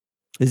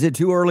Is it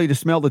too early to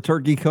smell the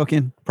turkey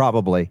cooking?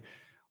 Probably.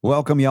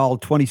 Welcome, y'all.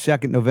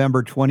 22nd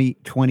November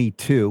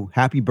 2022.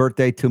 Happy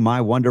birthday to my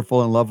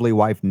wonderful and lovely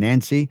wife,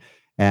 Nancy.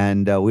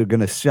 And we're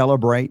going to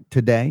celebrate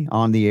today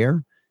on the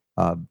air.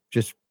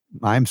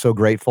 I'm so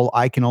grateful.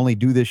 I can only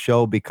do this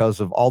show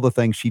because of all the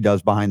things she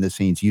does behind the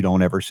scenes you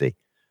don't ever see.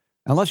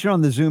 Unless you're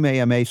on the Zoom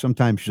AMA,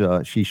 sometimes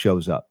she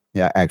shows up.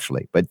 Yeah,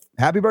 actually. But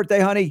happy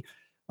birthday, honey.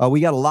 We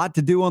got a lot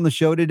to do on the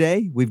show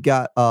today. We've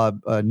got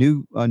a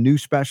new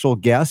special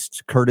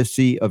guest,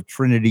 courtesy of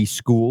Trinity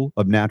School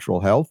of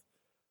Natural Health.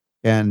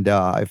 And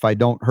if I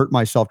don't hurt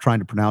myself trying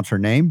to pronounce her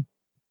name,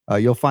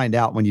 you'll find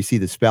out when you see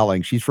the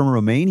spelling. She's from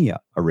Romania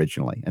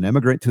originally, an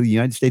immigrant to the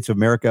United States of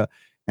America,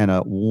 and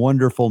a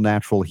wonderful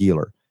natural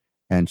healer.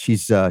 And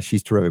she's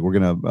terrific. We're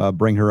going to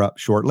bring her up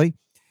shortly.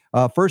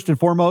 First and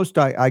foremost,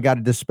 I got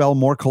to dispel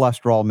more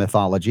cholesterol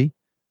mythology,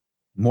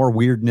 more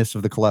weirdness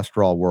of the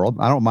cholesterol world.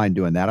 I don't mind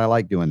doing that. I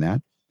like doing that.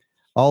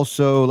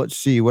 Also, let's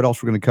see what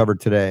else we're going to cover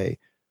today.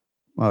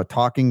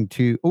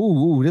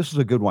 This is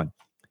a good one.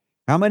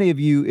 How many of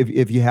you,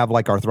 if you have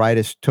like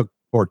arthritis, took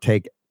or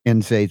take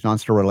NSAIDs,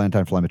 non-steroidal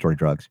anti-inflammatory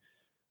drugs?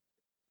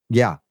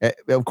 Yeah,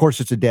 of course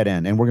it's a dead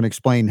end, and we're going to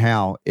explain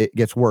how it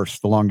gets worse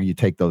the longer you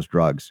take those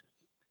drugs.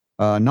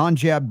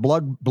 Non-jab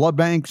blood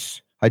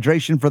banks,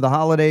 hydration for the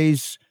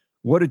holidays.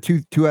 What do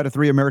two out of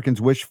three Americans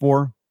wish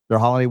for? Their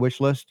holiday wish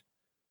list?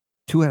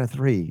 2 out of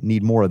 3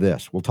 need more of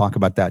this. We'll talk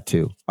about that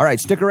too. All right,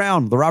 stick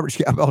around. The Robert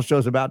Scott Bell Show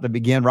is about to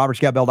begin.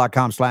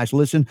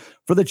 RobertScottBell.com/listen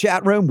for the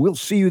chat room. We'll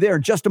see you there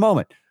in just a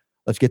moment.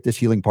 Let's get this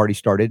healing party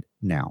started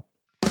now.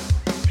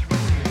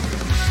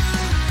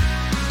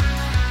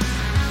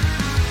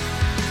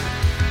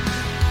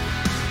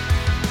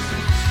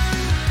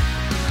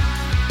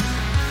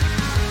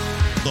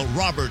 The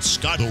Robert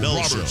Scott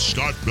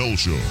Bell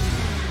Show.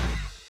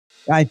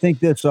 I think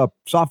this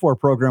software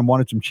program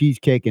wanted some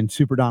cheesecake, and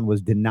Super Don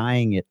was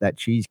denying it that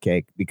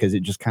cheesecake because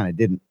it just kind of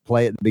didn't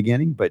play at the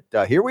beginning. But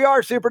here we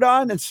are, Super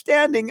Don, and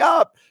standing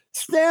up.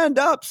 Stand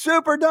up,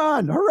 Super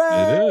Don.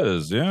 Hooray! It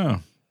is,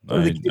 yeah.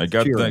 I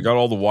got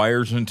all the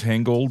wires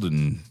entangled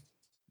and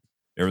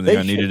everything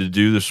I needed to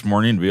do this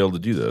morning to be able to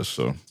do this.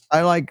 So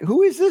I like,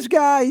 who is this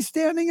guy? He's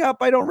standing up.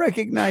 I don't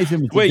recognize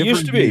him. Wait, it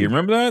used to be. You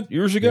remember that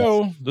years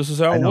ago? Yes. This is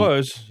how it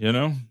was, you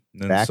know?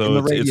 And back so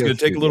it's going to take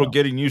studio. a little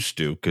getting used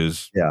to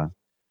because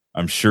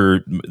I'm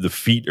sure the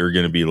feet are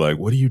going to be like,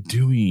 what are you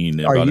doing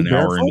about an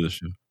hour into the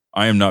show?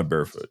 I am not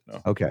barefoot.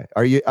 No. Okay.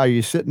 Are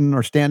you sitting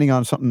or standing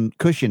on something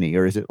cushiony,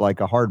 or is it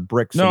like a hard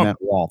brick cement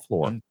wall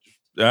floor?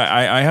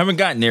 I haven't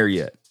gotten there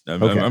yet.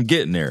 I'm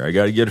getting there. I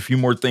got to get a few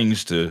more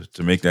things to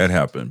make that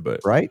happen. But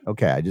right.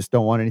 Okay. I just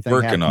don't want anything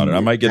working on it. I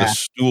might get a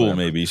stool,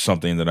 maybe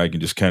something that I can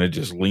just kind of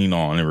just lean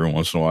on every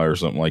once in a while or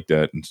something like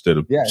that instead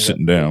of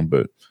sitting down.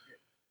 But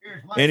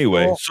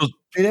anyway, so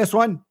see this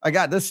one? I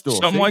got this stool.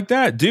 Something like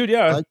that, dude.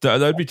 Yeah,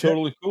 that'd be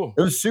totally cool.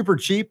 It was super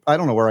cheap. I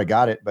don't know where I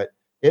got it, but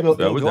it'll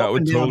go up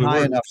and down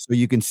high enough so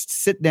you can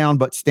sit down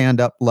but stand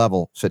up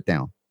level. Sit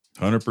down.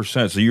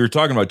 100%. So you were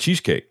talking about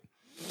cheesecake.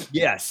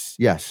 Yes.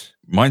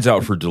 Mine's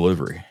out for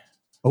delivery.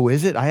 Oh,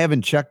 is it? I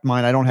haven't checked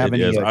mine. I don't have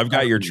any. I've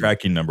got your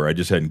tracking number. I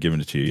just hadn't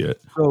given it to you yet.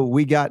 So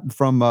we got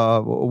from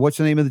what's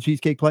the name of the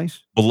cheesecake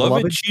place?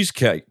 Beloved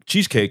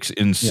Cheesecakes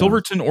in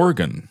Silverton,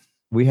 Oregon.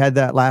 We had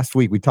that last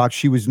week. We talked.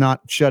 She was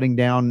not shutting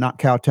down, not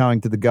kowtowing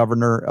to the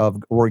governor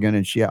of Oregon,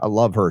 and I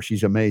love her.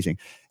 She's amazing.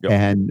 Yep.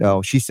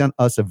 And she sent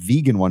us a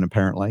vegan one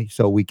apparently,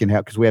 so we can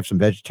have, because we have some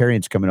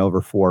vegetarians coming over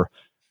for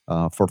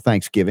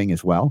Thanksgiving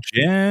as well.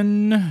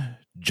 Jen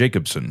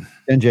Jacobson.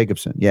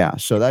 Yeah.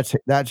 So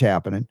that's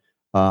happening.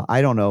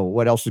 I don't know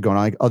what else is going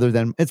on other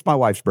than it's my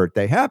wife's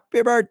birthday.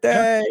 Happy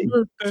birthday! Happy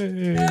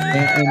birthday!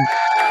 And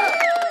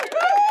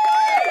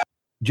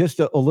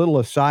just a little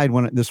aside,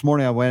 when this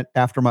morning I went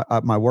after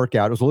my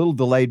workout, it was a little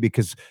delayed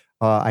because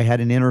I had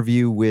an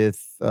interview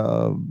with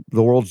the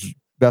world's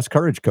best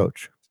courage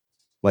coach,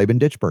 Laban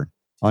Ditchburn,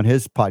 on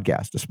his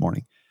podcast this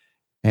morning.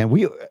 And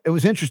it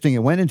was interesting.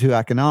 It went into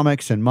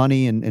economics and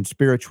money and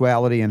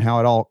spirituality and how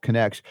it all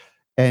connects.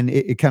 And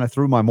it kind of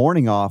threw my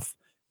morning off.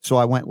 So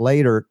I went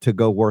later to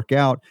go work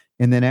out.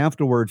 And then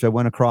afterwards, I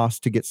went across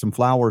to get some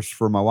flowers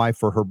for my wife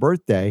for her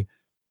birthday.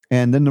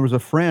 And then there was a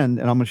friend,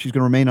 and she's going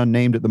to remain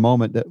unnamed at the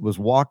moment, that was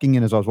walking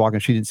in as I was walking.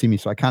 She didn't see me.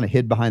 So I kind of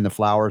hid behind the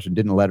flowers and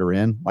didn't let her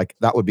in. Like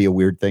that would be a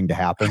weird thing to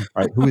happen,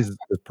 right? Who is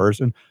this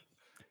person?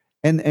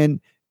 And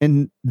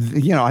you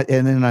know,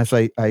 and then as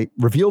I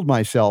revealed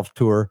myself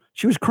to her,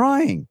 she was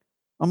crying.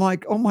 I'm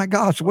like, oh my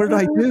gosh, what did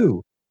I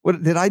do?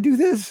 What did I do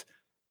this?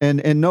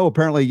 And no,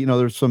 apparently, you know,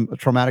 there's some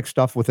traumatic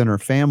stuff within her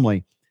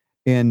family.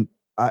 And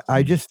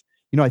I just,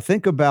 you know, I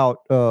think about,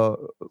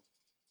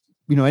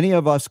 you know, any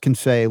of us can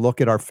say,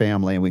 look at our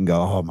family and we can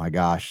go, oh my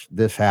gosh,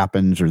 this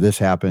happens or this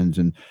happens.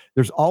 And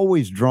there's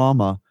always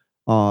drama.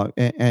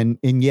 And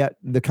yet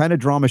the kind of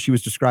drama she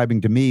was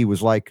describing to me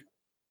was like,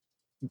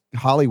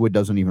 Hollywood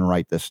doesn't even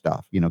write this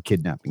stuff, you know,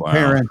 kidnapping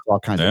parents, all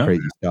kinds of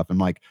crazy stuff. I'm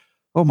like,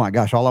 oh my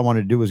gosh, all I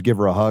wanted to do was give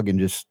her a hug and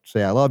just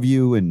say, I love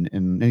you and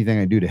anything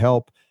I do to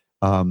help.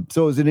 So it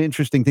was an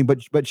interesting thing,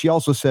 but she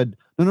also said,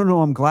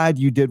 no, I'm glad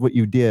you did what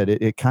you did.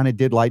 It kind of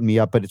did lighten me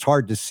up, but it's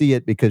hard to see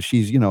it because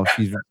she's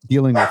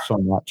dealing with so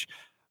much.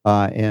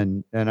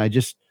 And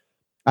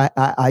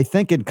I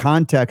think in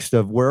context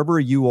of wherever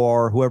you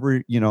are,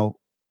 whoever,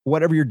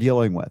 whatever you're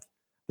dealing with,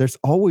 there's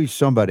always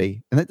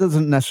somebody, and that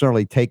doesn't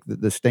necessarily take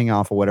the sting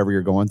off of whatever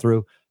you're going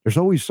through. There's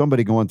always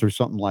somebody going through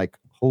something like,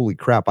 holy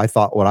crap, I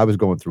thought what I was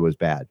going through was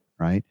bad.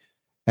 Right.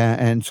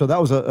 And so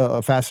that was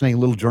a fascinating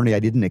little journey I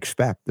didn't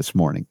expect this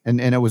morning. And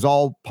it was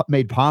all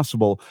made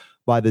possible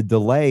by the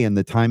delay and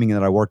the timing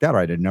that I worked out.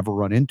 I had never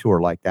run into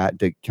her like that,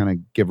 to kind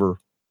of give her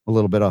a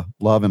little bit of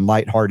love and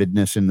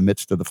lightheartedness in the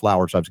midst of the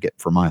flowers I was getting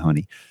for my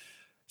honey.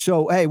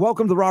 So, hey,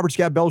 welcome to the Robert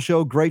Scott Bell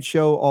Show. Great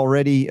show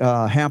already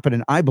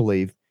happening, I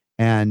believe.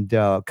 And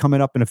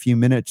coming up in a few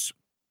minutes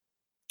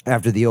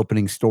after the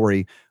opening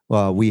story,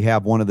 we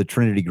have one of the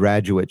Trinity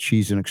graduates.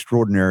 She's an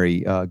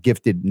extraordinary,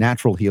 gifted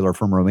natural healer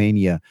from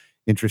Romania.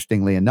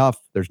 Interestingly enough,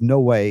 there's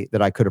no way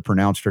that I could have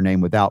pronounced her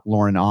name without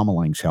Lauren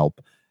Ameling's help,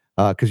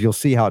 because you'll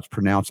see how it's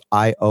pronounced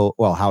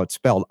how it's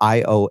spelled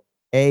Ioana,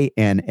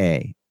 and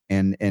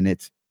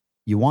it's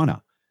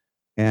Ioana.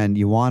 And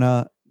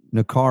Ioana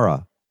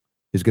Nicoara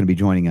is going to be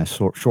joining us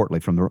shortly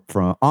from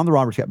on the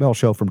Robert Scott Bell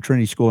Show from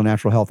Trinity School of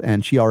Natural Health,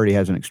 and she already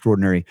has an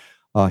extraordinary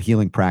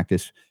healing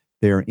practice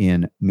there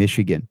in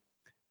Michigan.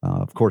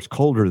 Of course,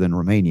 colder than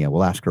Romania.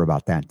 We'll ask her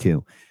about that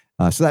too.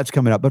 So that's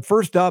coming up. But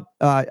first up,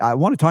 I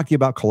want to talk to you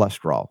about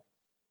cholesterol.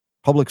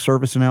 Public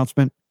service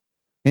announcement.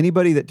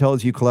 Anybody that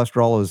tells you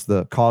cholesterol is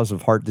the cause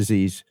of heart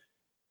disease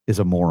is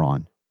a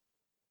moron.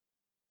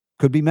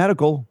 Could be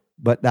medical,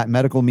 but that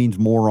medical means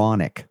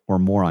moronic or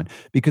moron,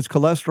 because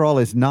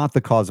cholesterol is not the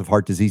cause of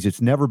heart disease.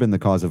 It's never been the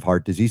cause of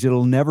heart disease.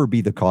 It'll never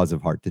be the cause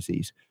of heart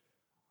disease.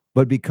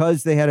 But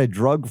because they had a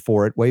drug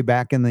for it way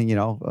back in the,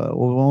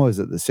 what was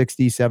it, the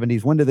 60s,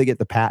 70s? When did they get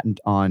the patent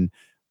on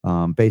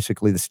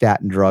basically the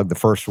statin drug? The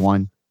first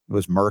one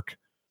was Merck.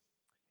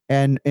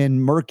 And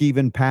Merck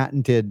even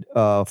patented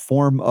a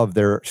form of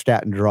their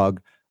statin drug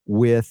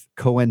with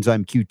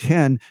coenzyme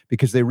Q10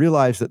 because they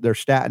realized that their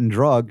statin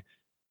drug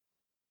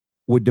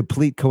would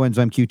deplete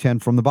coenzyme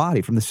Q10 from the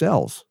body, from the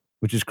cells,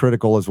 which is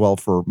critical as well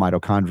for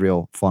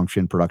mitochondrial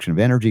function, production of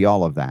energy,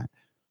 all of that.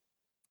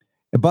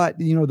 But,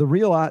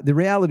 the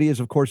reality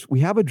is, of course, we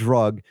have a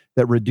drug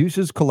that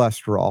reduces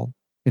cholesterol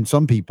in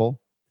some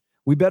people.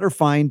 We better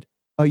find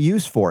a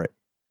use for it.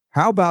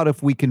 How about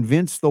if we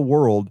convince the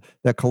world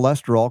that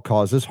cholesterol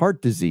causes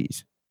heart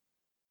disease?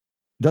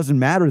 It doesn't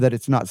matter that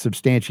it's not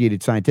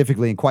substantiated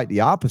scientifically, and quite the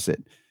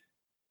opposite.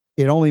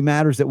 It only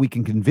matters that we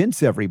can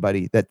convince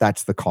everybody that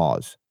that's the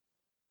cause.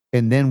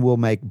 And then we'll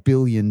make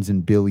billions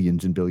and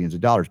billions and billions of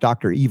dollars.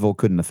 Dr. Evil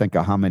couldn't think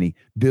of how many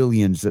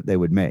billions that they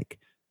would make.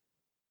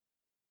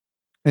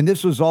 And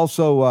this was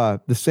also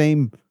the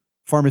same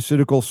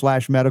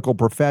pharmaceutical/medical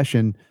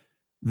profession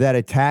that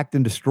attacked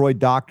and destroyed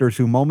doctors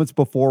who moments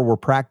before were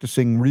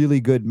practicing really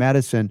good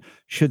medicine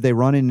should they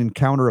run and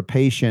encounter a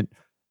patient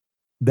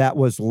that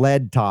was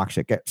lead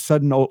toxic,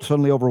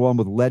 suddenly overwhelmed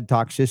with lead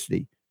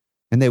toxicity.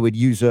 And they would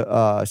use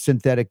a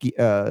synthetic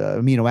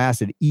amino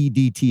acid,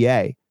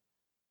 EDTA,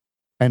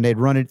 and they'd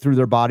run it through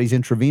their bodies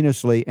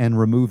intravenously and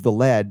remove the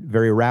lead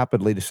very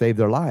rapidly to save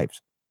their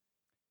lives.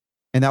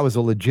 And that was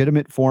a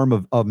legitimate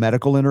form of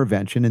medical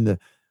intervention in the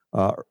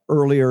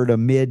earlier to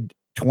mid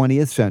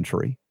 20th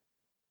century.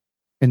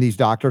 And these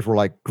doctors were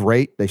like,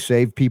 great, they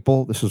saved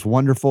people. This is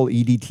wonderful.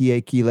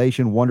 EDTA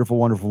chelation, wonderful,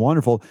 wonderful,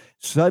 wonderful.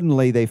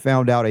 Suddenly they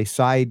found out a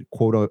side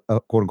quote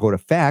unquote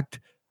effect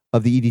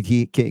of the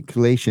EDTA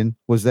chelation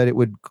was that it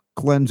would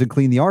cleanse and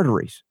clean the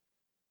arteries.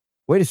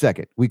 Wait a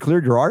second. We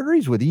cleared your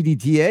arteries with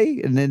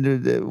EDTA? And then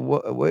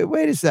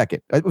wait a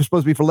second. It was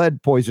supposed to be for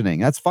lead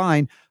poisoning. That's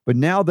fine. But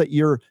now that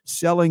you're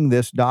selling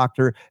this,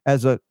 doctor,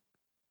 as a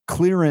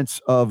clearance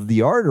of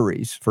the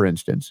arteries, for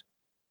instance,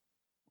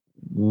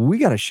 we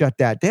got to shut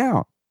that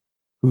down.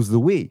 Who's the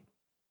we?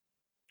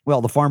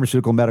 Well, the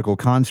pharmaceutical medical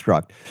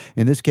construct.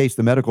 In this case,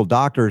 the medical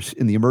doctors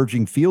in the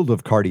emerging field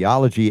of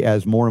cardiology,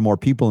 as more and more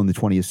people in the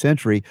 20th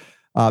century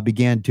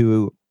began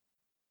to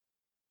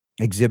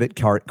exhibit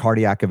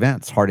cardiac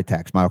events, heart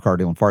attacks,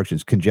 myocardial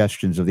infarctions,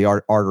 congestions of the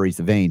arteries,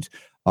 the veins,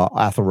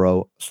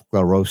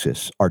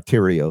 atherosclerosis,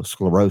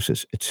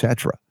 arteriosclerosis,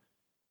 etc.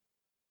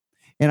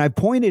 And I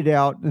pointed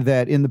out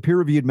that in the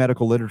peer-reviewed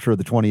medical literature of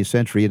the 20th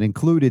century, it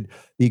included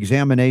the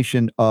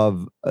examination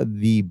of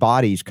the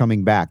bodies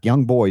coming back,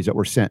 young boys that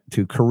were sent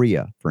to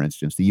Korea, for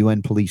instance, the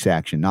UN police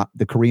action, not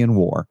the Korean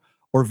War,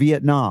 or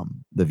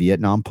Vietnam, the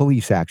Vietnam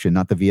police action,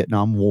 not the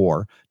Vietnam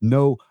War.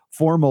 No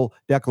formal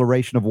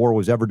declaration of war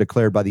was ever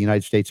declared by the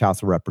United States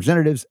House of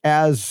Representatives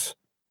as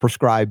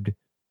prescribed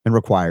and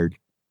required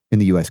in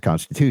the U.S.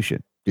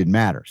 Constitution. Didn't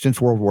matter. Since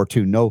World War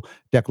II, no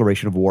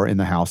declaration of war in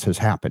the House has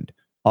happened.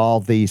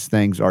 All these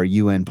things are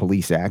UN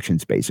police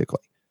actions,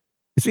 basically.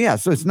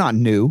 So it's not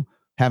new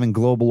having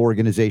global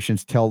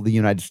organizations tell the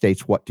United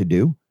States what to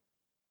do.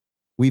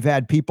 We've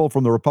had people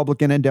from the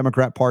Republican and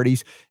Democrat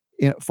parties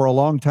for a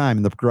long time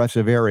in the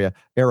progressive era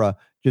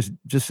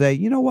just say,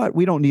 you know what?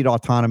 We don't need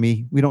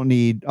autonomy. We don't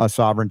need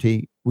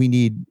sovereignty. We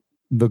need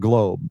the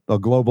globe, a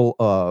global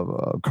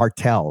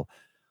cartel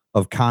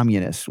of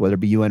communists, whether it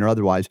be UN or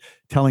otherwise,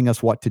 telling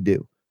us what to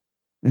do.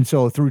 And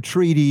so through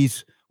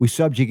treaties, we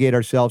subjugate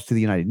ourselves to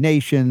the United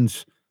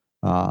Nations,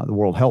 the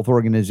World Health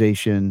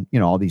Organization,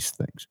 all these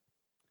things.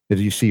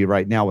 As you see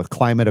right now with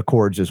climate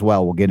accords as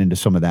well. We'll get into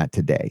some of that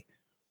today.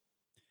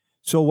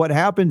 So what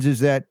happens is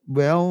that,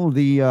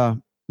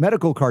 the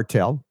medical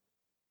cartel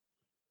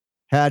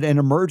had an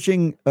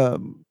emerging,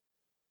 what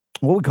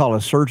we call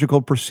a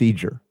surgical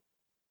procedure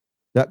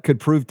that could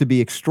prove to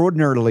be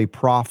extraordinarily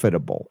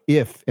profitable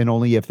if and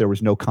only if there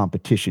was no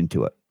competition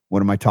to it.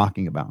 What am I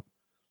talking about?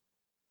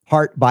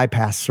 Heart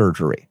bypass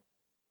surgery.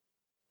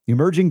 The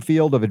emerging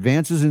field of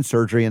advances in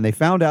surgery, and they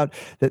found out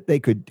that they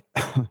could,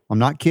 I'm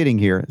not kidding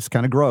here, it's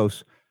kind of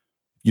gross.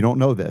 You don't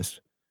know this.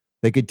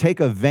 They could take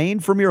a vein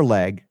from your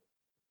leg,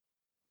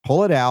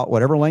 pull it out,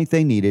 whatever length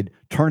they needed,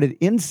 turn it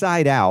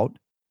inside out.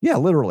 Yeah,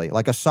 literally,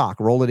 like a sock,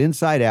 roll it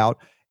inside out,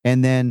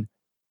 and then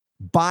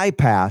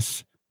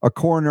bypass a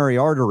coronary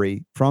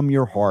artery from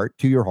your heart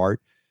to your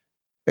heart,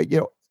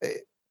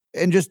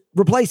 and just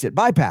replace it,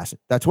 bypass it.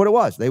 That's what it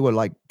was. They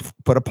would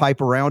put a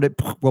pipe around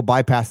it, we'll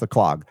bypass the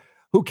clog.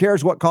 Who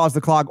cares what caused the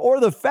clog or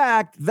the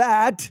fact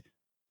that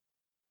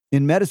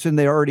in medicine,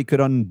 they already could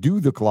undo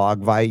the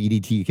clog via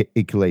EDT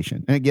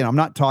chelation. And again, I'm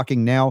not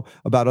talking now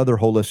about other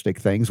holistic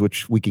things,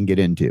 which we can get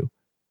into.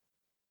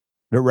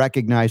 But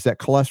recognize that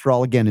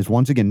cholesterol, again, is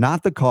once again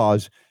not the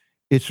cause.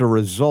 It's a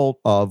result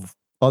of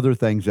other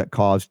things that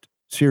caused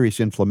serious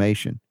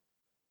inflammation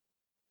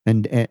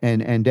and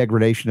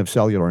degradation of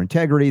cellular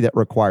integrity that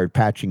required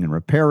patching and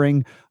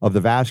repairing of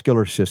the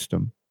vascular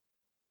system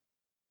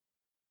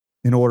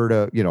in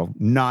order to,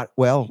 not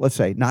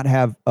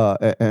have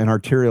an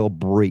arterial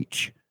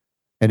breach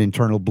and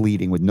internal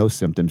bleeding with no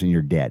symptoms and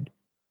you're dead.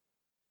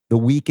 The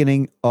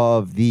weakening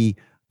of the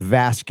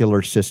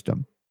vascular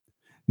system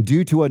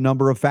due to a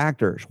number of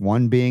factors,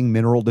 one being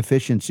mineral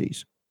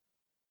deficiencies.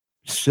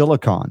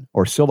 Silicon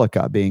or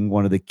silica being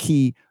one of the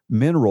key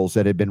minerals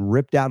that had been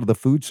ripped out of the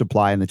food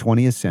supply in the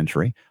 20th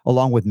century,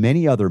 along with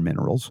many other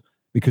minerals,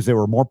 because they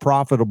were more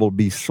profitable to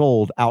be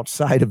sold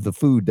outside of the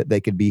food that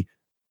they could be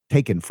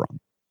taken from.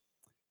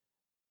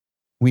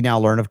 We now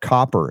learn of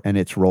copper and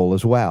its role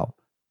as well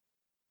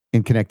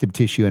in connective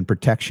tissue and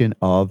protection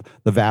of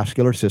the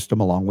vascular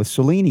system, along with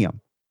selenium.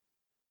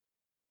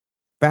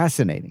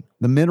 Fascinating.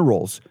 The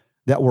minerals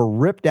that were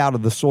ripped out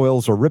of the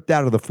soils or ripped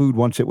out of the food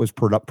once it was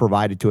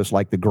provided to us,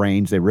 like the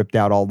grains. They ripped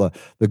out all the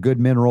good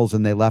minerals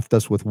and they left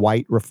us with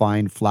white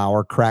refined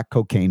flour, crack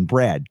cocaine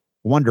bread,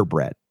 Wonder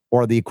Bread,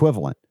 or the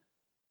equivalent.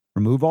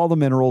 Remove all the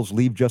minerals,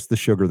 leave just the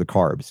sugar, the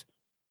carbs.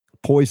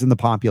 Poison the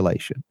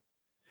population.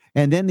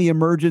 And then the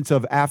emergence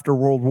of, after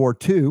World War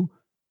II,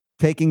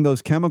 taking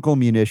those chemical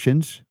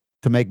munitions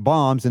to make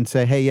bombs and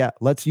say, hey,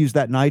 let's use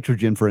that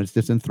nitrogen, for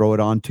instance, and throw it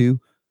onto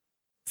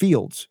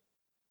fields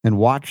and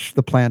watch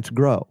the plants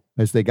grow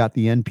as they got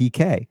the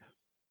NPK,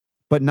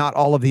 but not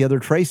all of the other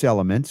trace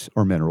elements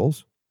or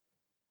minerals.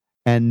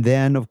 And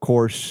then, of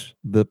course,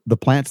 the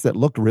plants that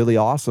looked really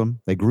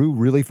awesome, they grew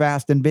really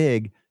fast and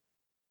big,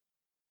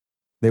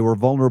 they were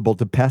vulnerable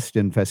to pest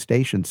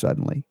infestation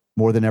suddenly,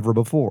 more than ever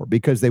before,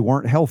 because they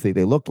weren't healthy.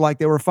 They looked like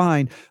they were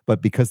fine,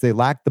 but because they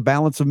lacked the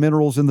balance of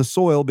minerals in the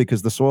soil,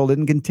 because the soil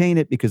didn't contain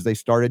it, because they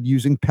started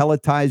using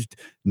pelletized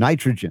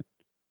nitrogen,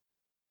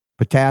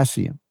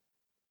 potassium,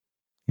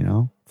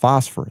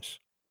 phosphorus,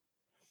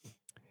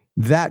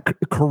 that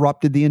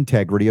corrupted the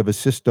integrity of a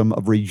system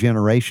of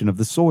regeneration of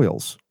the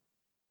soils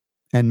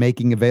and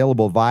making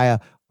available via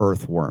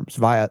earthworms,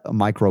 via a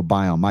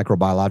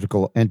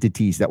microbiological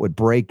entities that would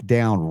break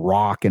down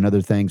rock and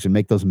other things and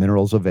make those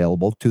minerals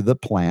available to the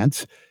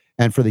plants.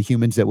 And for the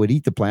humans that would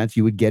eat the plants,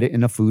 you would get it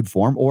in a food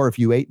form. Or if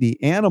you ate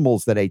the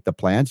animals that ate the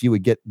plants, you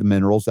would get the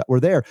minerals that were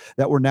there,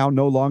 that were now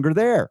no longer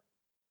there.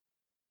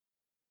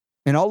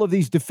 And all of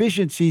these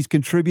deficiencies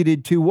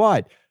contributed to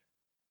what?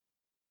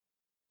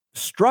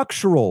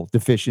 Structural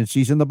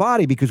deficiencies in the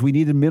body, because we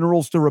needed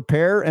minerals to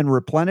repair and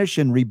replenish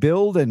and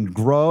rebuild and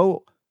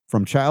grow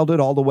from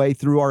childhood all the way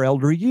through our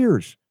elder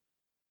years.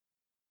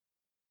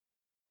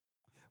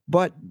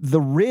 But the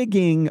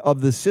rigging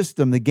of the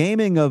system, the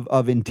gaming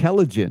of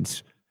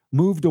intelligence,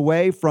 moved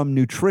away from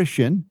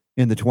nutrition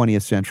in the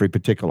 20th century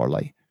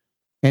particularly,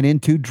 and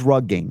into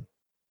drugging.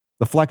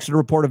 The Flexner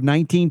Report of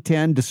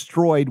 1910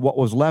 destroyed what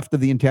was left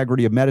of the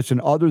integrity of medicine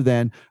other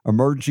than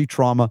emergency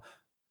trauma,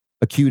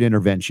 acute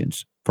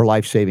interventions for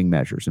life-saving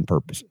measures and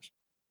purposes.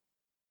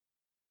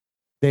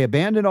 They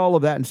abandoned all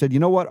of that and said, you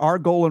know what? Our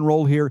goal and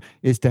role here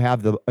is to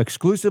have the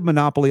exclusive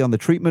monopoly on the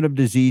treatment of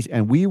disease,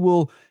 and we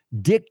will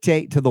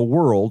dictate to the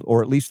world,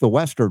 or at least the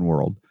Western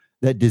world,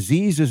 that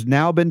disease has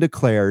now been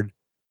declared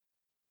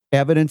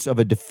evidence of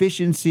a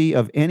deficiency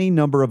of any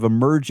number of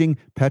emerging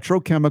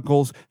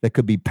petrochemicals that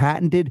could be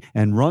patented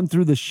and run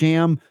through the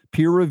sham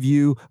peer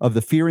review of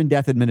the Fear and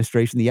Death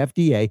Administration, the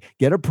FDA,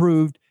 get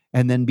approved,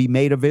 and then be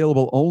made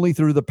available only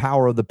through the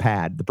power of the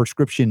pad, the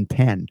prescription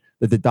pen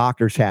that the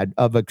doctors had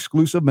of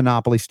exclusive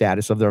monopoly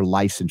status of their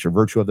licensure,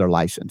 virtue of their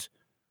license.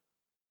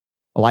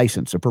 a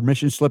license, a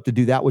permission slip to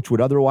do that which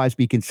would otherwise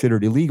be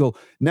considered illegal.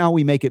 Now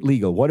we make it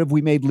legal. What have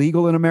we made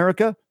legal in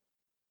America?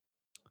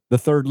 The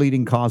third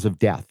leading cause of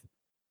death.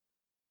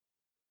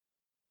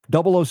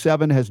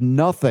 007 has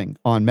nothing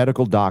on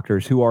medical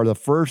doctors who are the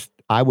first,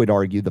 I would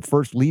argue, the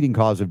first leading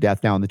cause of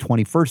death now in the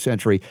 21st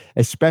century,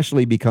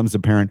 especially becomes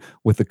apparent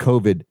with the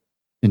COVID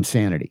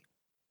insanity.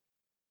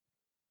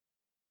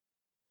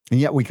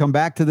 And yet we come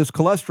back to this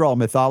cholesterol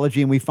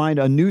mythology and we find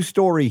a new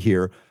story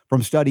here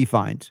from Study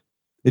Finds.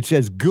 It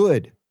says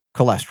good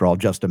cholesterol,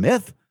 just a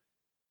myth.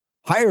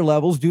 Higher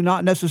levels do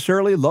not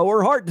necessarily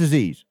lower heart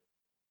disease.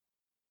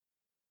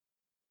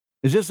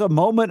 Is this a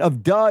moment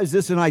of duh? Is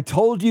this an I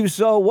told you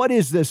so? What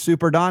is this,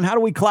 Super Don? How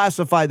do we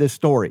classify this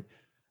story?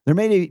 There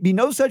may be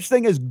no such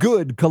thing as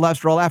good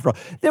cholesterol after all.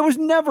 There was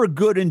never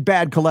good and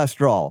bad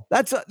cholesterol.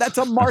 That's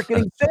a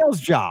marketing sales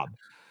job.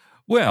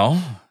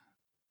 Well,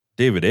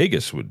 David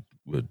Agus would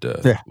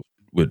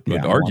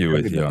argue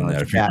with you on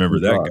that if you remember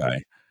that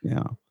guy.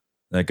 Yeah.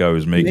 That guy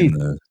was making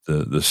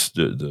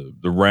the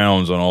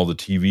rounds on all the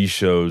TV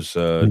shows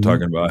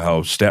talking about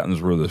how statins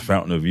were the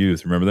fountain of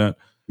youth. Remember that?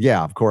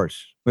 Yeah, of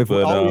course. All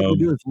we have to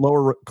do is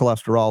lower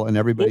cholesterol, and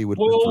everybody would.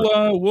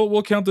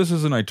 We'll count this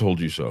as an "I told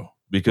you so"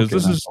 because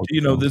this is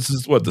this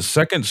is what the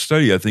second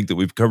study I think that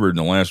we've covered in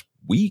the last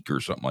week or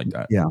something like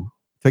that. Yeah,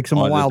 takes them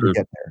a while to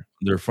get there.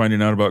 They're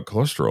finding out about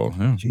cholesterol.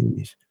 Yeah.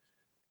 Jeez.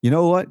 You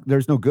know what?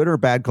 There's no good or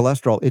bad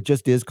cholesterol. It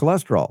just is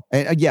cholesterol.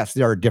 And yes,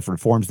 there are different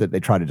forms that they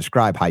try to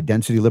describe: high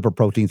density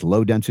lipoproteins,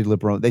 low density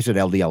lipoproteins. They said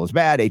LDL is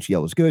bad,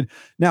 HDL is good.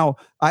 Now,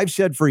 I've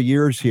said for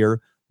years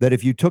here that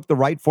if you took the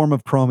right form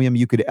of chromium,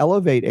 you could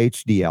elevate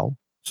HDL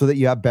so that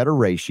you have better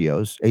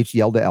ratios,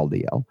 HDL to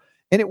LDL.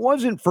 And it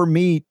wasn't for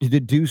me to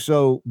do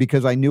so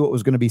because I knew it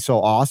was going to be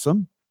so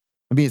awesome.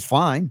 I mean, it's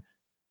fine,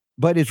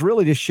 but it's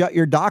really to shut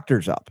your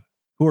doctors up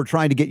who are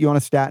trying to get you on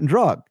a statin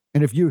drug.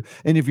 And if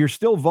you're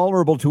still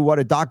vulnerable to what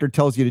a doctor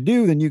tells you to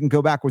do, then you can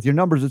go back with your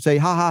numbers and say,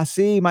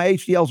 see, my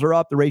HDLs are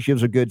up, the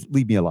ratios are good,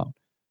 leave me alone.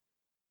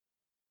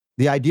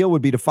 The ideal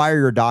would be to fire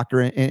your doctor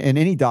and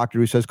any doctor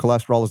who says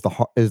cholesterol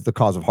is the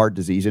cause of heart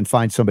disease and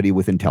find somebody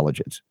with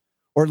intelligence,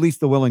 or at least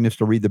the willingness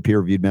to read the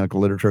peer-reviewed medical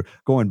literature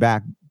going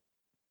back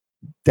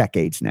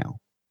decades now.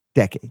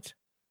 Decades.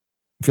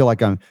 I feel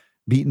like I'm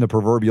beating the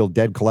proverbial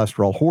dead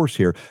cholesterol horse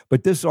here.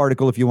 But this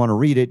article, if you want to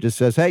read it, just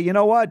says, hey, you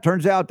know what?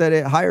 Turns out that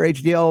a higher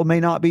HDL may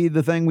not be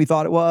the thing we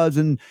thought it was.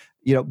 And,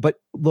 but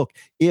look,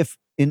 if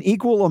an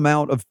equal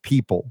amount of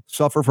people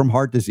suffer from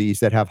heart disease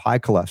that have high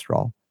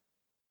cholesterol,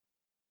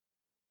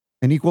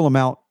 an equal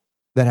amount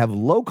that have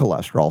low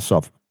cholesterol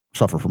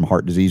suffer from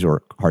heart disease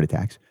or heart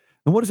attacks.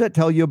 And what does that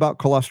tell you about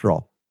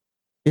cholesterol?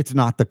 It's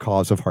not the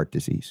cause of heart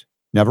disease.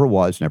 Never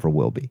was, never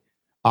will be.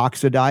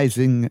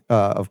 Oxidizing,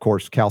 of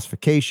course,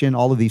 calcification,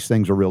 all of these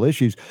things are real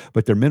issues,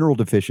 but they're mineral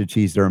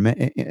deficiencies. They're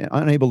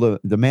unable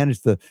to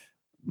manage the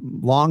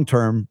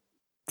long-term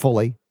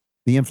fully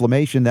the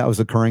inflammation that was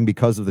occurring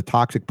because of the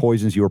toxic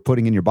poisons you were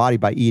putting in your body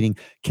by eating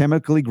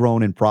chemically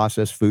grown and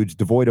processed foods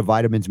devoid of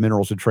vitamins,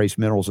 minerals, and trace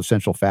minerals,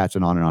 essential fats,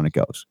 and on it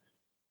goes.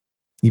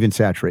 Even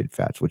saturated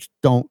fats, which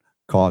don't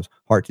cause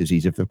heart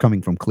disease if they're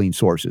coming from clean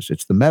sources.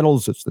 It's the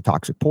metals, it's the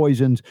toxic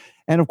poisons,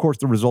 and of course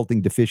the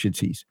resulting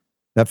deficiencies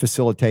that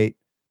facilitate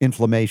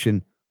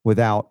inflammation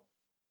without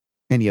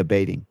any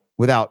abating,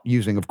 without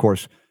using, of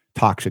course,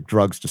 toxic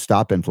drugs to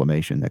stop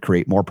inflammation that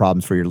create more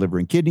problems for your liver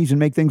and kidneys and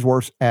make things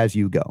worse as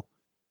you go.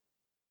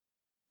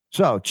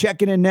 So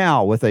checking in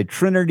now with a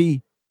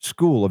Trinity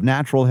School of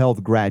Natural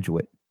Health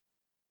graduate,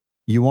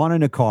 Ioana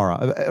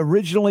Nicoara,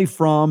 originally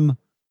from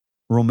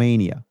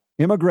Romania,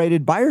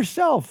 immigrated by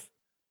herself.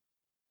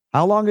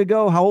 How long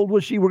ago? How old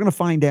was she? We're going to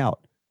find out.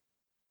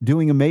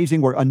 Doing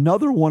amazing work.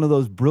 Another one of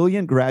those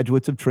brilliant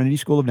graduates of Trinity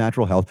School of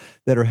Natural Health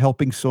that are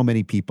helping so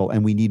many people,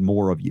 and we need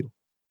more of you.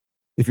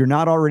 If you're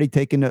not already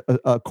taking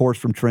a course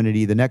from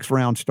Trinity, the next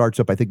round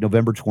starts up, I think,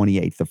 November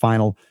 28th, the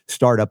final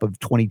startup of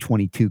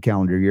 2022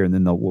 calendar year, and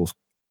then we'll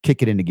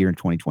kick it into gear in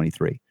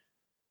 2023.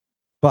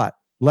 But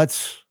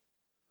let's,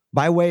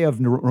 by way of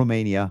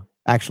Romania,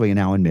 actually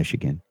now in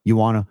Michigan,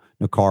 Ioana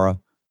Nicoara,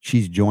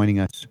 she's joining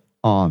us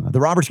on the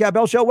Robert Scott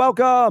Bell Show.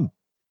 Welcome.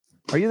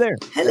 Are you there?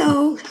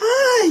 Hello.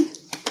 Hi.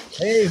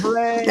 Hey,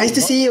 hooray. Nice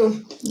to see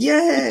you. Yay.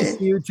 Nice to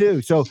see you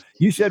too. So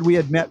you said we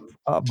had met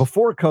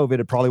before COVID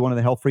at probably one of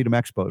the Health Freedom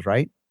Expos,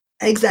 right?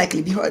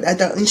 Exactly. Before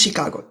in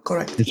Chicago.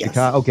 Correct. In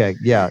Chicago. Okay.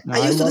 Yeah. No,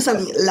 I used to do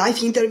some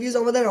live interviews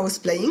over there. I was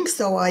playing.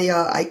 So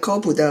I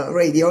cope with the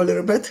radio a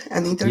little bit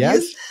and interviews.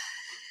 Yes?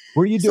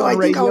 Were you doing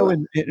radio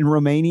in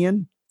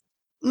Romanian?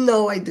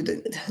 No, I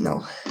didn't.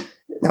 No.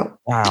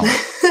 Wow.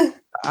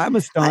 I'm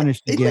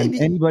astonished again.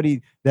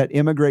 Anybody that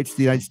immigrates to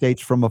the United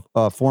States from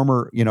a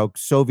former,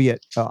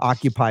 Soviet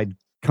occupied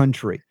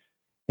country,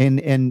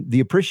 and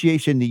the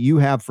appreciation that you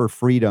have for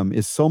freedom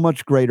is so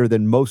much greater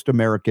than most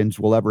Americans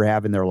will ever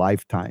have in their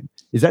lifetime.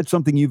 Is that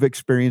something you've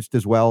experienced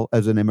as well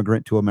as an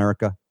immigrant to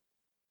America?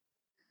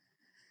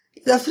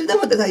 The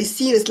freedom that I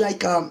see is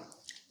like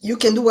you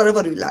can do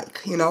whatever you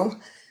like,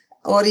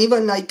 or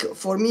even like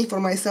for me, for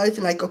myself,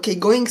 like, okay,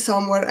 going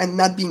somewhere and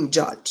not being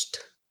judged.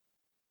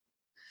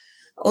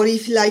 Or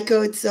if like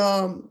it's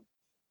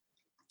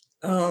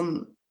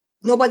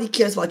nobody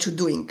cares what you're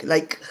doing,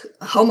 like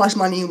how much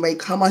money you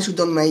make, how much you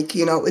don't make,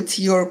 it's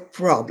your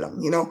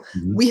problem.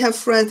 Mm-hmm. We have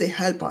friends, they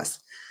help us,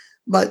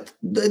 but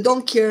they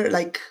don't care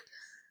like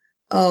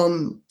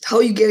how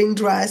you're getting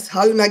dressed,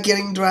 how you're not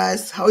getting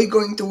dressed, how you're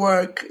going to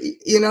work,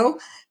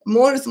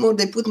 more is more,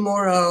 they put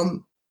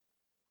more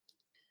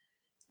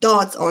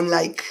thoughts on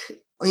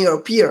your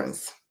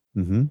appearance.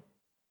 Mm-hmm.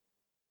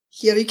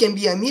 Here you can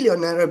be a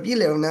millionaire, a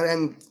billionaire,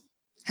 and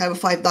have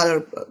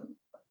 $5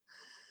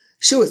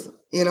 shoes,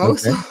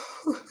 Okay.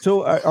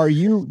 So are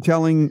you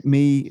telling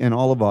me and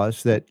all of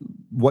us that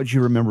what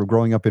you remember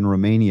growing up in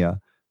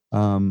Romania,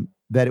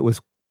 that it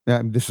was,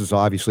 this is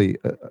obviously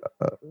a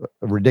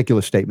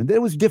ridiculous statement, that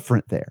it was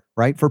different there,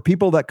 right? For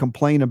people that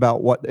complain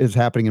about what is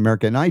happening in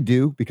America, and I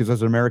do, because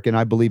as an American,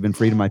 I believe in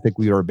freedom. I think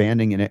we are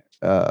abandoning it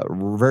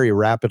very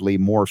rapidly,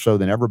 more so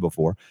than ever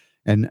before.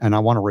 And I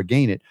want to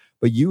regain it.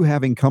 But you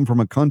having come from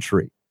a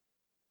country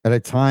at a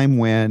time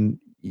when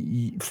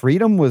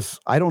freedom was,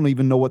 I don't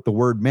even know what the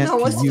word meant. No,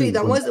 it was to you.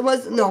 freedom.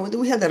 No,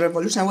 we had the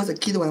revolution. I was a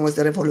kid when it was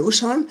the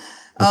revolution.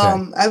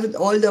 Okay.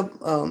 All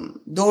the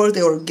doors,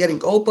 they were getting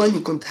open.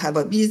 You could have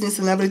a business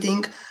and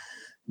everything.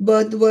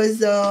 But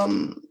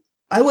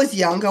I was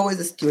young. I was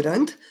a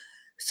student.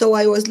 So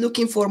I was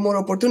looking for more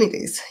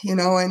opportunities,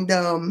 and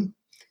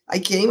I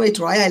came, I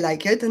try, I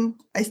like it, and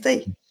I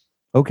stay.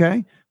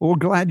 Okay. Well, we're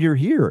glad you're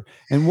here.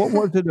 And what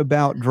was it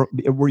about?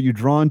 Were you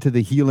drawn to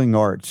the healing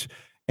arts?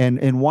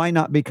 And why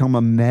not become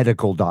a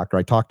medical doctor?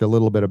 I talked a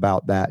little bit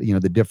about that, the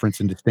difference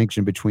and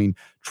distinction between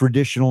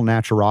traditional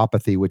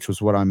naturopathy, which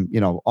was what I'm,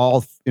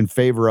 all in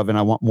favor of. And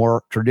I want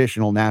more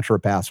traditional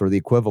naturopaths or the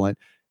equivalent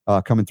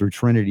coming through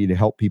Trinity to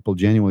help people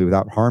genuinely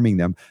without harming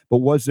them. But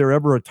was there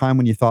ever a time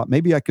when you thought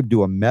maybe I could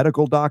do a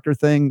medical doctor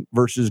thing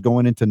versus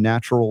going into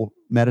natural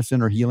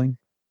medicine or healing?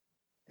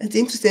 It's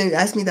interesting you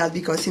ask me that,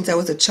 because since I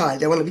was a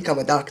child, I want to become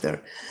a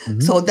doctor. Mm-hmm.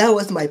 So that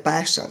was my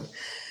passion.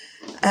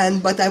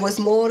 But I was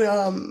more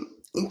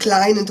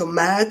inclined into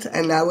math,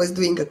 and I was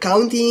doing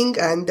accounting,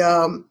 and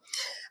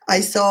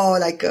I saw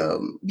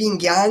being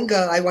young,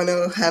 I want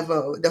to have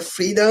the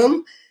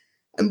freedom,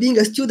 and being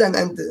a student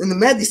and in the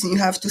medicine, you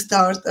have to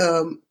start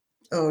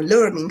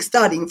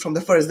studying from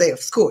the first day of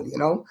school,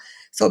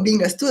 So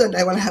being a student,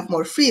 I want to have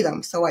more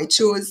freedom. So I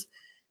chose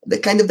the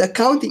kind of the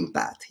accounting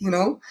path,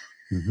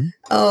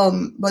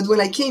 Mm-hmm. But when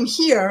I came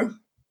here,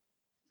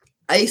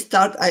 I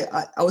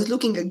was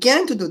looking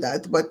again to do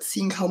that, but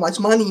seeing how much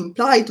money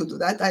implied to do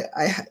that,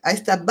 I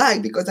stepped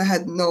back because I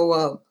had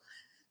no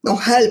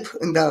help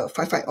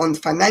on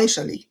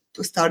financially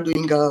to start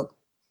doing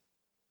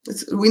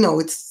we know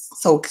it's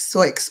so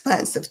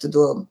expensive to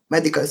do a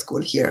medical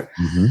school here.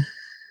 Mm-hmm.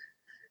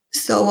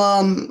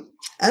 So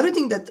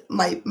everything that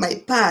my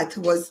path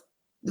was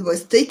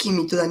taking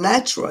me to the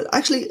natural.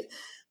 Actually,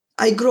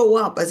 I grew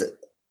up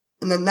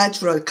in a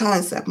natural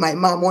concept. My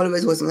mom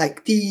always was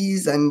like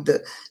teas and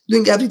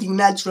doing everything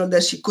natural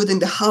that she could in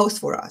the house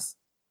for us.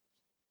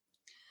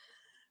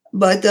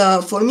 But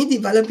for me,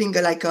 developing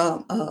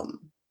how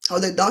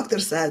the doctor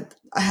said,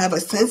 I have a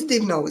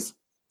sensitive nose,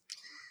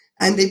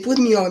 and they put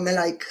me on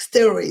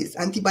steroids,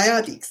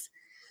 antibiotics,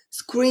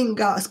 screwing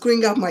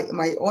up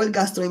my whole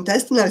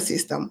gastrointestinal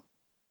system.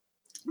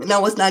 And I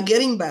was not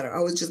getting better. I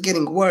was just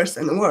getting worse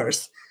and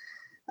worse.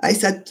 I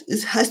said,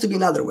 it has to be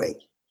another way.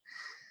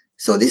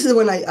 So this is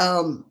when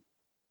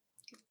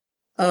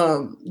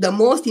the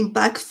most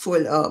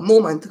impactful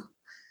moment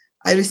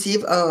I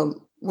receive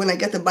when I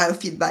get a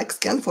biofeedback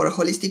scan for a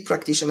holistic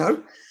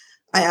practitioner.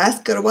 I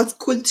asked her what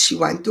school she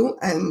went to,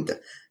 and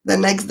the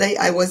next day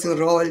I was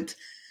enrolled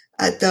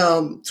at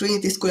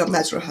Trinity School of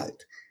Natural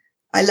Health.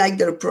 I like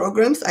their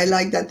programs. I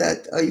like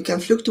that you can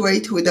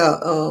fluctuate with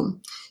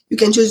you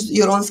can choose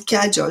your own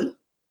schedule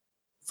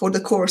for the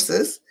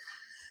courses.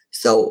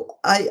 So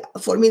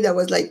for me, that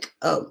was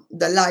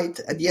the light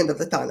at the end of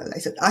the tunnel. I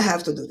said, I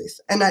have to do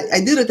this. And I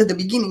did it at the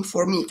beginning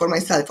for me, for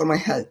myself, for my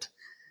health.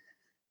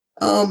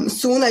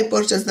 Soon I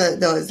purchased the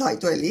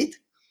Zyto Elite.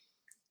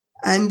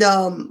 And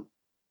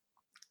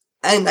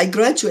I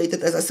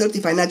graduated as a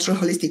certified natural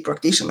holistic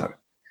practitioner.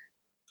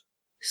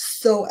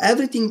 So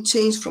everything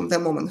changed from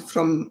that moment,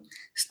 from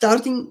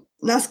starting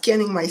not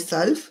scanning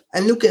myself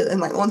and looking at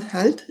my own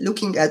health,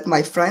 looking at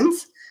my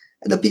friends,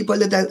 the people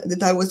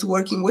that I was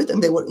working with,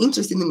 and they were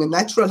interested in the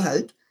natural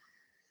health.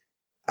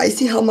 I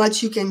see how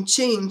much you can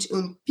change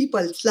in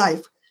people's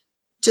life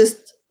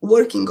just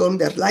working on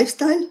their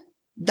lifestyle,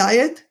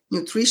 diet,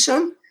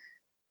 nutrition.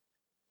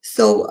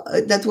 So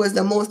that was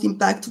the most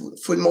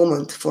impactful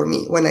moment for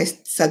me when I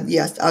said,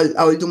 yes,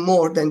 I will do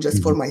more than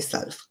just for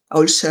myself. I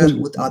will share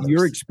with others.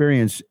 Your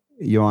experience,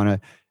 Ioana,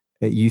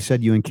 you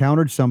said you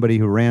encountered somebody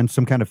who ran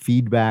some kind of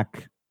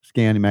feedback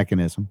scanning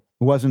mechanism.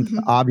 It wasn't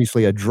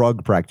obviously a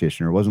drug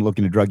practitioner. It wasn't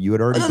looking to drug. You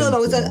had already No, it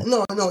was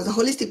a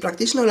holistic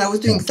practitioner. I was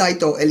doing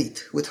Zyto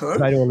Elite with her.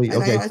 Zyto Elite.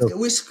 And okay, I asked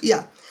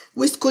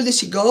which school did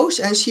she go?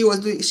 And she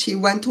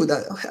went to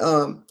the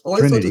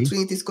also Trinity. to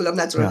Trinity School of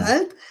Natural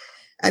Health.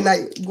 And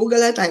I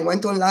Googled it. I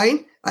went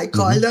online. I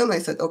called them. I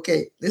said,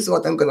 okay, this is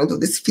what I'm going to do.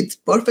 This fits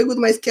perfect with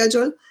my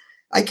schedule.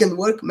 I can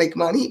work, make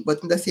money,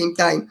 but at the same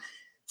time,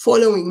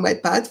 following my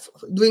path,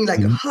 doing like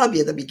a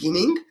hobby at the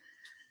beginning.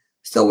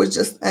 So it's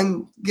just,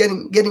 and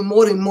getting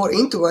more and more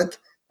into it.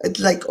 It's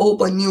like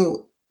open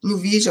new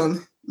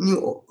vision,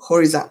 new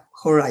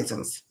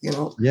horizons,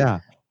 Yeah.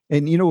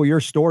 And your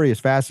story is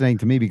fascinating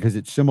to me because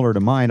it's similar to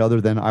mine,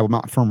 other than I'm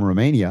not from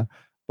Romania,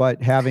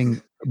 but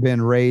having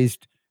been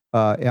raised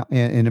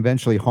and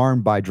eventually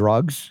harmed by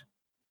drugs.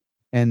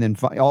 And then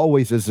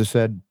always, as I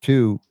said,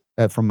 too,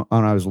 from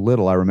when I was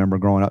little, I remember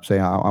growing up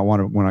saying,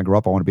 when I grow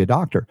up, I want to be a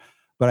doctor.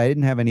 But I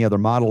didn't have any other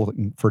model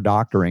for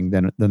doctoring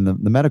than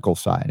the medical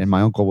side. And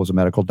my uncle was a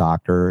medical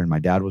doctor and my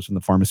dad was in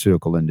the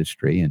pharmaceutical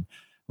industry. And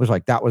it was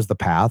like, that was the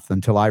path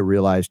until I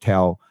realized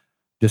how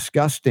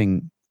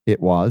disgusting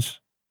it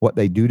was, what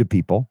they do to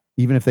people,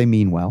 even if they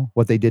mean well,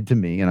 what they did to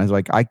me. And I was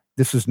like,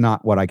 this is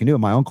not what I can do.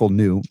 And my uncle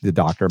knew the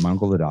doctor. My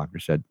uncle, the doctor,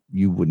 said,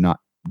 you would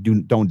not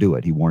don't do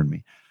it. He warned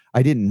me.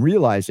 I didn't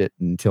realize it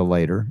until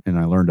later. And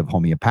I learned of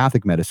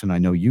homeopathic medicine. I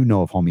know you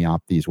know of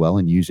homeopathy as well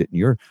and use it in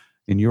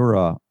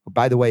your,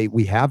 by the way,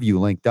 we have you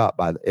linked up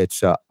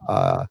it's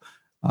Ioana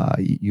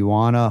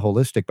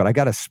Holistic, but I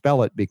got to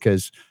spell it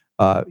because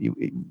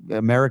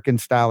American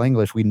style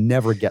English, we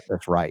never get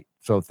this right.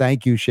 So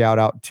thank you. Shout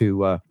out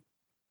to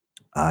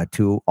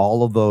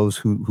all of those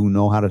who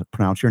know how to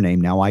pronounce your name.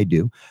 Now I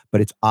do,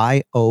 but it's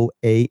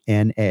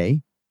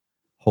Ioana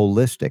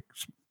Holistic,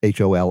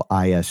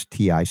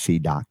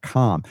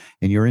 HOLISTIC.com.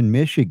 And you're in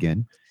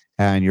Michigan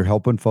and you're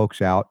helping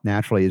folks out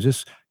naturally. Is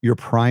this your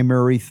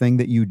primary thing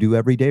that you do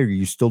every day, or are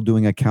you still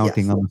doing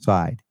accounting on the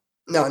side?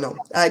 No.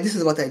 This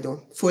is what I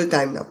do full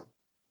time now.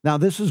 Now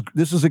this is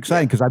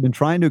exciting because I've been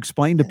trying to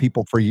explain to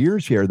people for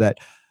years here that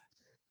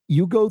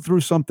you go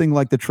through something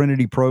like the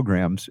Trinity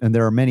programs, and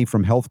there are many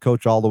from health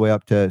coach all the way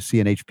up to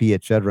CNHP,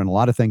 et cetera, and a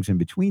lot of things in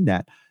between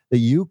that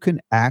you can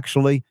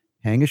actually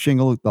hang a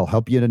shingle. They'll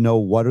help you to know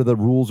what are the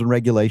rules and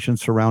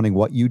regulations surrounding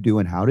what you do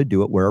and how to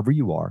do it wherever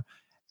you are.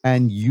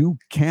 And you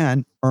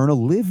can earn a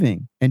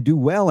living and do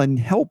well and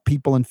help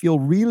people and feel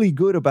really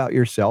good about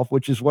yourself,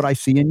 which is what I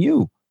see in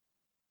you.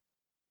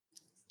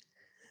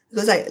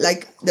 Because I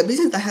like the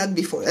business I had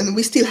before, and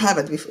we still have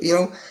it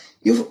before,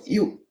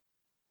 you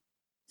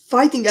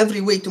fighting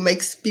every week to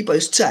make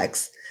people's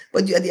checks,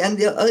 but at the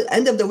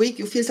end of the week,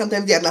 you feel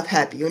sometimes they are not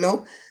happy,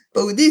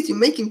 But with this, you're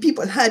making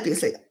people happy.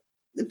 It's like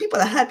the people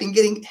are happy and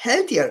getting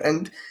healthier,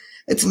 and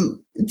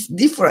it's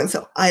different.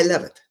 So I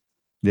love it.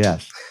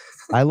 Yes,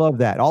 I love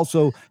that.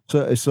 Also,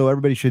 so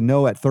everybody should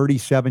know, at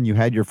 37, you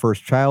had your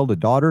first child, a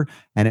daughter,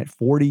 and at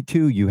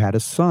 42, you had a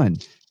son.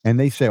 And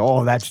they say,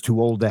 oh, that's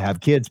too old to have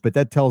kids. But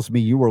that tells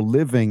me you were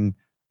living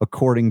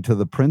according to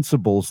the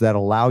principles that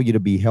allow you to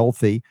be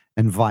healthy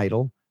and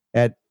vital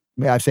at,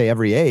 I say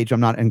every age. I'm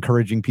not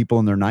encouraging people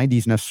in their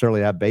 90s necessarily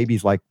to have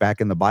babies like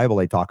back in the Bible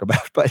they talk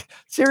about. But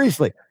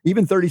seriously,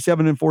 even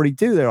 37 and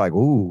 42, they're like,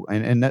 ooh.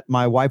 And that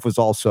my wife was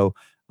also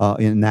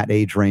in that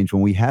age range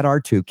when we had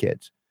our two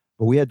kids.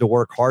 But we had to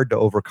work hard to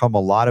overcome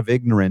a lot of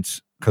ignorance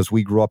because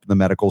we grew up in the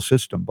medical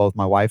system, both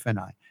my wife and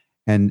I.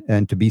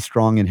 And to be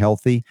strong and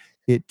healthy,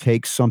 it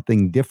takes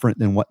something different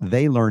than what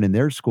they learn in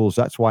their schools.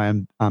 That's why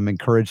I'm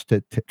encouraged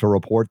to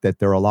report that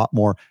there are a lot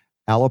more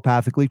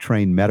allopathically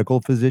trained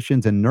medical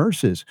physicians and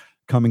nurses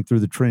coming through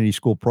the Trinity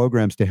School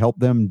programs to help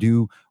them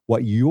do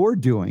what you're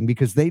doing,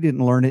 because they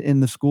didn't learn it in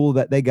the school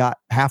that they got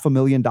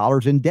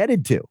 $500,000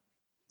 indebted to.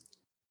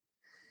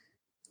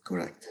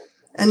 Correct.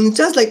 And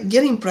just like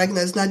getting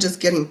pregnant is not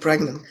just getting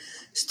pregnant.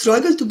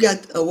 Struggle to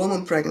get a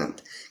woman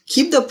pregnant.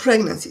 Keep the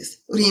pregnancies.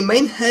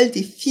 Remain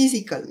healthy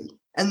physically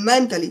and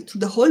mentally through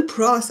the whole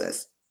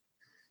process.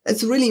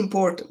 It's really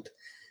important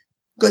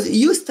because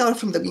you start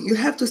from the beginning. You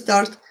have to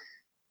start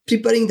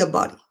preparing the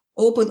body,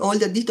 open all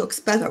the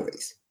detox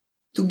pathways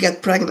to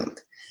get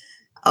pregnant.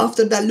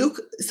 After that,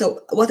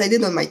 so what I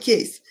did on my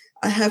case,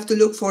 I have to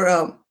look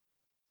for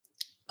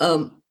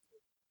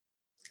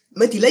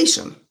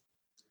methylation,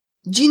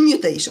 gene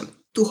mutation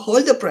to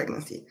hold the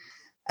pregnancy.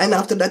 And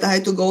after that, I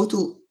had to go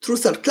through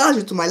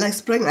cerclages to my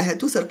last pregnant. I had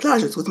 2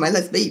 cerclages with my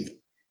last baby.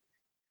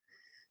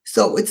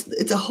 So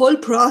it's a whole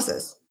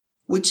process,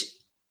 which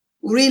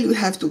really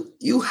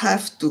you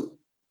have to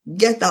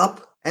get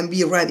up and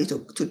be ready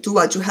to do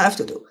what you have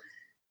to do.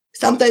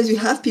 Sometimes you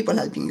have people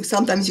helping you,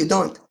 sometimes you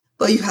don't,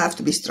 but you have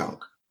to be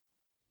strong.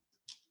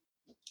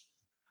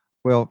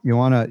 Well,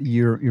 Ioana,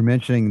 you're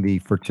mentioning the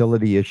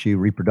fertility issue,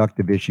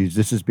 reproductive issues.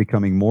 This is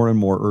becoming more and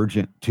more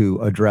urgent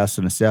to address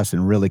and assess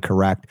and really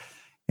correct.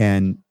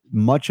 And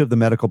much of the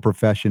medical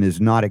profession is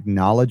not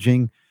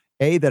acknowledging,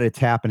 A, that it's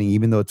happening,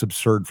 even though it's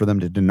absurd for them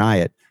to deny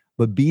it,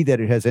 but B,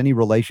 that it has any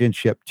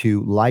relationship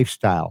to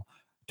lifestyle,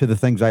 to the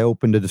things I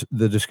opened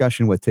the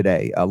discussion with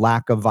today, a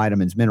lack of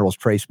vitamins, minerals,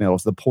 trace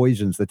metals, the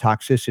poisons, the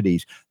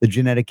toxicities, the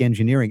genetic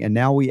engineering. And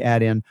now we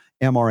add in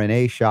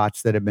mRNA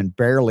shots that have been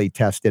barely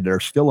tested,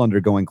 are still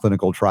undergoing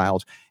clinical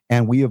trials.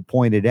 And we have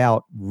pointed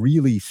out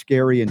really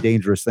scary and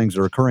dangerous things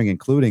are occurring,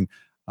 including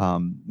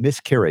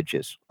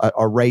miscarriages,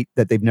 a rate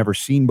that they've never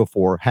seen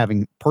before,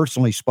 having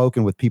personally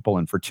spoken with people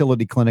in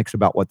fertility clinics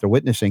about what they're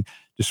witnessing,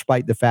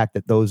 despite the fact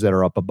that those that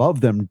are up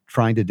above them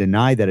trying to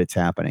deny that it's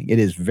happening. It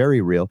is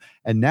very real.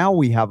 And now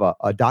we have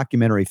a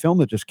documentary film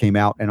that just came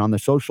out, and on the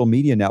social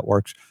media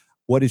networks,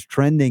 what is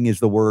trending is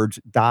the words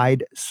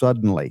died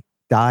suddenly.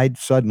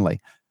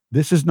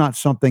 This is not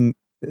something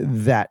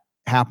that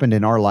happened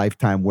in our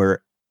lifetime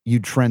where you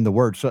trend the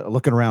word. So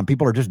looking around,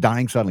 people are just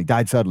dying suddenly,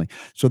 died suddenly.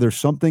 So there's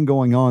something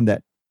going on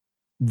that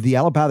the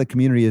allopathic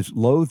community is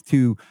loath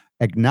to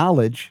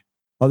acknowledge,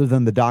 other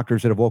than the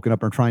doctors that have woken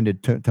up and are trying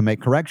to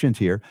make corrections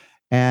here.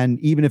 And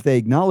even if they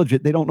acknowledge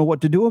it, they don't know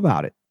what to do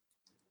about it.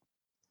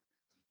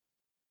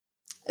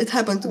 It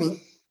happened to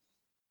me.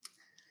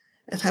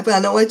 It happened. I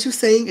know what you're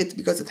saying. It's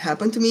because it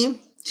happened to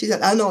me. She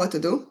said, I know what to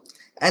do.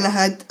 And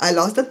I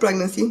lost that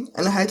pregnancy,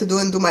 and I had to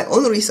do my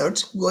own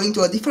research, going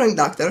to a different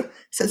doctor.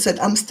 Said,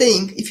 I'm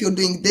staying if you're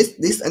doing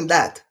this, and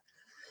that.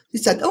 He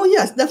said, oh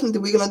yes, definitely,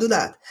 we're gonna do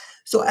that.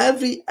 So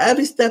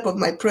every step of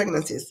my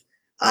pregnancies,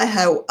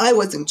 I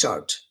was in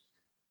charge.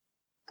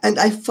 And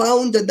I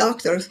found the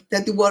doctors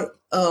that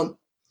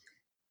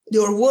they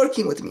were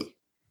working with me.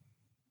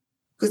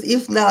 Because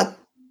if not,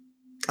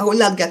 I will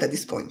not get at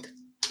this point.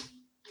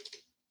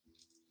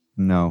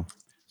 No.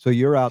 So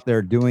you're out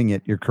there doing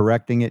it. You're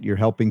correcting it. You're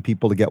helping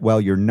people to get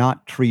well. You're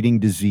not treating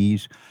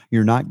disease.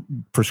 You're not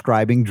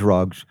prescribing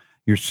drugs.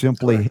 You're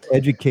simply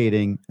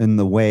educating in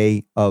the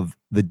way of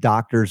the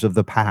doctors of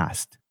the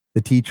past,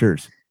 the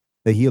teachers.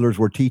 The healers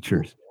were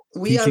teachers.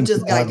 We are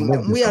just guiding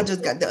them. We are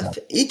just guiding them.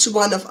 Each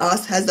one of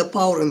us has the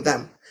power in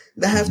them.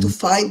 They have to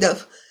find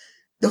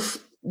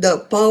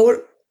the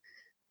power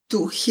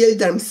to heal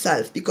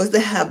themselves, because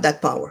they have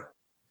that power.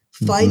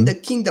 Find the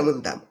kingdom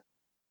in them.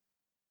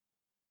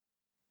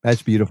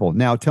 That's beautiful.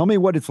 Now, tell me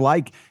what it's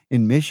like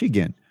in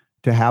Michigan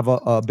to have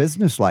a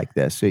business like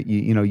this.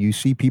 You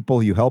see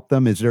people, you help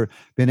them. Has there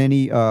been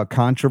any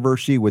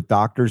controversy with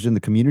doctors in the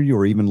community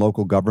or even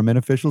local government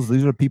officials?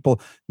 These are people,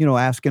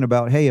 asking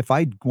about, hey, if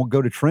I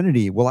go to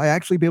Trinity, will I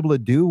actually be able to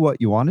do what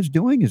Ioana's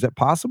doing? Is that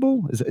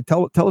possible?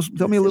 Tell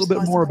me a little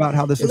bit more about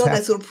how this is happening.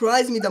 That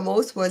surprised me the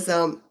most was,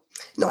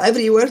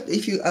 every year,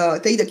 if you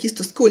take the kids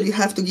to school, you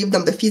have to give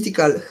them the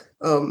physical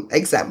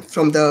exam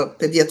from the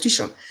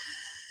pediatrician.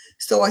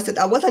 So I said,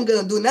 what I'm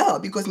going to do now,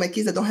 because my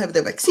kids don't have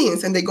the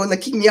vaccines, and they're going to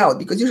kick me out,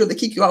 because usually they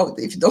kick you out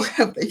if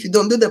you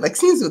don't do the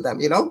vaccines with them,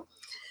 So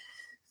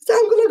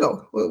I'm going to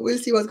go. We'll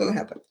see what's going to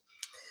happen.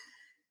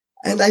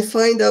 And I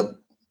find a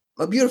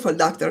beautiful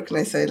doctor, can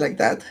I say it like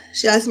that?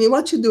 She asked me,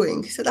 what you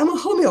doing? I said, I'm a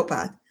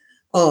homeopath.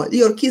 Oh,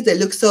 your kids, they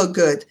look so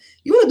good.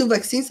 You want to do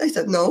vaccines? I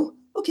said, no.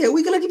 Okay,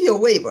 we're going to give you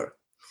a waiver.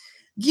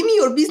 Give me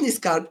your business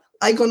card.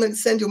 I'm going to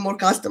send you more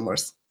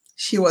customers.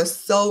 She was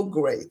so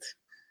great.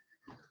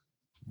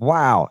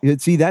 Wow.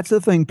 See, that's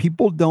the thing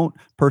people don't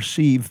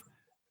perceive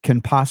can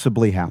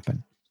possibly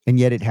happen. And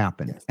yet it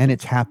happened. Yes. And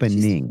it's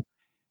happening.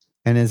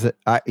 And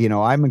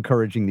I'm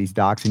encouraging these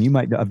docs, and you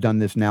might have done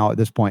this now at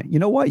this point. You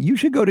know what? You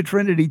should go to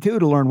Trinity too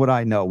to learn what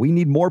I know. We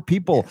need more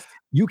people. Yes.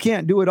 You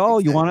can't do it all.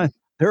 Exactly.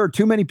 There are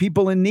too many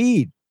people in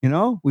need.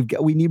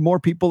 We need more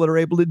people that are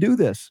able to do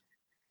this.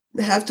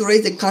 They have to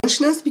raise the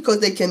consciousness, because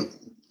they can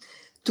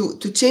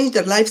to change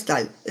their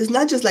lifestyle. It's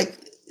not just like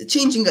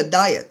changing a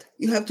diet.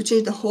 You have to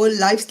change the whole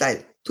lifestyle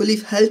to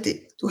live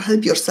healthy, to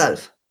help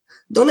yourself.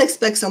 Don't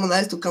expect someone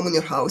else to come in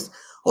your house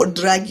or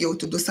drag you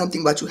to do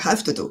something that you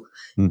have to do.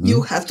 Mm-hmm.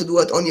 You have to do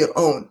it on your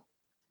own,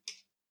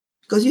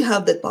 because you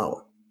have that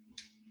power.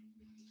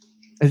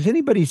 Has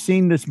anybody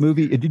seen this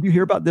movie? Did you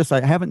hear about this?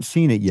 I haven't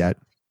seen it yet,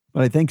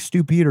 but I think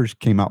Stu Peters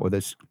came out with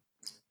this,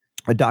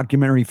 a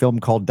documentary film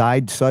called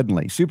Died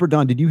Suddenly. Super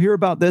Don, did you hear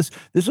about this?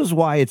 This is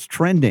why it's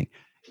trending.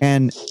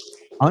 And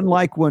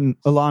unlike when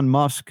Elon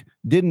Musk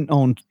didn't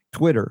own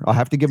Twitter, I'll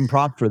have to give him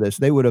props for this.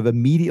 They would have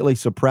immediately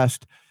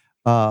suppressed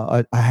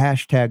a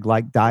hashtag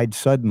like died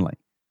suddenly.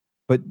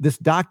 But this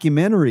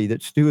documentary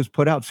that Stu has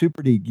put out,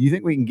 Super D, do you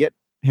think we can get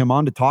him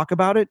on to talk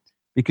about it?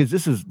 Because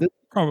this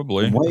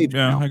probably,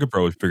 yeah, I could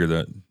probably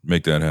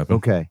make that happen.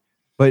 Okay.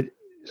 But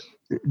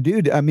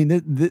dude, I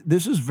mean,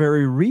 this is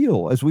very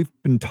real, as we've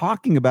been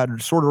talking about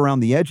it sort of around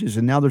the edges.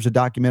 And now there's a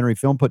documentary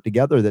film put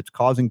together that's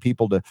causing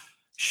people to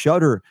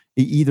shudder,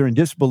 either in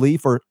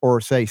disbelief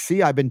or say,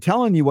 see, I've been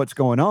telling you what's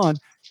going on.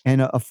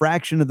 And a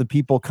fraction of the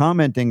people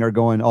commenting are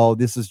going, oh,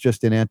 this is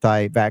just an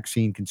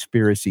anti-vaccine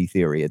conspiracy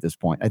theory at this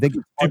point. I think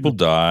people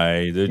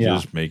die. They're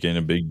just making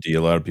a big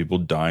deal out of people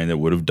dying that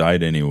would have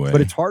died anyway.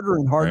 But it's harder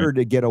and harder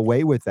to get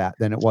away with that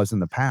than it was in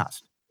the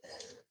past.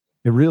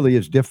 It really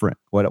is different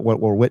what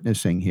we're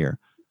witnessing here.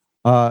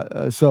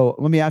 So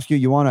let me ask you,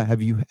 Ioana,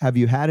 have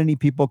you had any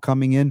people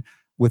coming in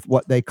with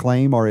what they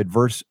claim are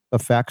adverse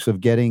effects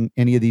of getting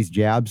any of these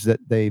jabs that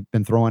they've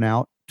been throwing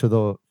out to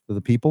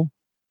the people?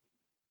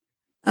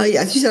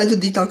 Yes, usually I do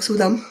detox with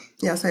them.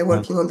 Yes, I'm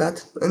working on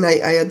that. And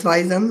I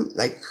advise them,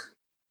 I'm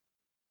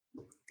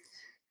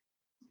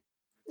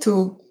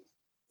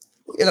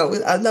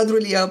not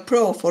really a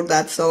pro for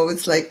that. So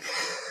it's like...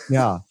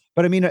 Yeah.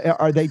 But I mean,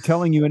 are they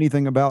telling you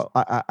anything about,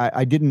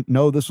 I didn't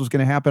know this was going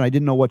to happen. I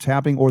didn't know what's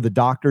happening. Or the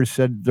doctors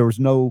said there was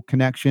no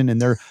connection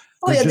and they're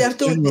they just are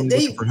too, genuinely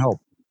looking for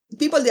help.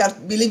 People, they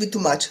believe it too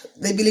much.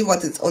 They believe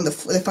what is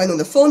they find on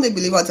the phone. They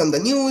believe what's on the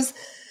news.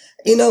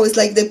 It's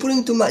like they're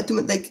putting too much,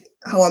 like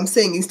how I'm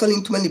saying,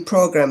 installing too many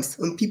programs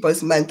on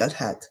people's mental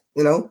health,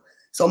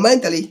 So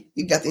mentally,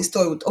 you get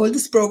installed with all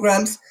these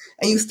programs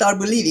and you start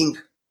believing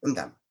in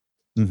them.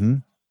 Mm-hmm.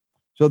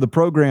 So the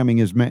programming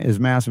is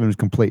massive and is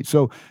complete.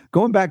 So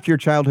going back to your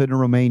childhood in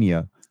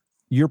Romania,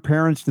 your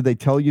parents, did they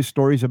tell you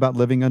stories about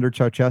living under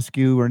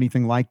Ceausescu or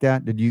anything like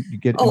that? Did you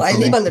get I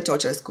live under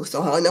Ceausescu,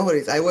 so I know what it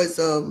is. I was,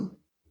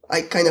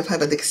 I kind of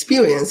had an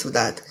experience with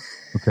that.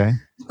 Okay.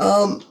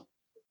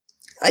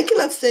 I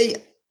cannot say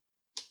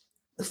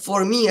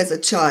for me as a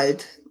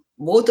child,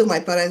 both of my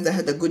parents, they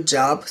had a good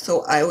job,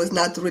 so I was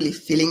not really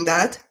feeling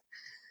that.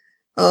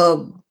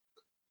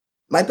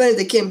 My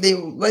parents, they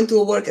went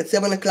to work at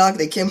 7 o'clock,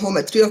 they came home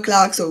at 3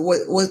 o'clock, so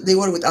they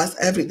were with us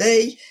every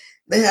day.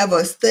 They have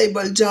a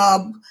stable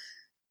job.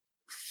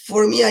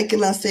 For me, I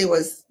cannot say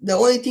the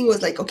only thing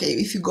was like, okay,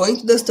 if you go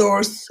into the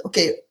stores,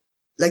 okay,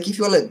 like if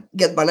you want to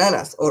get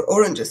bananas or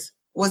oranges,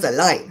 was a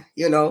line,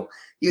 you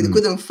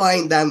couldn't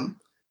find them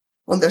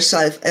on the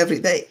shelf every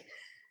day.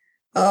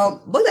 But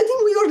I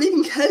think we were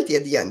living healthy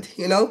at the end,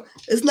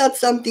 It's not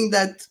something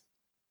that,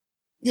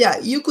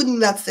 you could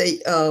not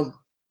say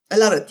a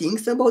lot of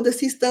things about the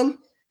system.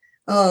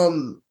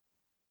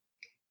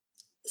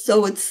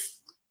 So it's,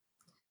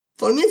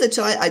 for me as a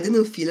child, I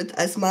didn't feel it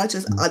as much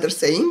as others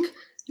saying.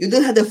 You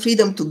don't have the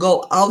freedom to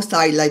go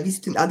outside, like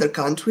visiting other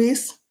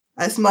countries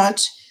as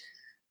much.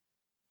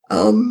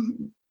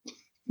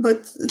 But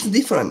it's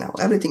different now.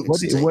 Everything is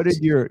changed. What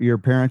did your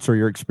parents or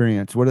your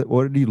experience,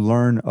 what did you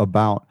learn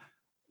about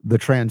the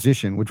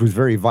transition, which was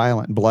very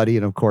violent and bloody?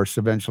 And of course,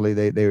 eventually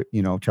they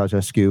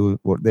Ceausescu,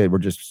 they were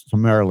just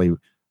summarily,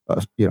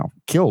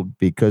 killed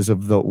because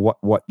of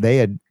what they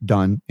had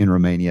done in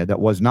Romania that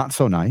was not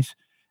so nice,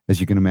 as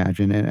you can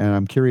imagine. And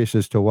I'm curious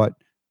as to what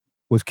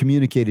was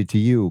communicated to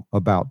you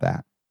about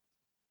that.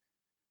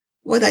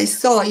 What I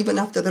saw even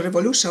after the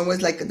revolution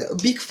was like the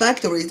big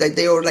factories that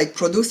they were like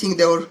producing.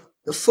 They were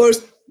the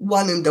first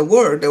one in the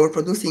world. They were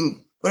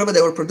producing whatever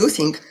they were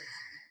producing.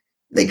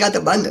 They got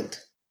abandoned,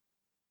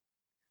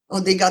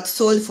 or they got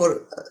sold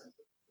for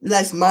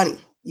less money.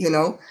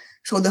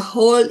 So the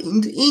whole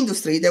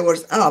industry that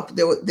was up,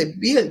 they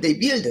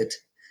build it.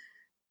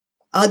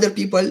 Other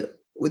people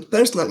with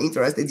personal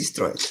interest, they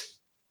destroyed it.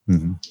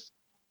 Mm-hmm.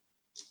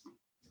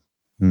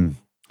 Mm.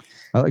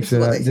 Like I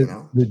said,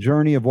 the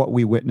journey of what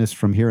we witnessed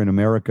from here in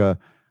America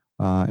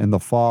in the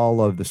fall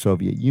of the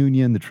Soviet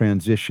Union, the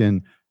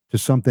transition to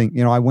something,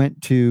 I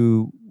went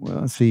to,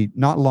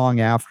 not long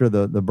after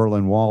the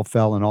Berlin Wall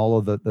fell and all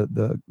of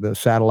the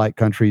satellite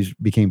countries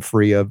became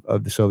free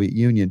of the Soviet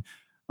Union.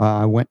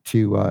 I went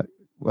to,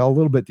 a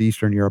little bit to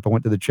Eastern Europe. I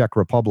went to the Czech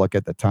Republic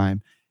at the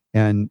time.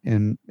 And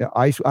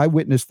I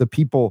witnessed the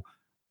people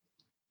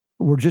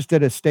were just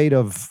at a state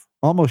of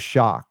almost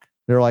shock.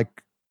 They're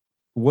like,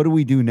 what do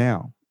we do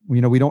now?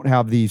 We don't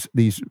have these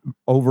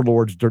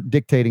overlords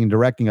dictating and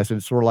directing us. And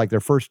it's sort of like their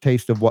first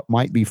taste of what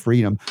might be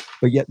freedom,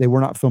 but yet they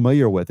were not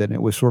familiar with it. And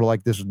it was sort of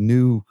like this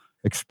new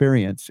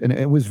experience. And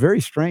it was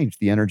very strange,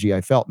 the energy I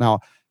felt. Now,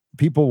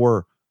 people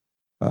were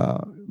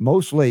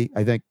mostly,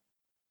 I think,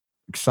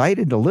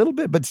 excited a little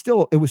bit, but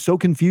still it was so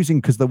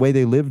confusing because the way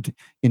they lived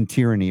in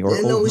tyranny.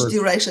 They know which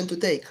direction to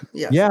take.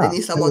 Yes. Yeah. They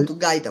need someone to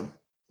guide them.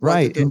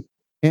 Right.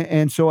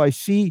 And so I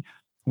see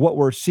what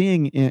we're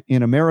seeing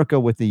in America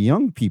with the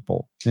young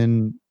people,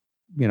 and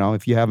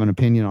if you have an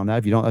opinion on that,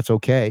 if you don't, that's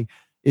okay,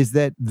 is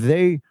that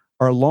they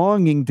are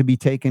longing to be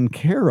taken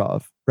care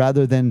of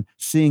rather than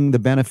seeing the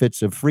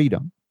benefits of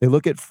freedom. They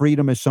look at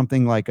freedom as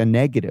something like a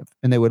negative,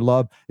 and they would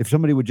love if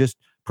somebody would just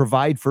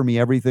provide for me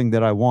everything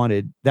that I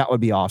wanted. That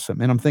would be awesome.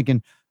 And I'm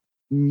thinking,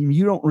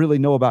 you don't really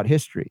know about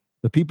history.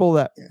 The people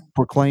that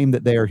proclaim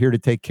that they are here to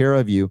take care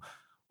of you,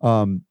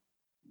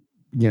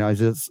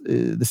 as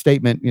the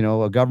statement,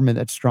 a government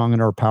that's strong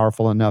and or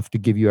powerful enough to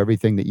give you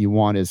everything that you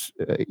want is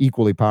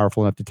equally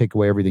powerful enough to take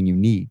away everything you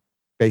need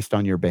based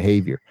on your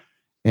behavior.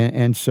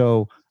 And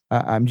so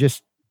I'm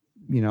just,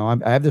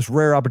 I have this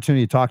rare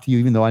opportunity to talk to you,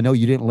 even though I know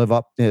you didn't live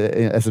up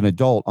as an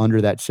adult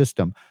under that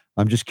system.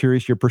 I'm just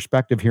curious your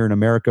perspective here in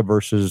America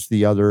versus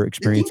the other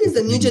experiences.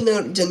 The thing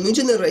is, the new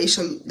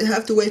generation, they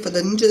have to wait for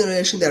the new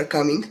generation that are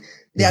coming.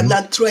 They are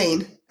not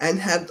trained and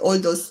have all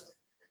those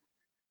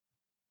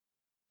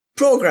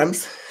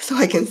programs, so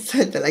I can say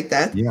it like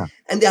that. Yeah.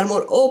 And they are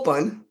more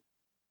open.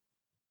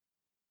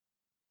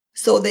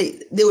 So they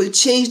will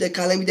change the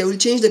economy, they will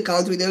change the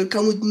country, they will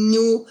come with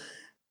new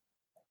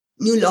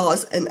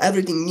laws and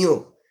everything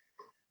new.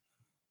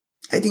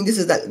 I think this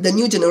is that the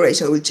new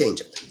generation will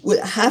change it.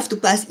 We'll have to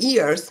pass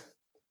years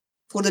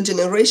for the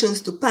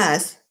generations to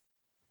pass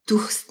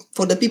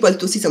for the people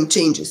to see some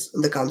changes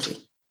in the country.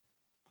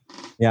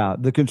 Yeah,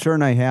 the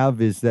concern I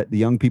have is that the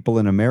young people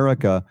in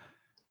America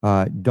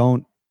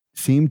don't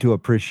seem to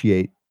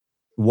appreciate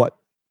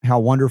how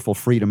wonderful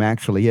freedom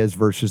actually is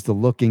versus the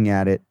looking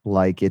at it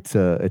like it's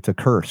a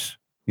curse.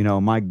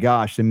 My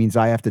gosh, that means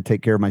I have to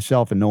take care of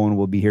myself and no one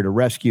will be here to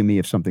rescue me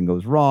if something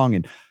goes wrong.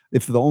 And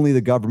if only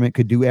the government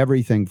could do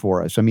everything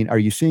for us. I mean, are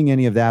you seeing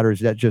any of that, or is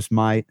that just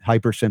my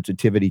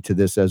hypersensitivity to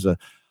this as an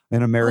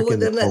American?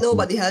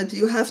 Nobody helps you.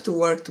 You have to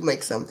work to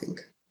make something.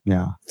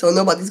 Yeah. So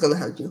nobody's going to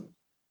help you.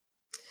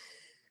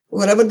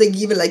 Whatever they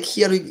give, like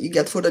here you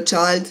get for the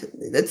child,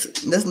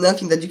 there's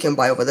nothing that you can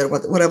buy over there,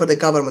 whatever the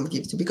government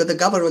gives you, because the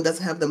government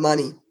doesn't have the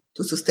money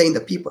to sustain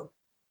the people.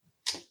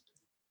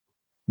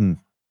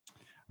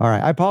 All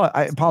right.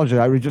 I apologize.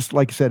 I would just,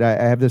 like I said, I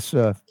have this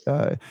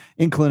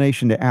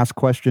inclination to ask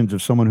questions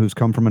of someone who's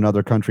come from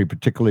another country,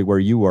 particularly where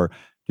you are,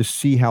 to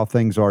see how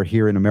things are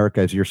here in America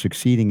as you're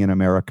succeeding in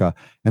America,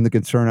 and the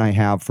concern I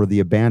have for the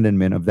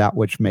abandonment of that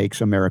which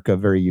makes America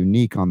very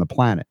unique on the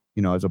planet,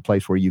 as a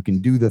place where you can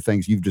do the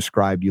things you've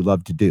described you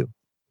love to do.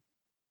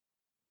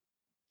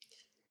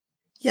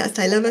 Yes,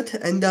 I love it.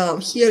 And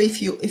here,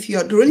 if you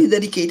are really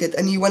dedicated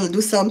and you want to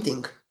do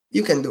something,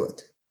 you can do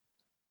it.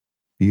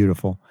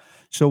 Beautiful.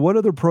 So what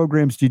other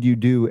programs did you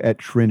do at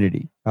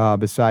Trinity?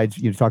 Besides,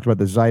 you talked about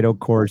the Zyto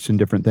course and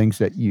different things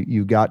that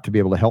you got to be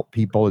able to help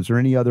people. Is there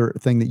any other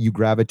thing that you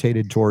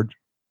gravitated towards?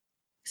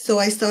 So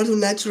I started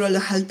natural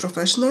health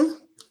professional,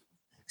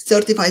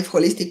 certified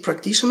holistic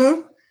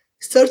practitioner,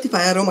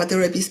 certified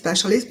aromatherapy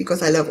specialist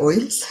because I love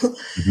oils.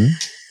 Mm-hmm.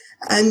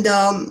 And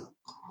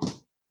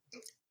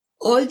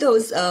all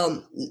those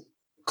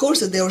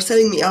courses, they were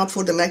setting me up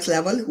for the next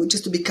level, which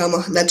is to become a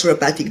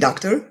naturopathic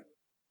doctor.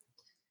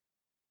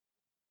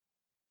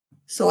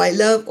 So I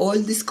love all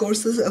these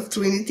courses of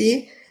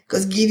Trinity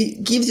because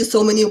gives you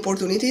so many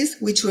opportunities,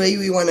 which way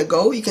you want to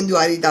go. You can do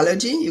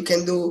iridology, you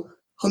can do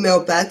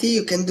homeopathy,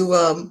 you can do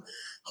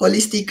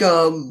holistic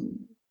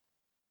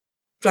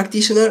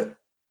practitioner.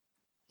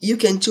 You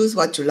can choose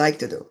what you like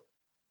to do.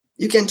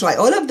 You can try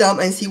all of them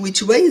and see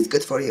which way is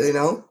good for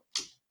you,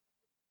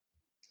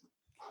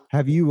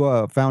 Have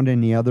you found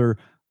any other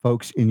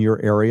folks in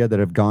your area that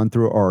have gone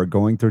through or are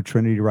going through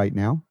Trinity right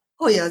now?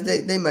 Oh, yeah,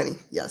 they many,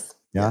 yes.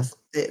 Yeah?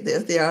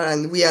 Yes, they are,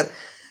 and we are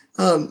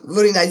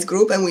very nice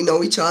group, and we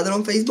know each other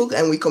on Facebook,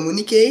 and we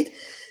communicate.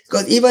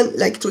 Because even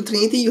like through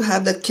Trinity, you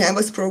have that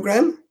Canvas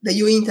program that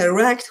you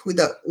interact with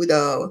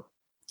the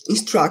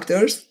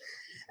instructors,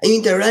 and you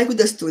interact with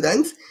the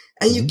students,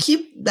 and you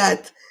keep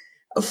that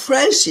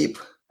friendship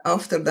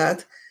after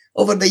that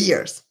over the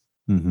years.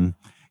 Mm-hmm.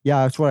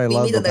 Yeah, that's what I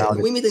love about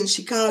it. We meet in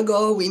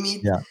Chicago. We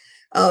meet. Yeah.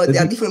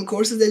 There are different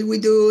courses that we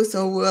do,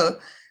 so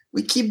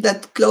we keep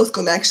that close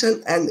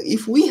connection. And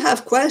if we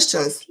have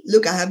questions,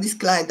 look, I have this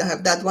client, I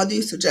have that. What do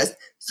you suggest?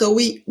 So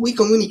we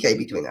communicate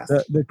between us.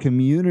 The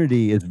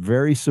community is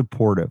very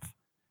supportive.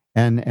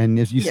 And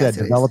as you said,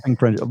 developing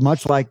friends,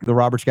 much like the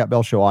Robert Scott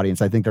Bell Show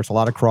audience, I think there's a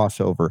lot of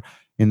crossover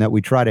in that we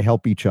try to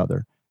help each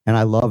other. And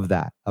I love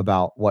that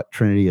about what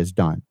Trinity has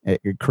done.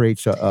 It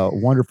creates a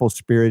wonderful,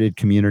 spirited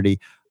community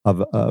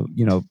of,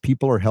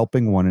 people are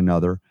helping one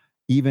another,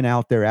 even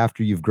out there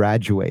after you've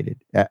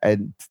graduated.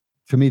 And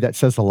to me, that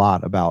says a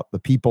lot about the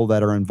people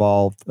that are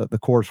involved, the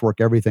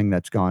coursework, everything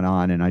that's gone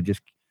on. And I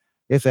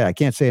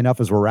can't say enough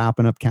as we're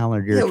wrapping up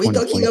calendar year. Yeah, we're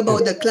talking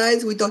about the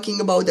clients, we're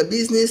talking about the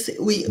business.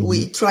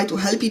 We try to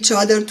help each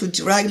other to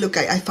drag. Look,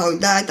 I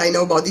found that. I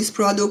know about this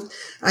product.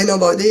 I know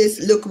about this.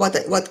 Look,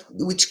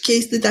 which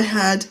case did I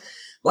had?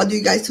 What do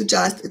you guys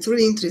suggest? It's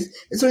really interesting.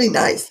 It's really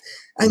nice.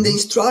 And the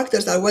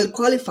instructors are well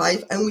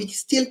qualified, and we're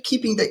still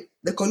keeping the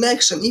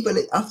connection even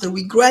after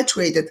we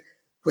graduated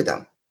with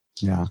them.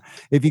 Yeah.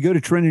 If you go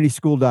to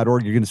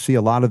trinityschool.org, you're going to see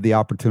a lot of the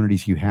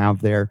opportunities you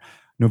have there.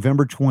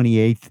 November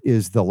 28th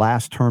is the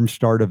last term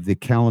start of the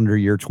calendar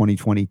year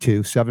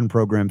 2022. 7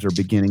 programs are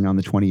beginning on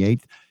the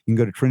 28th. You can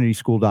go to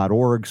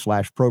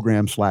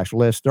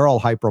trinityschool.org/program/list. They're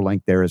all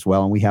hyperlinked there as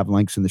well. And we have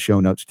links in the show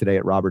notes today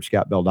at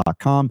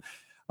robertscottbell.com.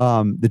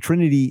 The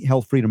Trinity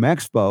Health Freedom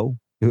Expo,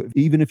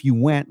 even if you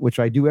went, which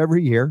I do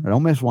every year, I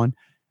don't miss one,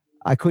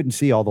 I couldn't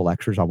see all the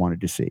lectures I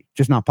wanted to see.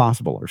 Just not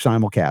possible, or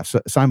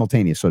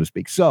simultaneous, so to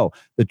speak. So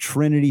the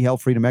Trinity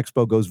Health Freedom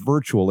Expo goes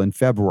virtual in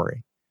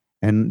February.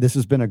 And this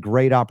has been a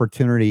great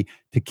opportunity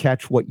to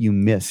catch what you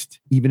missed,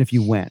 even if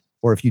you went,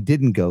 or if you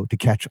didn't go, to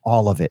catch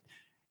all of it.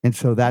 And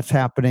so that's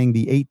happening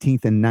the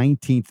 18th and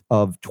 19th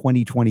of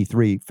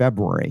 2023,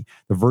 February,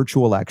 the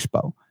virtual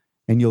expo.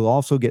 And you'll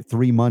also get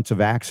 3 months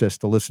of access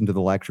to listen to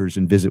the lectures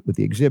and visit with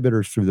the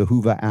exhibitors through the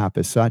Whova app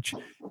as such.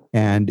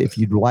 And if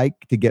you'd like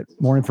to get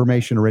more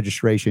information or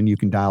registration, you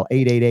can dial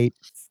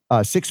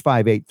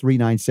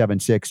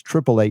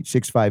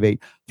 888-658-3976,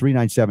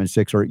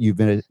 888-658-3976, or you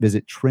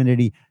visit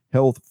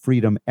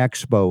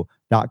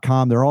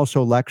TrinityHealthFreedomExpo.com. There are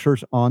also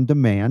lectures on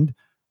demand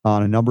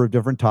on a number of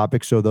different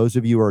topics. So those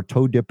of you who are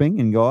toe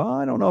dipping and go,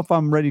 I don't know if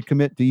I'm ready to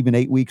commit to even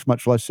 8 weeks,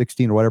 much less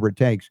 16 or whatever it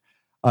takes,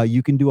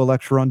 you can do a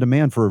lecture on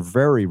demand for a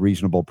very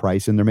reasonable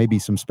price. And there may be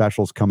some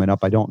specials coming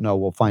up. I don't know.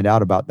 We'll find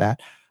out about that.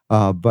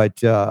 But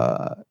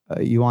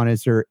Ioana,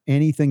 is there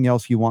anything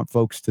else you want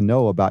folks to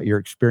know about your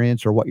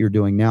experience or what you're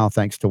doing now,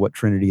 thanks to what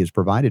Trinity has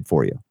provided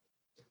for you?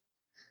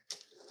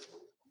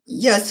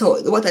 Yeah,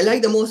 so what I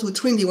liked the most with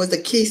Trinity was the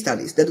case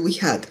studies that we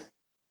had.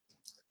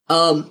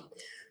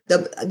 The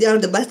they are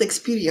the best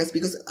experience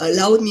because it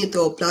allowed me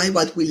to apply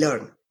what we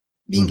learn.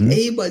 Being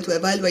able to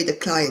evaluate the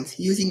clients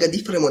using a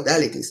different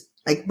modalities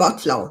like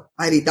backflow,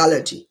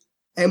 iridology,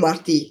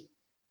 MRT,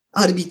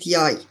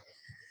 RBTI,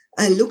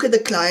 and look at the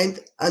client,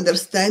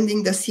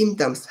 understanding the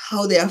symptoms,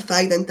 how they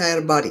affect the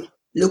entire body,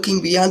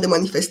 looking beyond the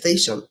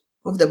manifestation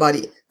of the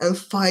body and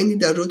finding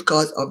the root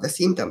cause of the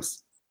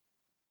symptoms.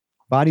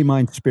 Body,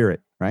 mind,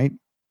 spirit, right?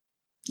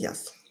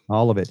 Yes.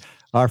 All of it.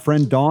 Our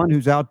friend Dawn,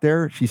 who's out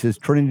there, she says,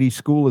 Trinity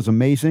School is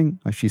amazing.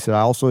 She said,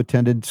 I also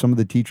attended. Some of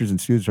the teachers and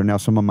students are now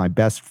some of my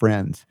best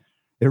friends.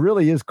 It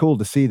really is cool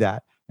to see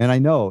that. And I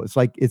know it's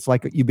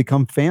like you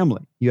become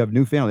family. You have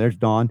new family. There's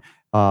Dawn.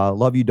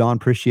 Love you, Dawn.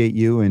 Appreciate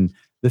you. And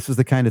this is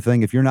the kind of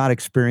thing, if you're not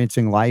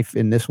experiencing life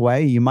in this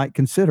way, you might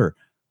consider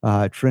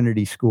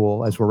Trinity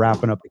School as we're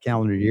wrapping up the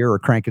calendar year or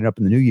cranking it up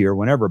in the new year,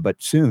 whenever, but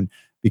soon,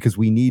 because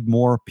we need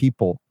more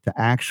people to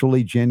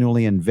actually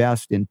genuinely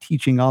invest in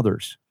teaching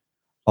others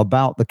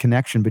about the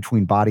connection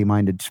between body,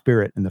 mind, and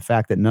spirit, and the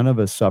fact that none of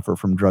us suffer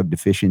from drug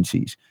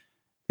deficiencies.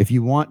 If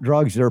you want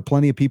drugs, there are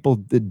plenty of people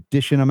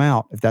dishing them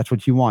out, if that's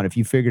what you want. If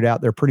you figured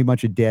out they're pretty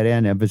much a dead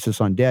end, emphasis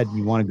on dead, and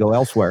you want to go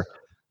elsewhere,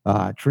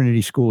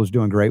 Trinity School is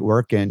doing great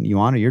work. And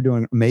Ioana, you're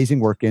doing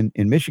amazing work in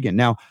Michigan.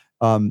 Now,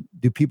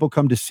 do people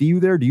come to see you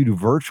there? Do you do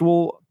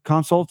virtual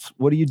consults?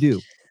 What do you do?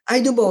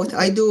 I do both.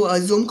 I do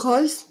Zoom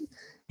calls.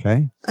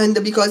 Okay. And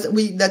because the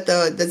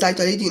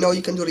Zytolite,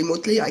 you can do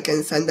remotely, I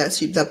can send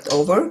that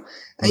over.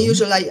 And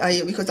usually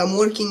I because I'm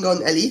working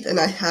on Elite and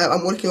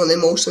I'm working on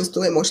emotions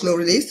too, emotional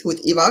release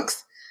with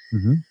EVAX.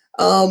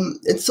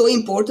 It's so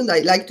important. I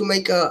like to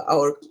make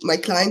my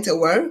clients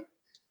aware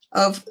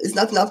of it's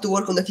not enough to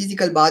work on the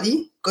physical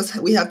body, because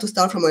we have to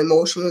start from an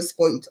emotional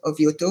point of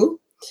view too.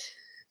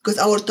 Because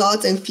our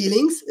thoughts and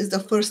feelings is the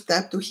first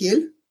step to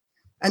heal.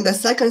 And the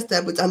second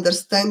step is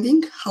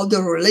understanding how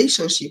the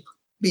relationship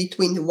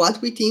between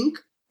what we think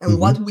and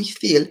what we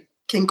feel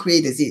can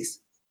create disease.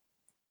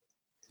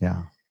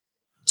 Yeah.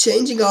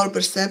 Changing our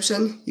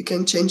perception, you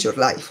can change your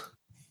life.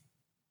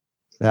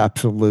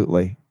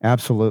 Absolutely.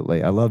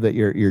 Absolutely. I love that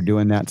you're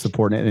doing that,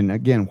 supporting it. And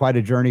again, quite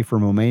a journey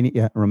from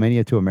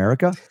Romania to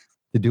America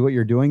to do what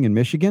you're doing in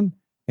Michigan.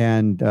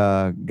 And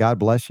God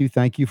bless you.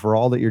 Thank you for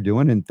all that you're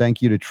doing. And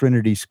thank you to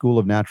Trinity School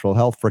of Natural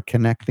Health for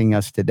connecting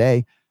us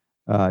today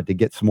to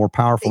get some more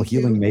powerful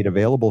healing made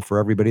available for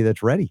everybody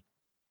that's ready.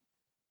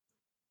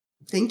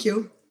 Thank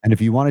you. And if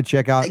you want to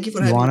check out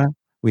Ioana,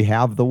 we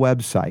have the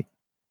website,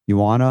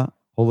 Ioana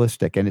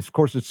Holistic. And of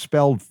course, it's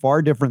spelled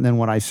far different than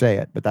when I say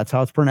it, but that's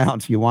how it's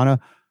pronounced. Ioana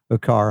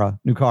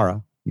Nicoara.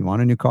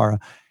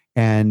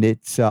 And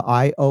it's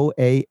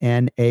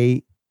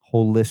IOANA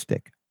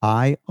Holistic,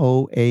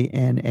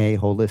 IOANA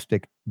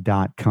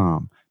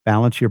Holistic.com.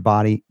 Balance your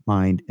body,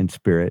 mind, and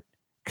spirit.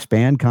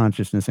 Expand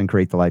consciousness and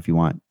create the life you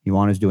want.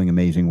 Ioana is doing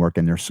amazing work,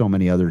 and there's so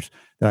many others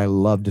that I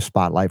love to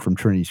spotlight from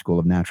Trinity School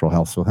of Natural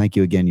Health. So thank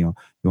you again,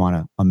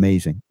 Ioana.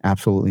 Amazing.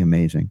 Absolutely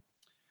amazing.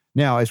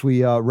 Now, as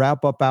we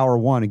wrap up hour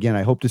one, again,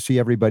 I hope to see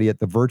everybody at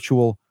the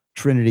virtual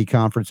Trinity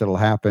conference that'll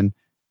happen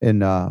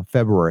in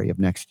February of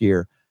next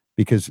year,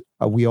 because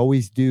we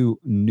always do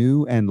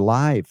new and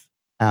live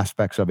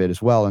aspects of it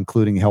as well,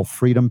 including Health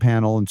Freedom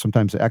Panel and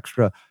sometimes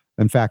extra.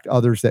 In fact,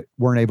 others that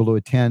weren't able to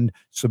attend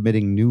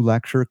submitting new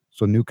lecture,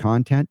 so new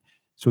content.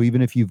 So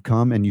even if you've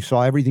come and you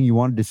saw everything you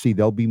wanted to see,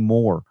 there'll be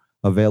more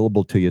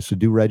available to you. So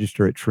do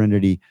register at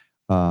Trinity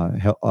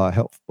Health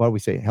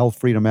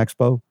Freedom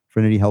Expo,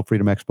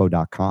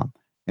 TrinityHealthFreedomExpo.com,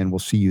 and we'll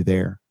see you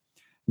there.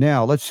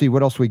 Now, let's see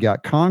what else we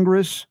got.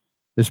 Congress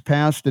has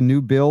passed a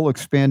new bill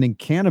expanding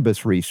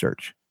cannabis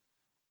research.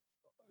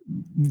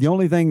 The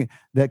only thing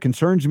that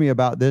concerns me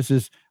about this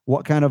is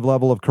what kind of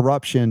level of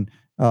corruption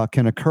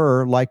can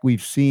occur, like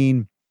we've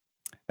seen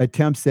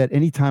attempts that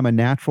anytime a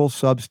natural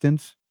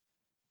substance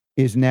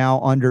is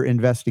now under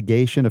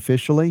investigation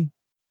officially,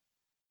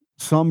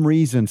 some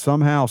reason,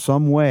 somehow,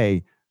 some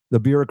way, the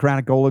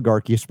bureaucratic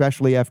oligarchy,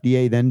 especially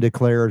FDA, then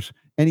declares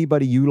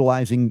anybody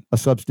utilizing a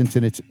substance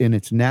in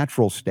its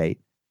natural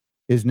state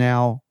is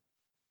now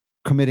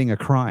committing a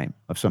crime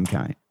of some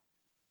kind.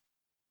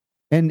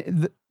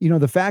 And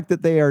the fact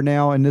that they are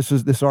now, and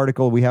this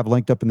article we have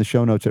linked up in the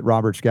show notes at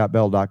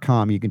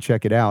robertscottbell.com, you can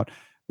check it out,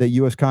 that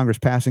U.S. Congress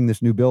passing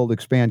this new bill to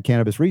expand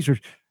cannabis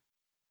research,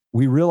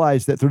 we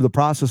realize that through the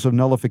process of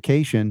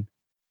nullification,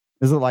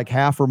 is it like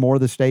half or more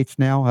of the states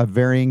now have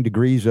varying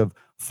degrees of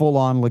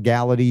full-on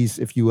legalities,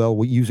 if you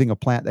will, using a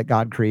plant that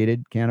God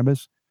created,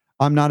 cannabis?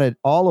 I'm not at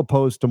all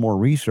opposed to more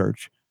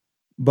research,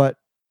 but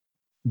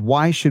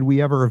why should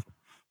we ever have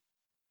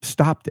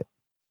stopped it?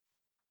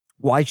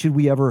 Why did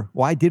we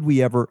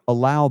ever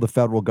allow the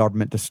federal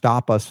government to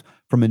stop us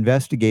from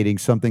investigating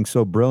something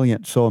so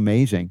brilliant, so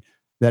amazing,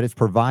 that it's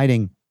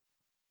providing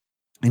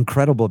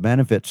incredible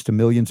benefits to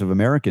millions of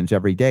Americans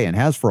every day, and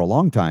has for a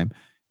long time,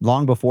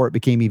 long before it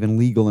became even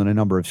legal in a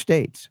number of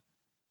states?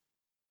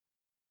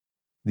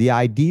 The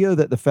idea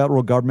that the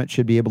federal government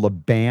should be able to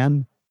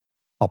ban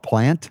a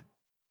plant,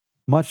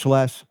 much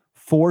less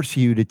force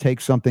you to take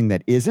something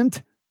that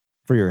isn't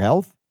for your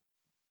health,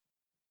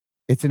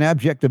 it's an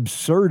abject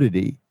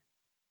absurdity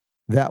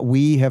that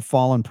we have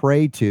fallen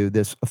prey to,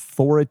 this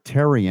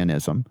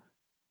authoritarianism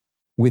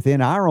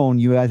within our own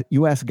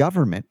U.S.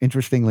 government,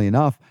 interestingly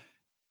enough,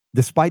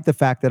 despite the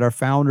fact that our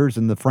founders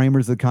and the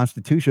framers of the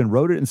Constitution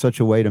wrote it in such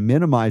a way to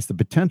minimize the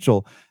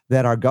potential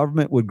that our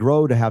government would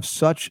grow to have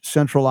such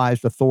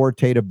centralized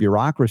authoritative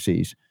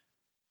bureaucracies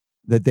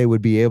that they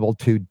would be able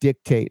to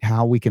dictate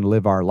how we can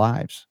live our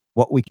lives,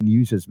 what we can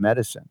use as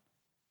medicine.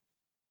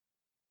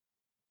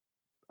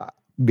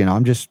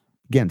 I'm just,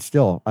 again,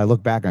 still, I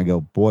look back and I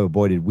go, boy, oh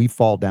boy, did we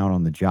fall down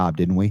on the job,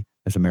 didn't we,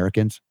 as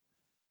Americans?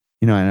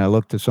 And I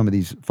looked at some of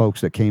these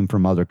folks that came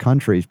from other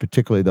countries,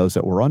 particularly those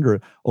that were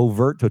under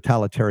overt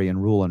totalitarian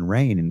rule and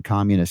reign in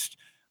communist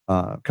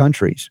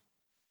countries.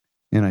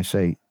 And I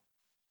say,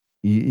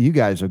 you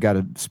guys have got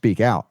to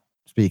speak out,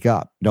 speak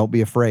up. Don't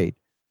be afraid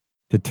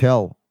to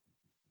tell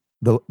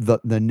the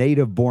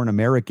native-born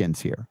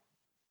Americans here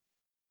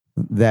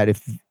that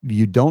if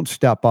you don't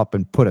step up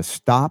and put a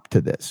stop to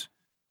this,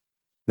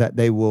 that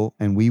they will,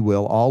 and we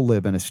will all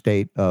live in a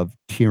state of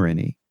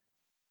tyranny,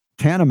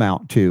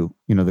 tantamount to,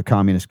 the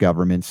communist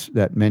governments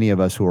that many of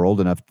us who are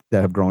old enough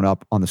that have grown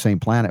up on the same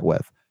planet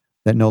with,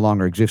 that no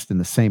longer exist in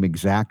the same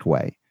exact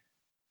way,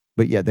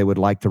 but yet they would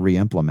like to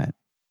re-implement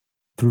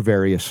through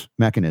various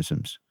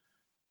mechanisms,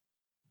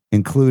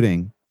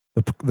 including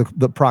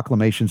the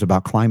proclamations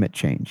about climate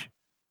change.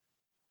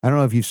 I don't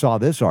know if you saw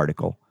this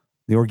article.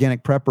 The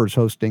Organic Preppers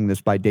hosting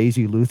this by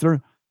Daisy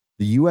Luther.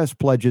 The U.S.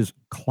 pledges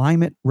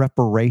climate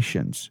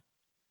reparations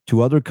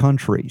to other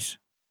countries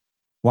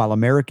while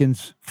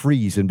Americans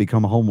freeze and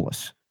become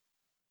homeless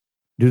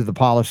due to the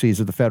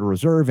policies of the Federal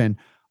Reserve and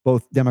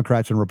both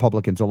Democrats and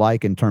Republicans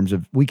alike, in terms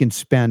of we can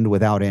spend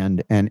without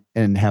end and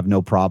have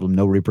no problem,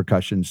 no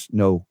repercussions,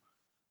 no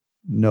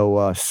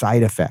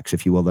side effects,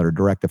 if you will, that are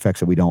direct effects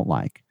that we don't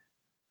like.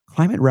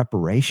 Climate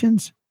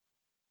reparations?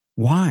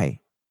 Why?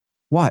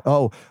 Why?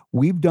 Oh,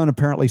 we've done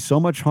apparently so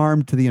much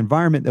harm to the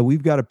environment that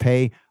we've got to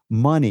pay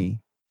money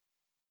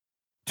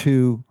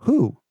to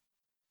who?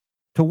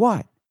 To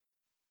what?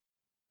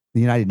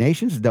 The United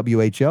Nations, the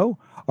WHO?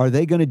 Are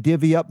they going to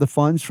divvy up the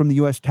funds from the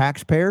U.S.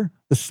 taxpayer,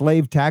 the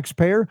slave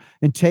taxpayer,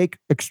 and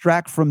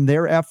extract from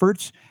their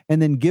efforts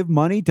and then give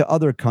money to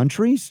other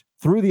countries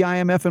through the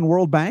IMF and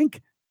World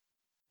Bank?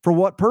 For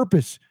what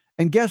purpose?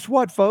 And guess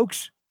what,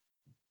 folks?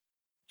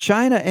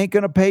 China ain't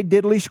going to pay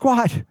diddly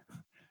squat.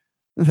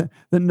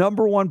 The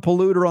number one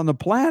polluter on the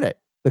planet,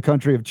 the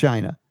country of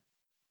China.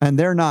 And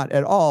they're not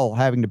at all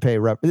having to pay.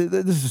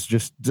 This is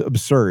just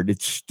absurd.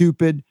 It's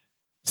stupid.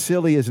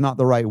 Silly is not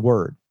the right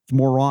word. It's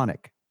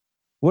moronic.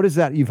 What is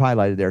that you've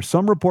highlighted there?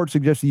 Some reports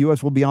suggest the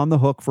U.S. will be on the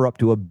hook for up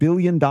to $1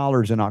 billion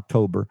in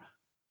October.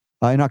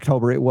 In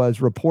October, it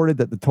was reported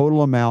that the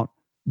total amount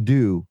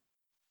due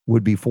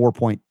would be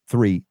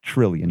 $4.3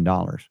 trillion.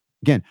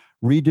 Again,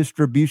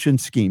 redistribution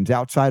schemes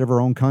outside of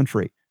our own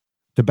country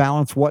to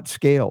balance what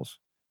scales,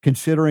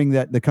 considering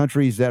that the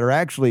countries that are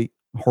actually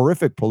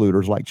horrific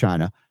polluters like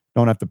China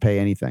don't have to pay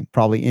anything.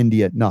 Probably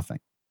India, nothing.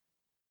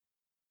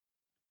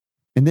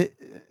 And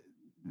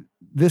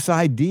this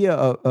idea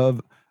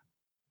of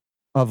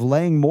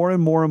laying more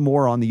and more and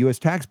more on the U.S.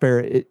 taxpayer,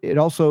 it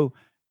also,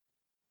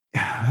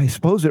 I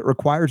suppose it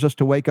requires us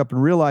to wake up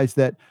and realize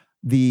that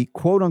the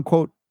quote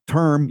unquote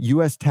term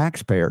U.S.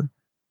 taxpayer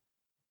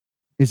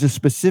is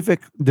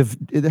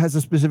it has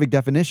a specific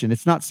definition.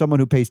 It's not someone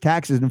who pays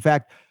taxes. In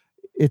fact,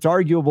 it's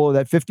arguable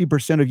that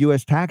 50% of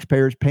U.S.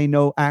 taxpayers pay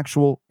no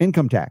actual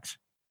income tax.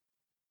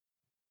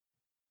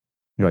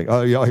 You're like,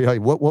 oh, yeah.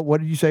 What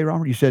did you say,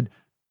 Robert? You said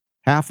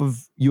half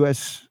of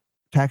U.S.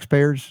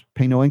 taxpayers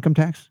pay no income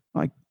tax?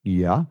 Like,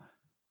 yeah.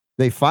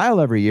 They file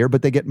every year,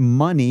 but they get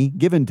money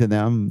given to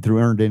them through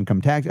earned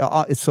income tax.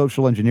 It's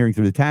social engineering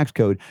through the tax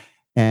code.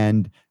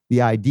 And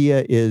the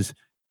idea is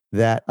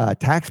that a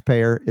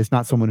taxpayer is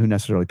not someone who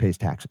necessarily pays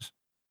taxes.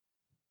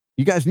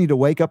 You guys need to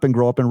wake up and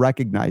grow up and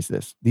recognize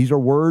this. These are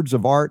words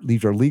of art.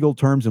 These are legal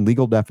terms and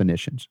legal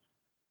definitions.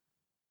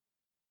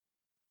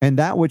 And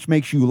that which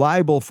makes you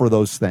liable for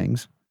those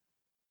things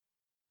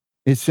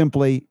is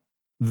simply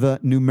the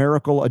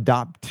numerical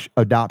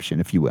adoption,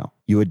 if you will.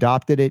 You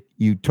adopted it,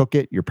 you took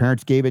it, your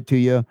parents gave it to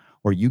you,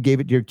 or you gave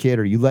it to your kid,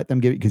 or you let them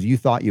give it because you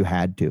thought you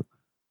had to.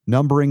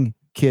 Numbering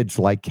kids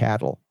like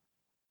cattle.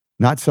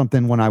 Not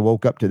something when I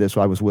woke up to this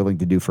I was willing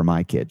to do for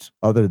my kids,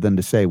 other than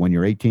to say when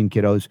you're 18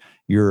 kiddos,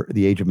 you're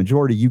the age of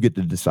majority, you get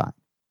to decide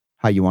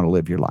how you want to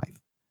live your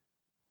life.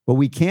 But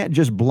we can't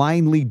just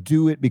blindly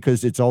do it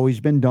because it's always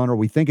been done, or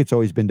we think it's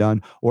always been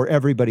done, or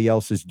everybody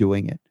else is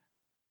doing it.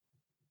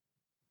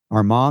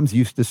 Our moms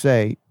used to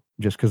say,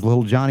 just because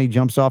little Johnny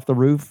jumps off the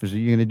roof, is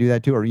you going to do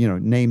that too? Or,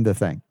 name the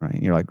thing, right?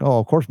 And you're like, oh,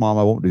 of course, Mom,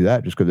 I won't do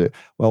that just because,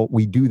 well,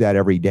 we do that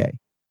every day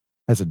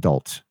as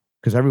adults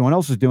because everyone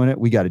else is doing it.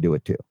 We got to do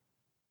it too.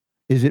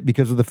 Is it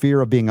because of the fear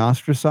of being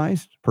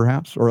ostracized,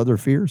 perhaps, or other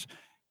fears?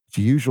 It's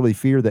usually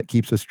fear that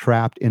keeps us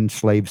trapped in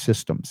slave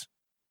systems.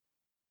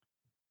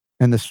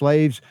 And the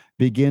slaves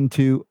begin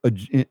to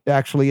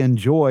actually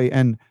enjoy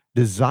and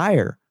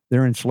desire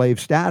their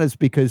enslaved status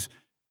because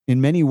in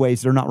many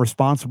ways, they're not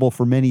responsible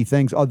for many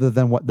things other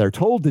than what they're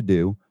told to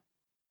do.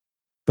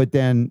 But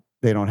then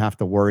They don't have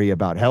to worry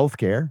about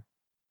healthcare.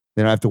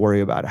 They don't have to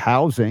worry about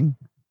housing.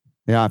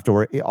 They don't have to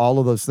worry. All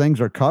of those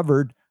things are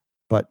covered,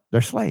 but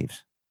they're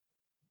slaves.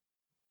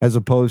 As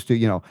opposed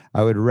to,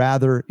 I would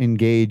rather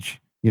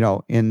engage,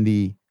 in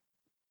the,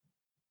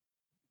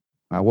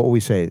 what will we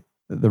say,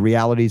 the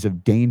realities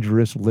of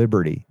dangerous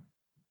liberty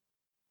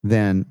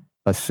than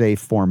a safe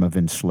form of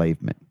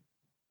enslavement.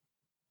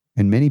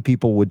 And many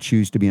people would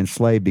choose to be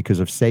enslaved because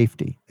of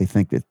safety. They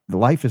think that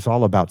life is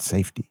all about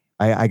safety.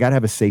 I got to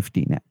have a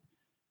safety net.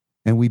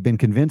 And we've been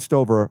convinced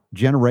over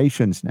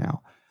generations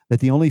now that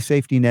the only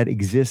safety net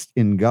exists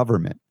in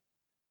government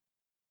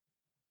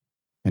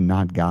and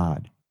not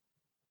God.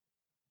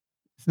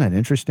 Isn't that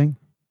interesting?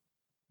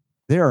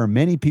 There are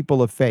many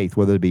people of faith,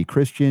 whether it be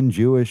Christian,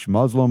 Jewish,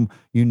 Muslim,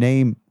 you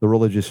name the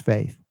religious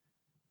faith,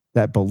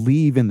 that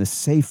believe in the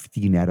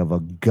safety net of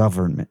a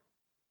government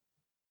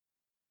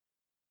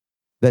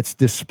that's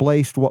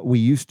displaced what we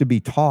used to be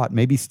taught,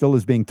 maybe still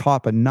is being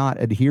taught, but not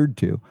adhered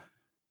to.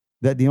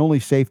 That the only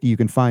safety you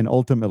can find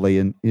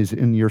ultimately is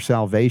in your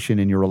salvation,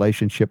 in your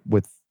relationship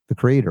with the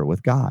Creator,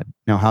 with God.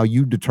 Now, how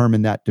you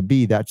determine that to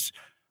be, that's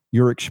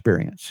your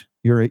experience,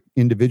 your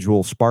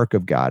individual spark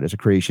of God as a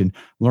creation,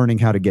 learning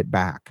how to get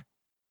back.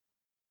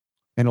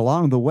 And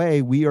along the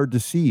way, we are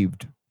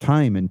deceived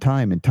time and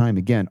time and time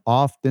again,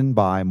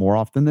 more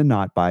often than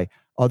not, by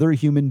other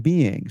human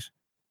beings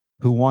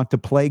who want to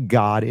play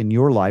God in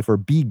your life or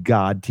be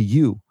God to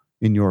you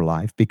in your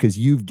life because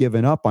you've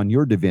given up on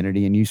your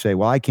divinity and you say,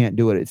 well, I can't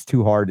do it. It's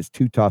too hard. It's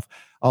too tough.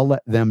 I'll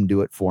let them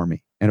do it for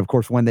me. And of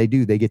course, when they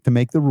do, they get to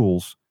make the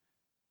rules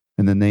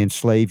and then they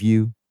enslave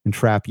you and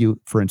trap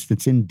you, for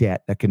instance, in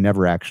debt that can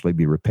never actually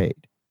be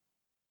repaid.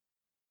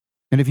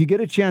 And if you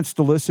get a chance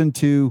to listen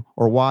to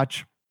or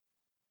watch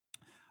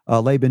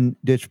Laban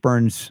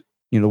Ditchburn's,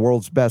 the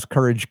world's best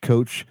courage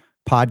coach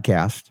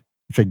podcast,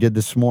 which I did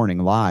this morning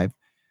live,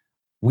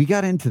 we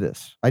got into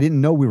this. I didn't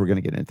know we were going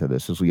to get into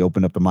this as we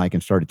opened up the mic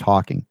and started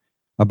talking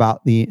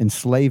about the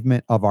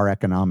enslavement of our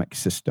economic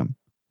system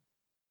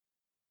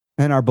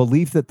and our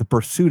belief that the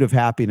pursuit of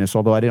happiness,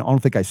 although I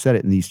don't think I said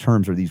it in these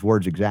terms or these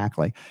words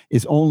exactly,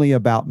 is only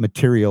about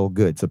material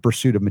goods, the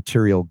pursuit of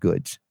material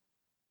goods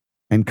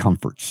and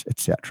comforts,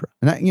 etc.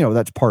 And that,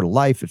 that's part of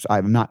life.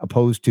 I'm not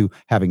opposed to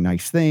having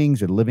nice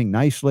things and living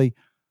nicely.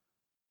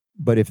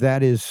 But if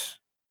that is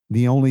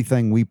the only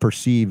thing we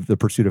perceive the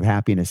pursuit of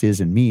happiness is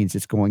and means,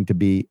 it's going to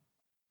be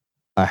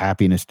a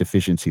happiness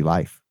deficiency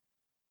life.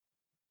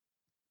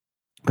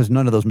 Because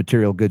none of those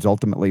material goods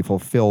ultimately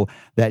fulfill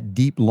that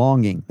deep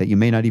longing that you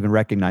may not even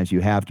recognize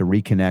you have to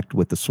reconnect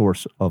with the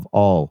source of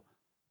all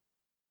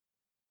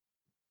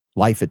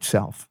life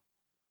itself,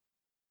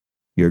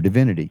 your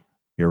divinity,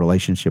 your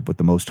relationship with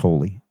the most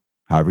holy,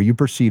 however you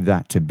perceive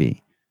that to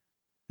be.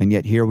 And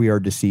yet here we are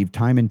deceived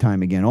time and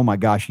time again. Oh my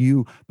gosh,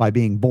 by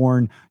being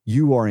born,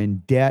 you are in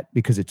debt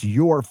because it's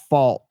your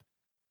fault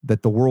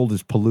that the world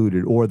is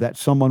polluted or that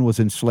someone was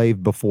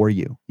enslaved before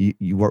you.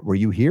 Were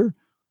you here?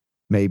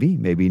 Maybe,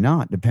 maybe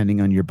not, depending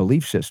on your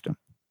belief system.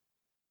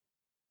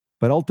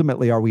 But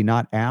ultimately, are we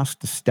not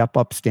asked to step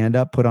up, stand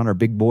up, put on our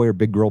big boy or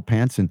big girl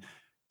pants and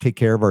take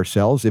care of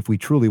ourselves if we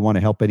truly want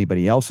to help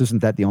anybody else?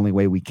 Isn't that the only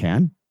way we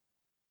can?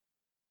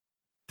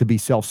 To be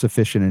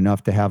self-sufficient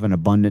enough to have an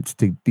abundance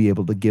to be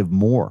able to give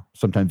more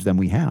sometimes than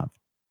we have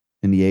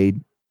in the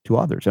aid to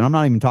others. And I'm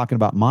not even talking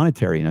about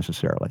monetary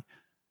necessarily,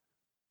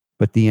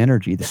 but the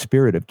energy, the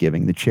spirit of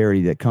giving, the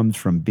charity that comes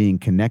from being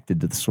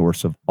connected to the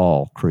source of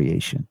all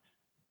creation,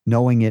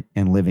 knowing it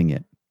and living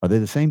it. Are they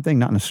the same thing?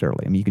 Not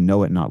necessarily. I mean, you can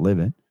know it and not live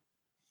it.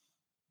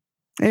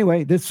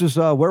 Anyway, this is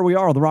where we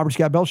are on the Robert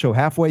Scott Bell Show.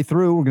 Halfway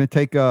through, we're going to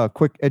take a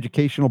quick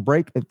educational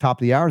break at the top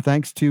of the hour.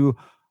 Thanks to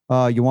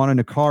Ioana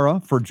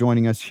Nicoara for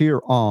joining us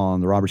here on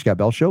the Robert Scott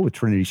Bell Show with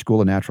Trinity School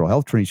of Natural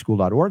Health,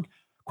 trinityschool.org.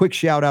 Quick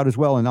shout out as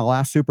well, and I'll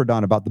ask Super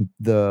Don about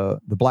the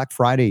Black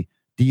Friday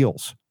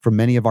deals from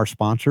many of our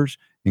sponsors,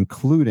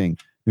 including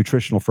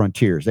Nutritional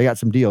Frontiers. They got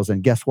some deals,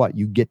 and guess what?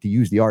 You get to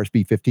use the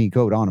RSB 15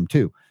 code on them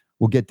too.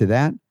 We'll get to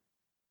that.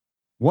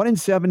 1 in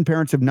 7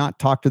 parents have not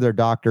talked to their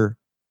doctor,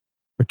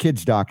 their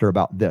kid's doctor,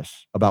 about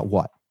this. About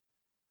what?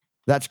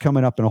 That's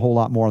coming up and a whole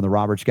lot more on the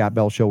Robert Scott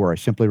Bell Show, where I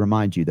simply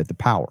remind you that the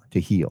power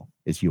to heal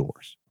is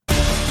yours.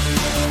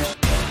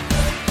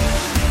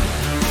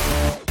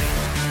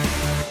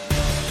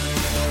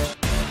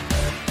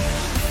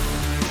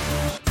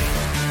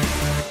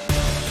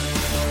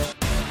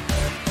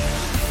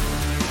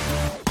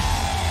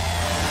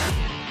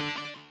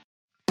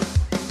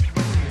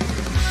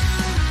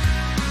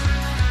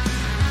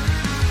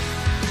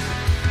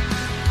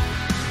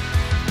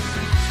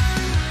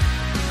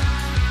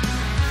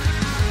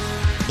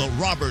 The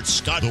Robert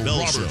Scott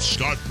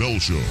Bell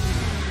Show.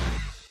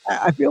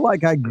 I feel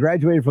like I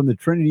graduated from the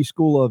Trinity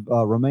School of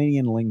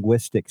Romanian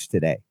Linguistics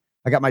today.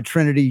 I got my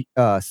Trinity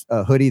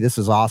hoodie. This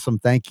is awesome.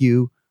 Thank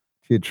you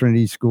to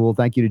Trinity School.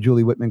 Thank you to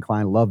Julie Whitman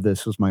Klein. Love this.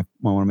 This was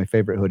one of my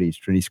favorite hoodies,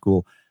 Trinity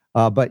School.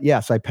 But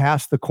yes, I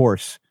passed the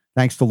course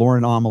thanks to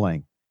Lauren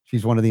Omeling.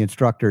 She's one of the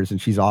instructors,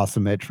 and she's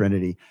awesome at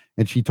Trinity.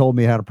 And she told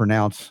me how to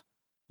pronounce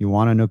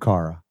Ioana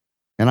Nicoara.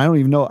 And I don't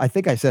even know. I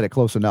think I said it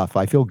close enough.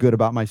 I feel good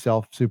about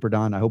myself, Super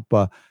Don. I hope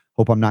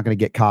I'm not going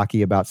to get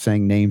cocky about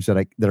saying names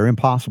that are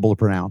impossible to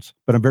pronounce.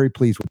 But I'm very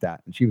pleased with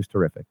that. And she was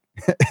terrific.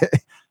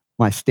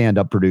 My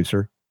stand-up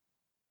producer.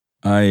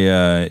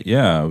 I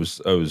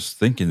was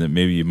thinking that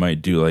maybe you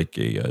might do like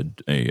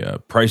a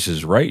Price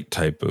is Right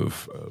type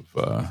of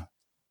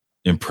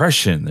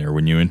impression there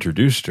when you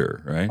introduced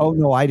her, right? Oh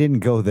no, I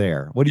didn't go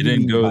there. What do you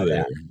mean by there?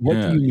 that? What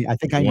do you mean? I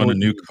think I want know a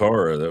new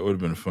car. That would have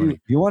been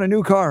funny. You want a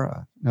new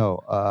car? No,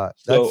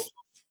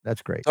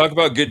 that's great. Talk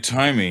about good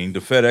timing. The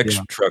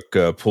FedEx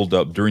truck pulled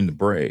up during the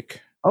break.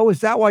 Oh,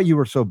 is that why you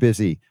were so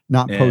busy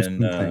not posting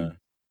things?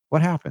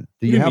 What happened?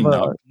 What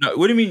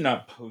do you mean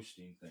not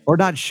posting things? Or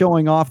not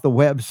showing off the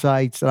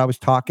websites that I was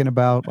talking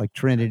about, like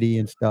Trinity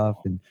and stuff,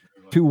 and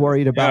too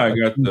worried about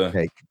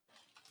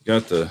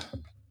got the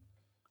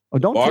Oh,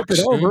 don't tip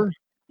it over.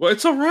 Well,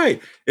 it's all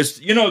right. It's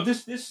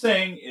this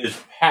thing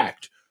is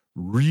packed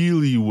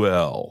really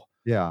well.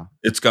 Yeah.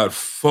 It's got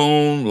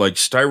foam, like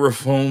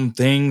styrofoam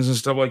things and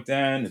stuff like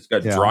that. And it's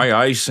got dry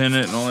ice in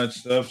it and all that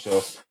stuff.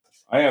 So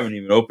I haven't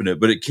even opened it,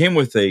 but it came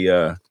with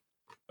a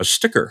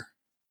sticker.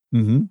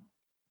 Mm-hmm.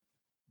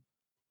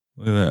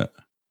 Look at that.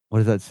 What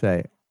does that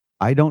say?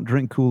 I don't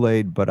drink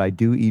Kool-Aid, but I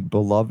do eat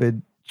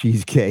beloved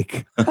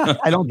cheesecake.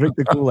 I don't drink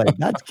the Kool-Aid.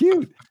 That's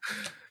cute.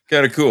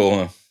 Kind of cool,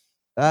 huh?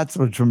 That's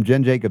from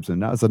Jen Jacobson.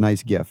 That was a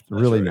nice gift.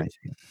 Really nice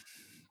gift.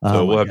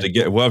 So we'll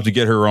have to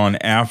get her on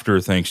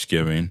after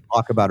Thanksgiving.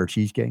 Talk about her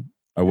cheesecake.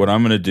 What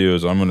I'm going to do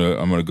is I'm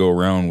going to go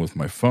around with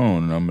my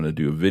phone and I'm going to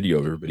do a video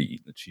of everybody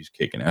eating the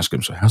cheesecake and ask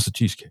them, so how's the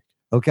cheesecake?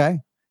 Okay.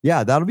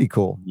 Yeah, that'll be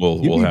cool.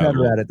 You'd be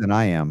better at it than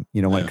I am.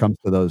 When it comes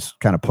to those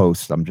kind of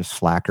posts, I'm just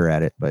slacker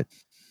at it, but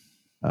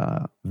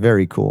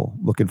very cool.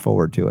 Looking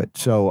forward to it.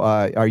 So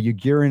are you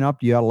gearing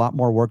up? You got a lot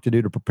more work to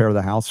do to prepare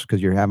the house because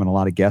you're having a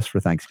lot of guests for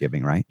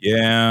Thanksgiving, right?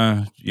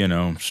 Yeah.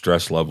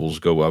 Stress levels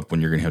go up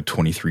when you're going to have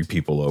 23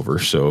 people over.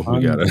 So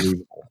we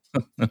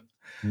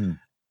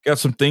got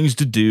some things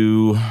to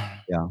do.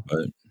 Yeah.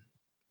 But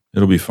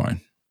it'll be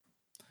fine.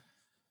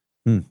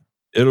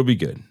 It'll be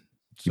good.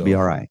 You'll be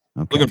all right.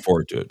 Okay. Looking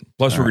forward to it.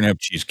 Plus, we're going to have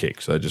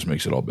cheesecake, so that just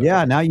makes it all better.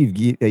 Yeah, now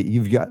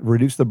you've got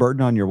reduced the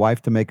burden on your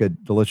wife to make a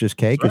delicious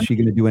cake. Is she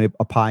going to do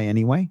a pie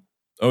anyway?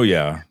 Oh,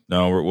 yeah.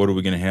 No, what are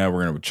we going to have?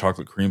 We're going to have a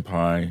chocolate cream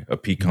pie, a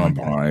pecan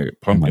pie,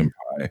 pumpkin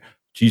pie,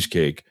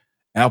 cheesecake,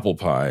 apple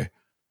pie.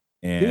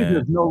 And dude,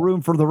 there's no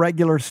room for the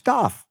regular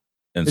stuff.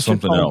 And it's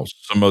something else,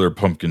 some other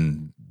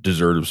pumpkin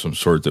dessert of some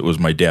sort that was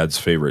my dad's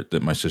favorite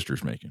that my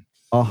sister's making.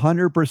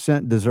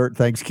 100% dessert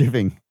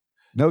Thanksgiving.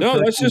 No,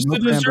 that's just the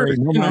dessert.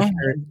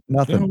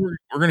 Nothing. We're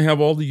going to have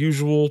all the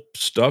usual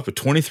stuff, a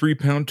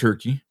 23-pound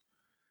turkey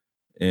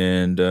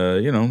and,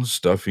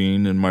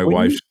 stuffing and my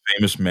wife's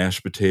famous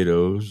mashed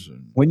potatoes.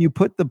 When you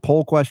put the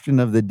poll question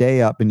of the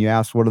day up and you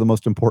asked what are the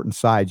most important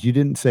sides, you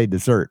didn't say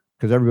dessert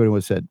because everybody would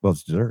have said, well,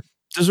 it's dessert.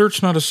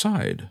 Dessert's not a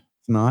side.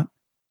 It's not.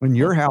 In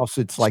your house,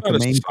 it's like the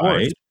main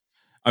course.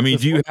 I mean,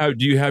 do you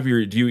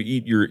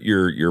eat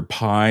your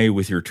pie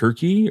with your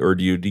turkey, or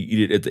do you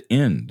eat it at the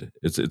end?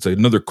 It's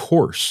another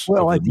course.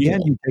 Well, at the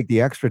end, you take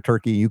the extra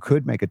turkey. You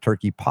could make a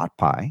turkey pot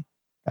pie.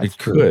 It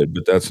could,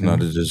 but that's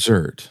not a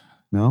dessert.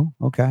 No,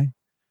 okay.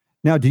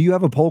 Now, do you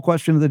have a poll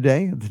question of the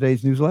day of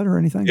today's newsletter or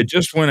anything? It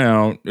just went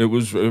out. It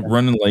was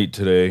running late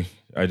today.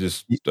 I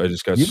just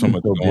got so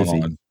much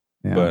going on,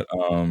 but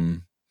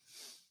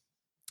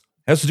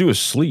has to do with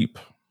sleep,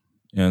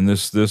 and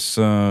this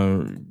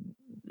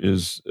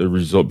is a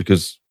result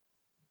because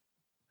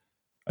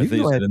I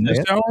think it's in this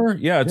hour.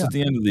 Yeah, it's at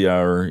the end of the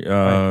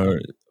hour.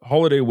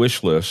 Holiday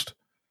wish list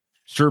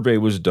survey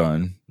was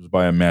done. It was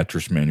by a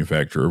mattress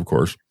manufacturer, of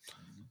course.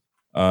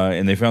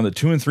 And they found that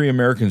 2 in 3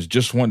 Americans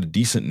just want a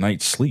decent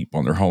night's sleep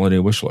on their holiday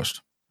wish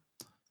list.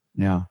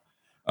 Yeah.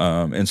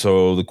 And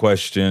so the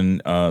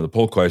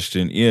poll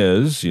question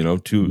is, 2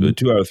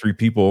 out of 3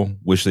 people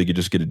wish they could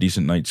just get a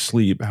decent night's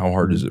sleep. How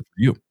hard is it for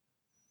you?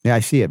 Yeah, I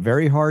see it.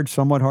 Very hard,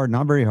 somewhat hard,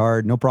 not very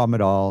hard, no problem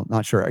at all.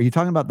 Not sure. Are you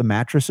talking about the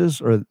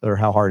mattresses or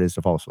how hard it is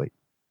to fall asleep?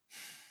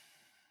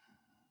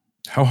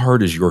 How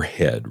hard is your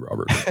head,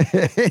 Robert?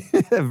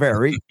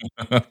 Very.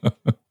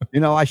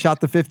 I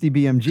shot the 50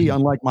 BMG,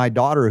 unlike my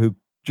daughter who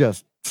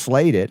just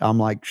slayed it. I'm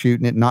like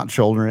shooting it, not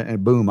shouldering it,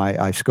 and boom,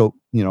 I scope,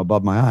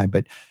 above my eye.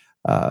 But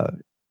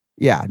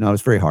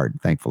it's very hard.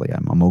 Thankfully,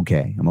 I'm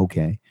okay. I'm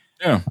okay.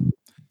 Yeah.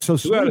 So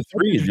 2 out of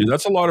 3, dude,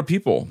 that's a lot of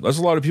people. That's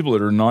a lot of people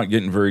that are not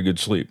getting very good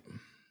sleep.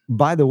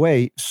 By the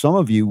way, some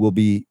of you will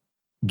be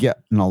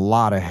getting a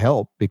lot of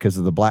help because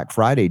of the Black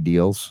Friday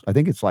deals. I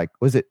think it's like,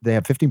 they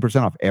have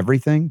 15% off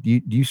everything. Do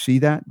you see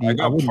that? I've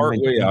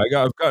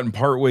gotten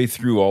partway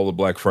through all the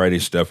Black Friday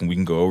stuff, and we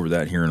can go over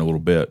that here in a little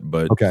bit.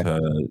 But okay.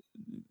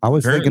 I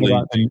was thinking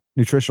about the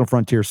Nutritional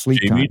Frontier sleep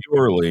time. Jamie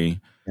Dorley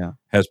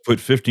has put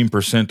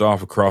 15%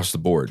 off across the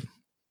board.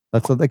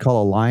 That's what they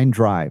call a line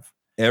drive.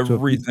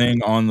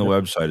 Everything on the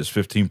website is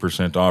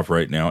 15% off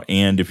right now.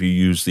 And if you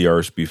use the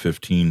RSB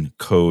 15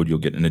 code, you'll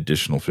get an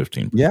additional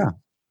 15%. Yeah.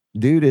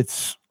 Dude,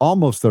 it's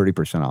almost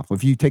 30% off.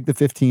 If you take the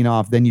 15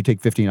 off, then you take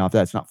 15 off.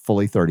 That's not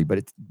fully 30, but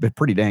it's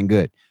pretty dang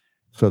good.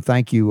 So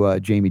thank you,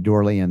 Jamie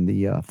Dorley and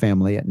the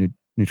family at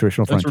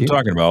Nutritional That's Frontier. what we're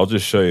talking about. I'll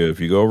just show you. If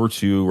you go over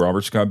to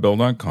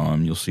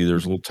robertscottbell.com, you'll see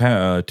there's a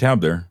little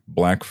tab there,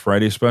 Black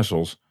Friday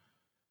specials.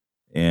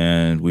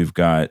 And we've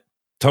got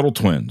Tuttle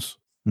Twins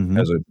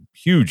has a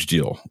huge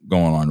deal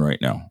going on right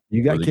now.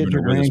 You got kids or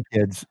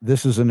grandkids.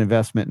 This is an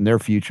investment in their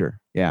future.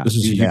 Yeah. This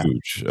is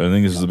huge. I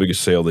think this is the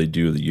biggest sale they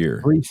do of the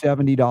year.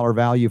 $370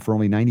 value for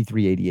only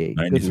 $93.88.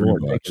 Good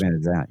Lord, take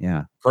advantage of that.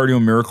 Yeah.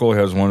 Cardio Miracle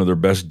has one of their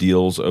best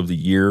deals of the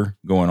year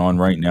going on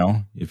right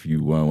now. If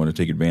you want to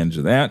take advantage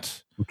of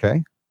that.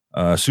 Okay.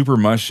 Super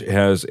Mush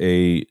has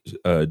a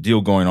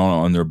deal going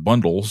on their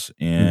bundles,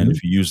 and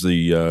if you use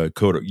the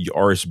code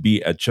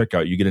RSB at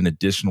checkout, you get an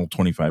additional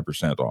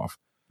 25% off.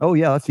 Oh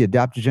yeah, that's the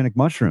adaptogenic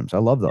mushrooms. I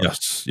love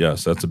those.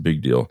 Yes, that's a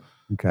big deal.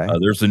 Okay.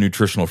 There's the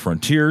Nutritional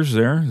Frontiers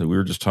there that we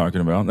were just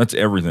talking about. That's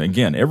everything.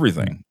 Again,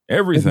 everything.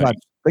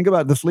 Think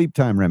about the sleep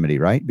time remedy,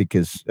 right?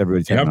 Because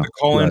everybody's you have to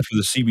call in for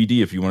the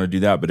CBD if you want to do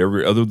that, but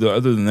other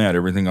than that,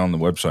 everything on the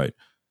website.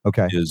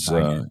 Is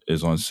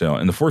on sale.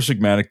 And the Four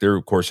Sigmatic, they're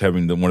of course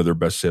having one of their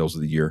best sales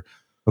of the year.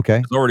 Okay.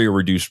 It's already a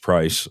reduced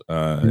price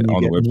on the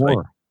website.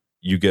 More.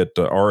 You get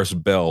RS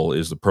Bell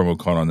is the promo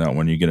code on that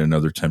one. You get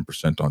another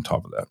 10% on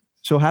top of that.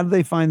 So how do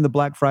they find the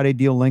Black Friday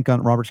deal link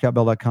on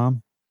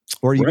robertscottbell.com?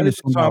 Or are you going to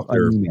send out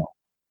an email?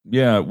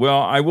 Yeah,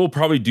 well, I will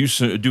probably do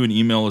an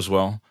email as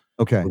well.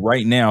 Okay. But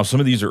right now, some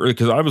of these are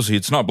because obviously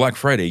it's not Black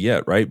Friday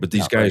yet, right? But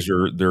these guys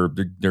are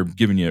they're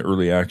giving you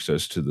early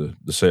access to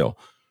the sale.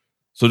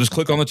 So just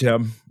click on the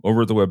tab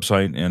over at the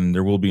website, and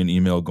there will be an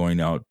email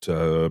going out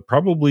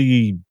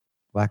probably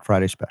Black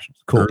Friday specials.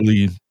 Cool.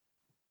 Early,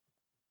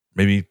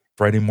 maybe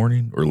Friday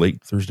morning or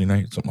late Thursday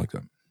night, something like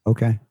that.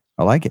 Okay.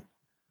 I like it.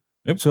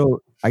 Yep.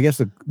 So I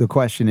guess the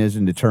question is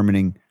in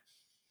determining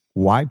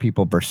why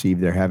people perceive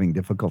they're having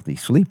difficulty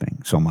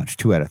sleeping so much,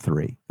 2 out of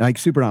 3. Like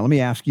Supernaut, let me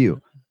ask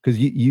you, because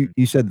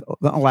you said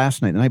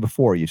last night, the night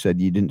before, you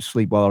said you didn't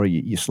sleep well or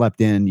you slept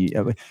in.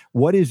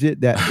 What is it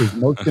that is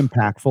most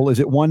impactful? Is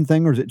it one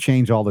thing or does it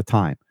change all the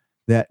time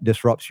that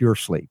disrupts your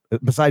sleep?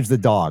 Besides the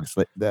dogs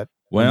the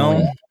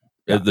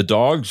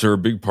dogs are a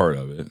big part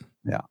of it.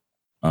 Yeah.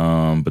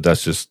 But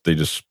that's just, they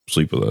just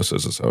sleep with us.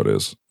 This is how it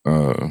is.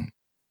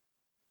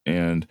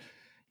 And,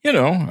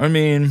 I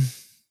mean,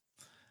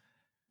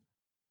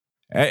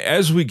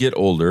 as we get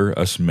older,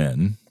 us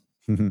men,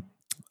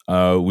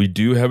 we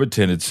do have a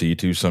tendency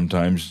to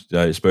sometimes,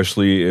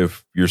 especially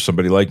if you're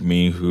somebody like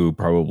me who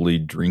probably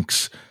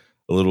drinks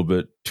a little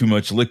bit too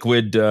much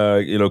liquid,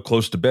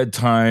 close to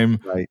bedtime.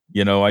 Right.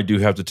 I do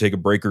have to take a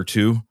break or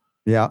two.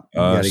 Yeah.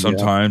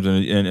 Sometimes,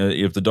 and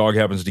if the dog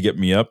happens to get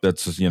me up,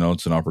 that's it's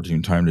an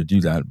opportune time to do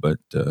that. But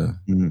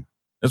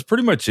that's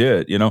pretty much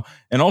it.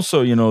 And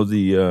also, we've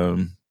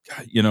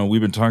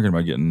been talking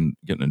about getting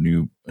a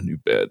new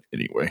bed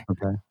anyway.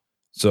 Okay.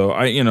 So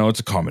it's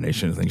a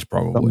combination of things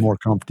probably. Something more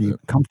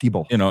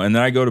comfortable. And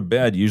then I go to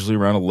bed usually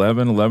around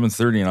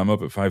 11:30, and I'm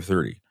up at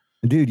 5:30.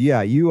 Dude,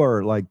 yeah, you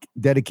are like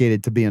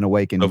dedicated to being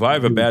awake. And if I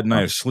have a bad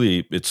night of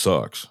sleep, it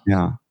sucks.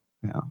 Yeah.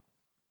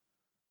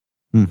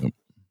 Yep.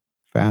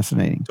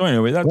 Fascinating. So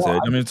anyway, that's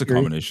it. I mean, it's a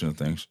combination of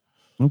things.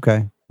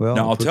 Okay. Well,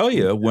 now I'll tell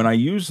you, when I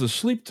use the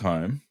sleep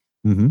time,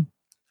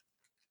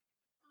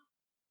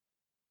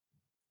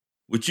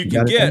 which you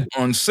can get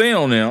on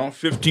sale now,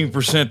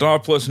 15%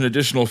 off plus an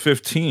additional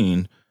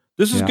 15.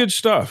 This is good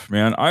stuff,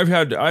 man. I've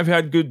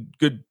had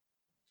good.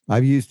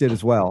 I've used it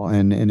as well,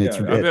 and it's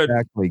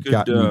actually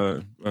got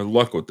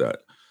luck with that.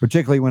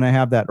 Particularly when I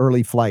have that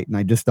early flight and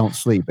I just don't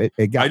sleep.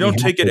 I don't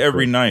take it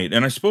every night,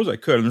 and I suppose I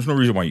could. And there's no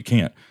reason why you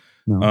can't.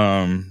 No.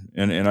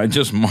 And I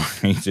just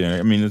might.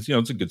 I mean, it's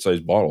it's a good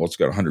sized bottle. It's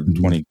got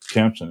 120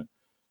 caps in it,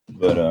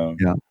 but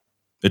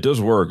it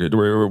does work. It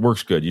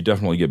works good. You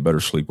definitely get better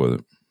sleep with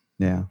it.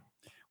 Yeah.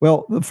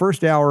 Well, the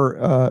first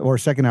hour or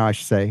second hour, I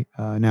should say,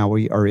 now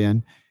we are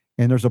in,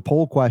 and there's a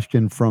poll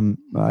question from,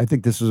 I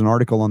think this is an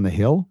article on The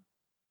Hill,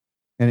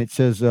 and it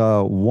says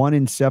 1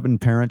 in 7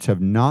 parents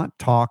have not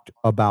talked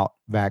about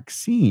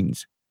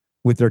vaccines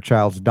with their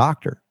child's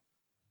doctor.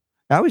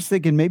 I was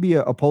thinking maybe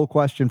a poll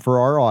question for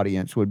our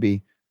audience would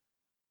be,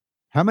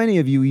 how many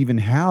of you even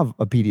have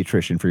a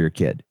pediatrician for your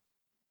kid?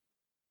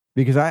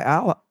 Because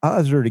I'll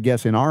hazard to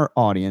guess in our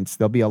audience,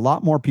 there'll be a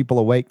lot more people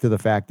awake to the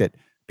fact that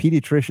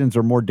pediatricians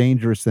are more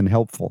dangerous than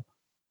helpful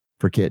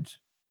for kids.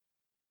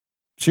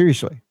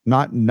 Seriously,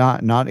 not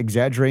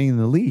exaggerating in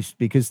the least,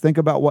 because think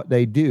about what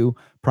they do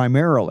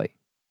primarily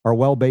are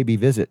well baby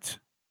visits.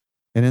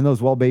 And in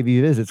those well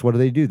baby visits, what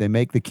do? They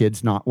make the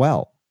kids not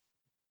well.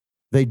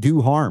 They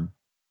do harm.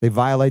 They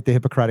violate the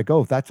Hippocratic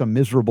Oath. That's a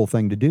miserable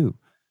thing to do.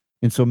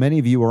 And so many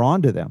of you are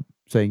onto them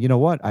saying, you know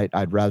what,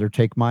 I'd rather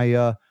take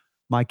my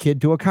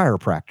kid to a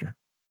chiropractor.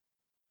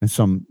 And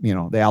some,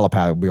 the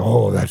allopathic will be,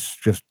 oh, that's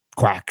just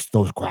quacks,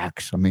 those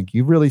quacks. I mean,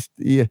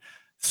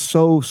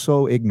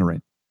 so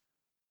ignorant.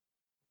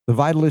 The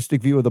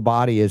vitalistic view of the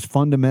body is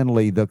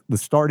fundamentally the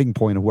starting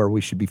point of where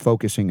we should be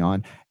focusing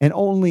on. And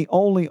only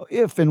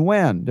if and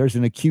when there's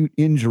an acute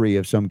injury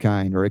of some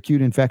kind or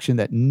acute infection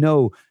that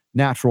no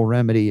natural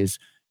remedy is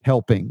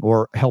helping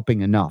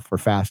enough or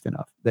fast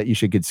enough, that you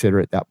should consider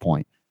at that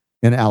point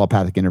an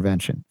allopathic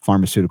intervention,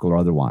 pharmaceutical or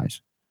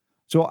otherwise.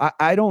 So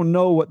I don't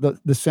know what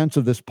the sense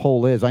of this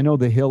poll is. I know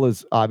the Hill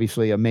is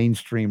obviously a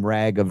mainstream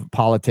rag of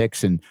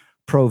politics and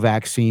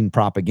pro-vaccine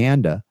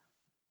propaganda,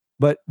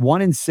 but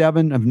 1 in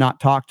 7 have not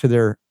talked to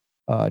their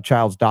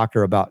child's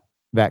doctor about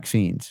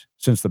vaccines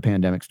since the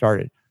pandemic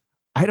started.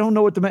 I don't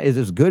know what is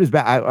as good as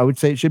bad. I would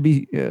say it should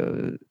be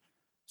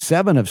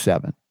 7 of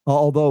 7.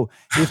 Although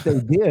if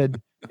they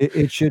did,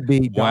 it should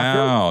be doctor.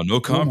 Wow,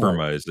 no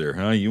compromise there,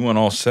 huh? You want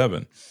all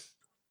 7.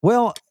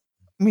 Well,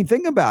 I mean,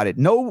 think about it.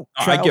 No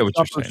I child get what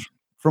you're suffers saying.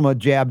 from a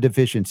jab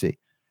deficiency.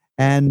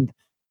 And,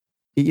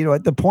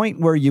 at the point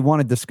where you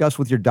want to discuss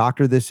with your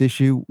doctor this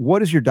issue,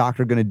 what is your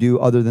doctor going to do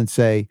other than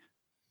say,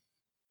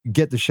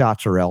 get the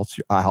shots or else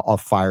I'll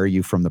fire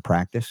you from the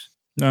practice?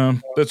 No,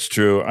 that's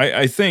true.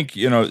 I think,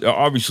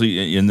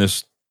 obviously in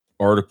this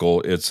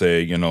article, it's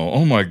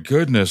oh my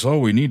goodness,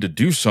 we need to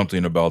do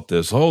something about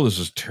this. Oh, this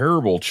is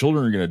terrible.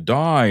 Children are going to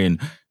die and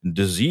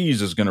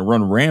disease is going to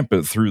run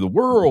rampant through the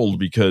world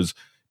because,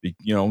 they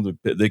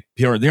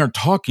aren't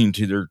talking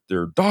to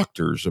their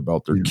doctors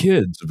about their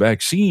kids,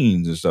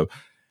 vaccines and stuff.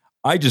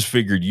 I just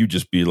figured you'd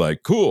just be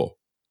like, cool.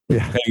 Yeah.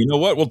 Hey, you know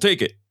what? We'll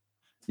take it.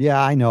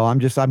 Yeah, I know.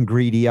 I'm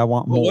greedy. I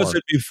want more. What was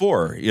it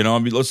before?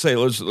 let's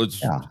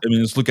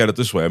look at it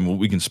this way. I mean,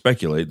 we can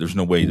speculate. There's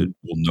no way that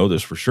we'll know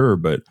this for sure,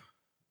 but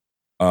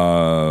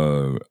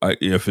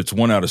if it's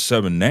 1 out of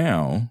 7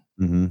 now,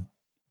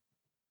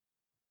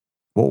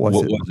 what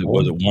was it?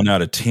 Was it 1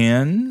 out of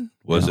 10?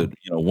 Was it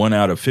 1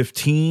 out of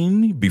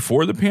 15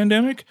 before the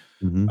pandemic?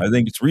 I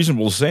think it's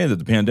reasonable to say that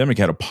the pandemic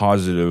had a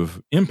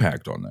positive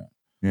impact on that.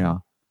 Yeah.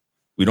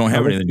 We don't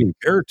have anything to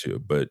compare to,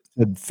 but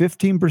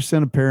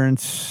 15% of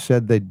parents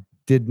said they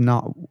did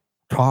not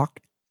talk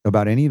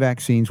about any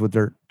vaccines with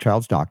their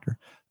child's doctor.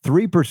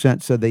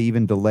 3% said they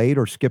even delayed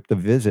or skipped a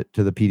visit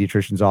to the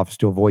pediatrician's office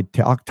to avoid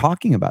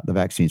talking about the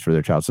vaccines for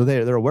their child. So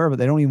they're aware of it.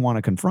 They don't even want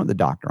to confront the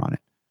doctor on it.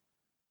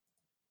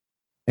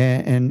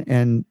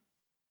 And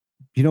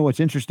what's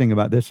interesting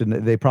about this, and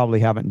they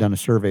probably haven't done a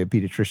survey of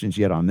pediatricians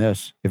yet on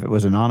this. If it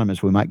was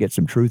anonymous, we might get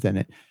some truth in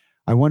it.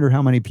 I wonder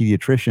how many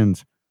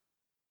pediatricians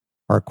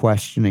are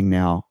questioning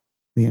now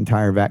the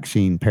entire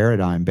vaccine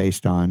paradigm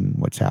based on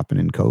what's happened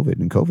in COVID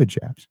and COVID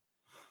jabs.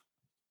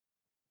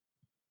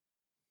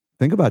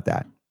 Think about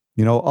that.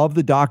 Of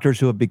the doctors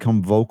who have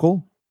become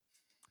vocal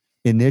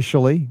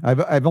initially,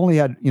 I've only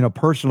had,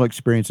 personal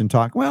experience in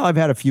talk. Well, I've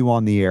had a few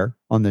on the air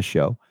on this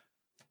show,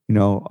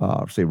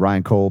 say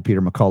Ryan Cole,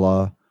 Peter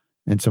McCullough,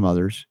 and some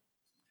others,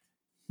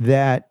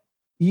 that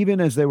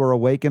even as they were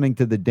awakening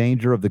to the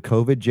danger of the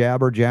COVID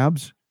jab or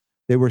jabs,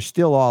 they were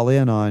still all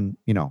in on,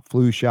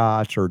 flu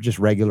shots or just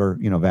regular,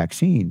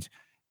 vaccines.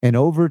 And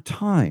over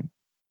time,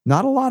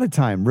 not a lot of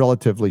time,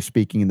 relatively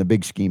speaking, in the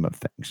big scheme of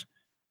things,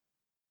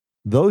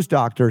 those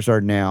doctors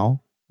are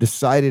now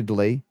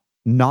decidedly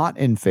not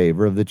in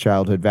favor of the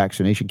childhood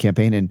vaccination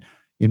campaign. And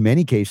in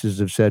many cases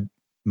have said,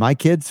 my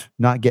kid's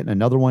not getting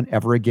another one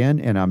ever again,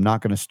 and I'm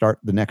not going to start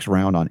the next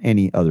round on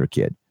any other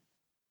kid.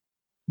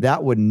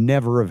 That would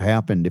never have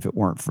happened if it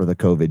weren't for the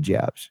COVID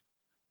jabs.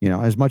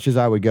 As much as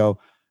I would go,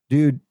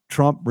 dude,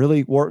 Trump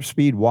really warp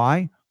speed.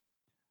 Why?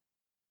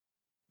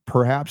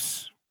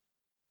 Perhaps,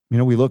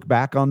 we look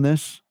back on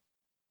this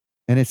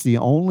and it's the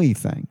only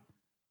thing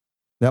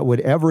that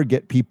would ever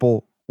get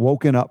people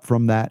woken up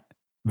from that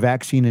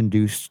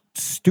vaccine-induced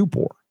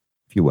stupor,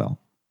 if you will,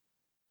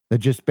 that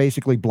just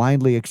basically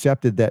blindly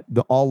accepted that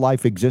all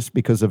life exists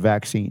because of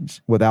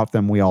vaccines. Without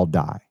them, we all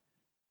die.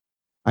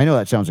 I know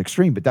that sounds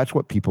extreme, but that's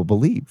what people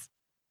believe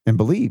and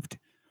believed.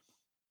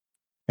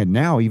 And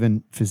now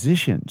even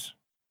physicians,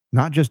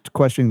 not just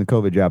questioning the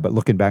COVID jab, but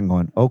looking back and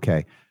going,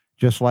 okay,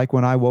 just like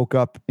when I woke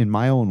up in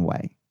my own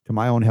way to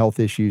my own health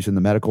issues and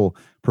the medical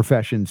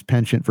profession's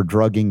penchant for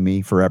drugging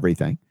me for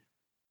everything.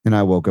 And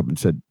I woke up and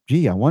said,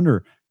 gee, I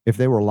wonder if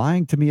they were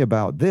lying to me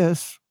about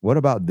this, what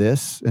about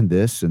this and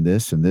this and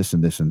this and this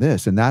and this and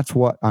this? And that's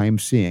what I'm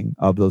seeing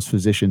of those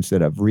physicians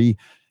that have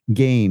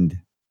regained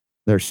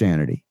their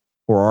sanity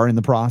or are in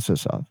the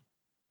process of.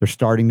 They're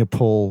starting to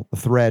pull a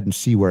thread and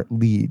see where it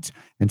leads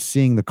and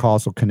seeing the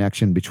causal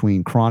connection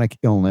between chronic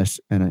illness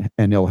and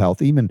ill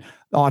health, even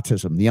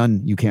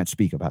autism, you can't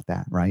speak about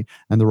that, right?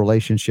 And the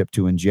relationship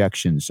to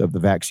injections of the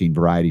vaccine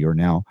variety or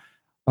now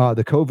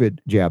the COVID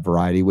jab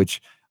variety,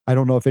 which I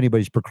don't know if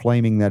anybody's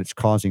proclaiming that it's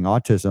causing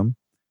autism.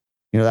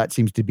 That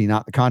seems to be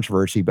not the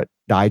controversy, but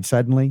died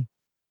suddenly,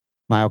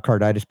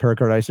 myocarditis,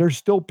 pericarditis. There's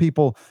still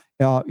people,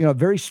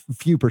 very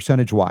few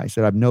percentage-wise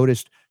that I've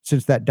noticed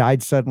since that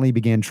died suddenly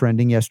began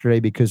trending yesterday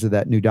because of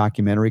that new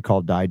documentary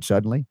called Died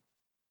Suddenly.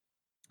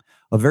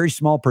 A very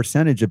small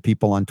percentage of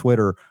people on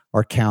Twitter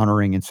are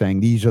countering and saying,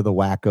 these are the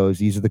wackos,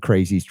 these are the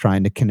crazies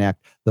trying to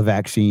connect the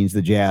vaccines,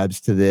 the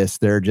jabs to this.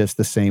 They're just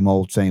the same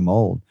old, same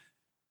old.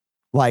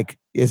 Like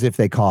as if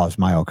they cause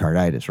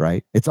myocarditis,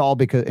 right? It's all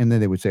because, and then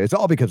they would say it's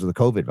all because of the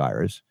COVID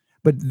virus.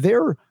 But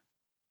their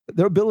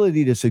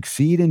ability to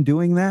succeed in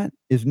doing that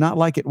is not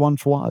like it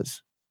once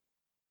was.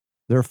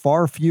 They're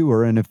far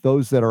fewer, and if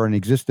those that are in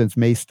existence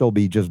may still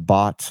be just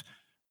bots,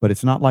 but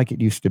it's not like it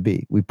used to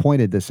be. We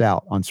pointed this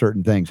out on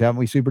certain things, haven't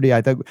we, Super D?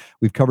 I think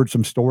we've covered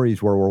some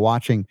stories where we're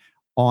watching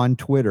on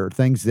Twitter,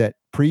 things that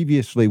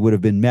previously would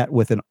have been met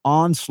with an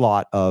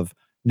onslaught of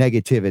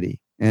negativity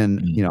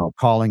and,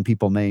 calling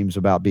people names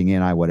about being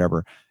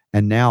whatever.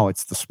 And now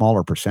it's the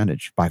smaller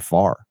percentage by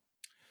far.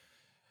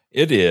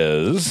 It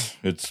is.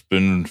 It's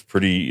been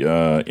pretty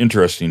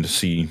interesting to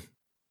see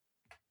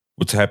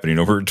what's happening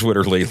over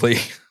Twitter lately.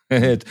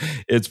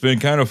 It's been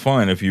kind of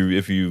fun if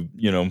you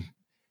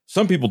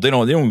some people they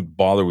don't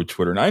bother with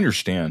Twitter, and I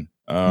understand.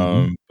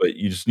 But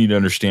you just need to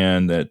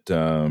understand that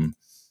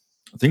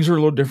things are a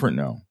little different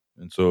now,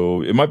 and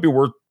so it might be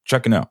worth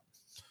checking out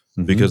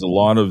because a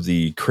lot of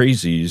the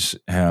crazies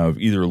have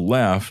either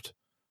left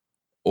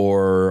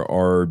or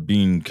are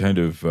being kind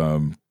of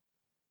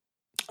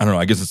I don't know.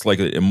 I guess it's like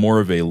a more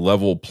of a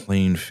level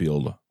playing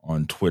field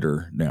on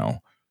Twitter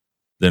now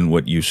than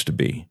what used to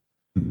be.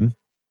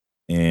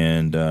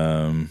 And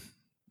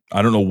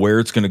I don't know where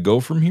it's going to go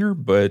from here,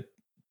 but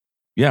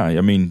yeah,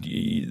 I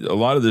mean, a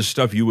lot of this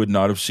stuff you would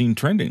not have seen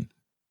trending.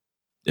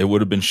 It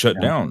would have been shut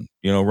down,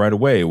 right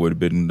away. It would have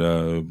been,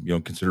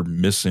 considered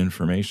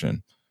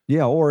misinformation.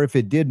 Yeah, or if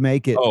it did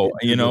make it. Oh,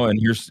 and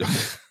here's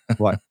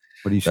what?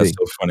 What do you see? That's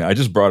so funny. I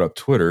just brought up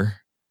Twitter,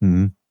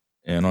 and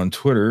on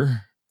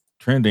Twitter,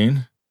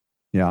 trending,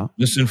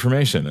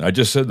 misinformation. I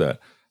just said that.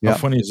 How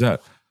funny is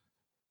that?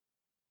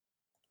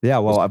 Yeah,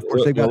 well, of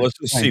course they've got. Let's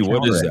just see.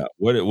 What is that?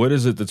 What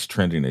is it that's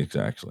trending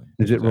exactly?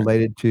 Is it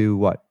related to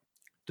what?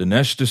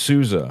 Dinesh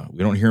D'Souza. We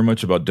don't hear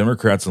much about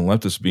Democrats and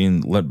leftists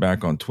being let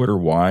back on Twitter.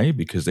 Why?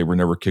 Because they were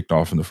never kicked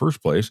off in the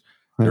first place.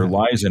 Their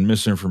lies and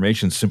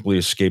misinformation simply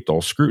escaped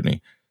all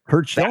scrutiny.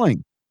 Kurt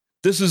Schilling.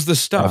 This is the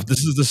stuff. This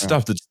is the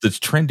stuff that's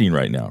trending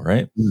right now,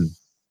 right?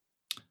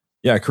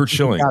 Yeah, Kurt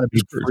Schilling. Got to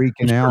be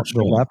freaking out the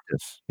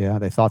leftists. Yeah,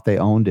 they thought they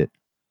owned it.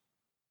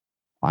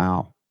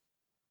 Wow.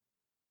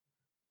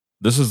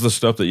 This is the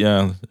stuff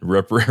that,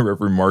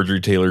 Reverend Marjorie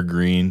Taylor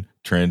Greene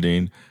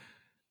trending.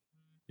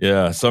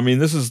 Yeah. So, I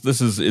mean,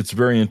 it's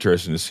very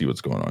interesting to see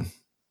what's going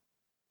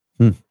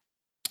on.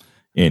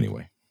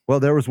 Anyway. Well,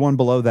 there was one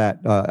below that.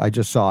 I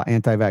just saw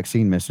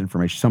anti-vaccine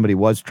misinformation. Somebody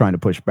was trying to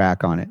push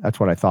back on it. That's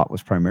what I thought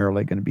was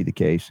primarily going to be the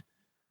case.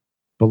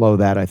 Below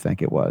that, I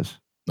think it was.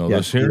 No,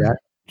 this here?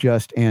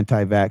 Just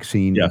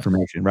anti-vaccine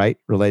information, right?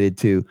 Related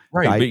to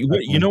right.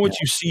 But what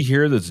you see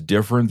here that's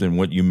different than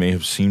what you may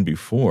have seen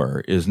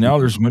before is now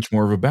there's much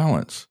more of a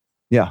balance.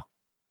 Yeah.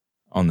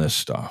 On this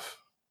stuff.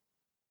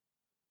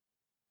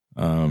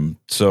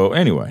 So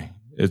anyway,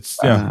 it's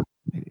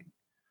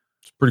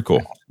pretty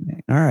cool.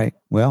 All right.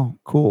 Well,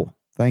 cool.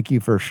 Thank you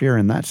for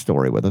sharing that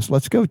story with us.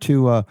 Let's go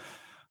to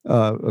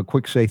a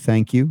quick say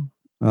thank you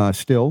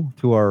still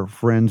to our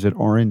friends at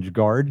Orange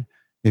Guard.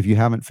 If you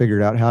haven't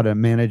figured out how to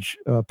manage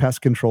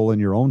pest control in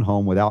your own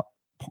home without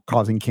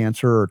causing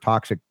cancer or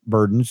toxic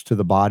burdens to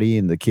the body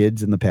and the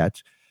kids and the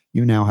pets,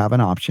 you now have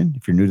an option.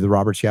 If you're new to the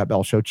Robert Scott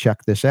Bell Show,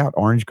 check this out,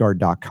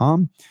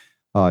 orangeguard.com.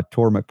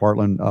 Tor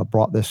McPartland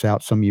brought this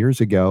out some years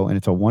ago, and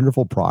it's a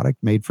wonderful product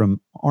made from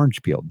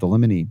orange peel, the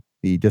limonene,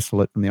 the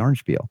distillate from the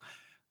orange peel.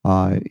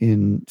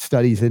 In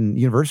studies, in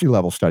university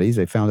level studies,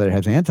 they found that it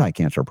has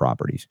anti-cancer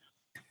properties.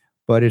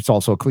 But it's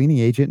also a cleaning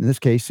agent. In this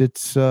case,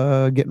 it's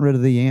getting rid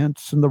of the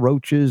ants and the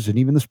roaches and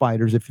even the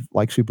spiders, if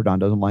like Super Don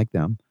doesn't like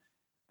them.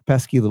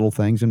 Pesky little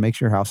things, and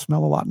makes your house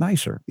smell a lot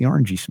nicer, the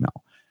orangey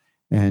smell.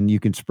 And you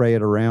can spray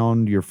it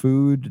around your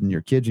food, and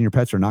your kids and your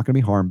pets are not going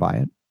to be harmed by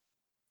it.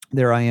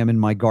 There I am in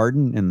my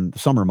garden in the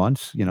summer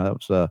months. That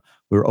was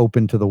we were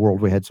open to the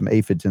world. We had some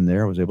aphids in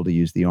there. I was able to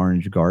use the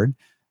Orange Guard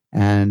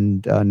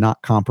and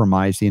not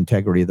compromise the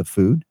integrity of the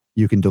food.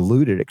 You can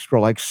dilute it,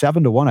 like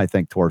 7-1, I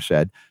think Tor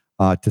said,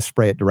 to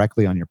spray it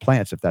directly on your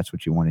plants if that's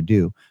what you want to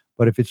do.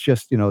 But if it's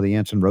just, the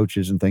ants and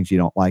roaches and things you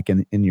don't like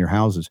in your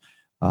houses,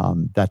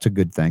 that's a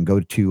good thing.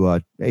 Go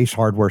to Ace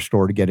Hardware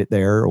store to get it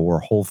there, or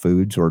Whole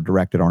Foods, or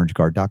direct at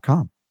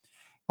orangeguard.com.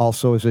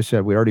 Also, as I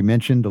said, we already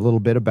mentioned a little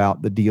bit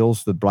about the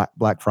deals, the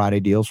Black Friday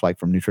deals, like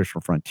from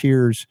Nutritional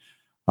Frontiers,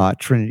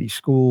 Trinity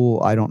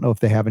School. I don't know if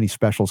they have any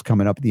specials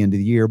coming up at the end of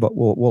the year, but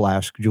we'll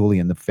ask Julie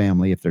and the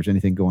family if there's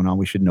anything going on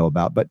we should know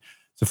about. But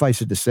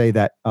suffice it to say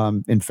that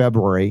in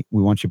February,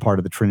 we want you part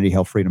of the Trinity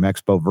Health Freedom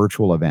Expo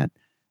virtual event,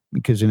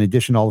 because in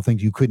addition to all the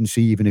things you couldn't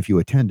see even if you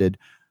attended,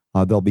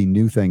 there'll be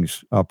new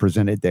things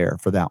presented there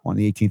for that one,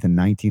 the 18th and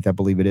 19th, I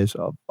believe it is,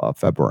 of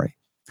February.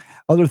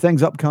 Other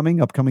things upcoming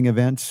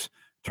events,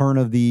 turn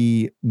of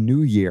the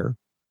new year,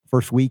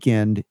 first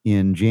weekend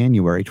in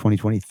January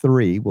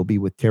 2023, will be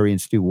with Terry and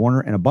Stu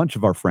Warner and a bunch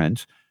of our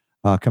friends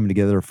coming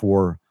together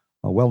for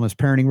a Wellness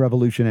Parenting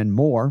Revolution and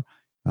more.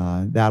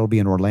 That'll be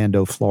in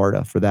Orlando,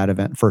 Florida for that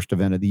event, first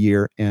event of the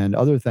year, and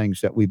other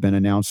things that we've been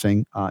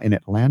announcing in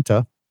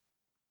Atlanta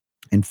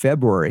in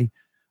February.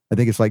 I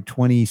think it's like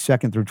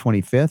 22nd through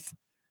 25th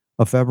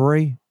of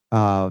February.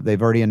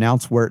 They've already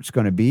announced where it's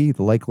going to be,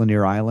 the Lake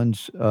Lanier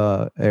Islands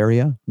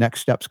area, Next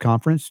Steps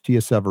Conference,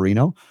 Tia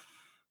Severino,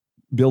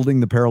 building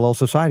the parallel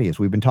society, as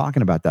we've been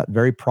talking about that.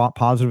 Very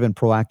positive and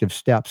proactive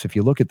steps. If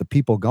you look at the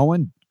people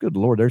going, good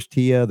Lord, there's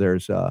Tia,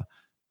 there's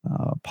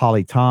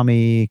Polly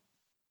Tommy,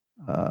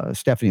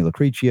 Stephanie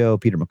Lucrecio,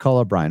 Peter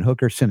McCullough, Brian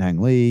Hooker, Sinhang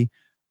Lee,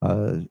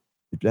 is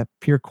that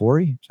Pierre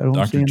Corey? Is that who I'm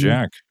Dr. seeing?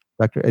 Jack.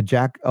 Dr.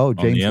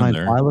 James Hines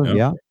there. Tyler.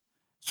 Yeah.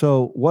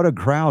 So what a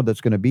crowd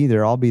that's going to be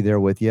there. I'll be there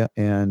with you.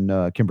 And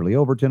Kimberly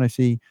Overton, I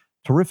see.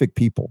 Terrific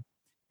people.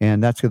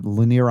 And that's at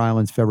Lanier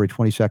Islands, February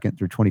 22nd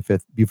through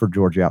 25th, Beaufort,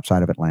 Georgia,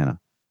 outside of Atlanta.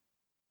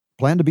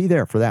 Plan to be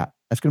there for that.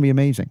 That's going to be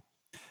amazing.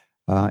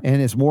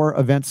 And as more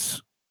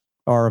events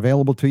are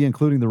available to you,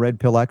 including the Red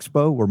Pill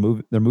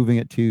Expo, they're moving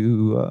it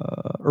to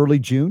early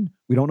June.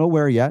 We don't know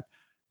where yet.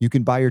 You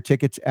can buy your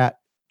tickets at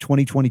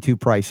 2022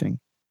 pricing.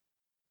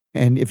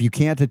 And if you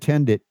can't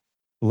attend it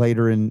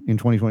later in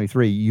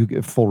 2023, you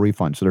get full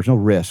refund. So there's no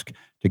risk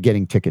to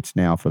getting tickets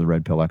now for the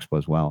Red Pill Expo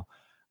as well.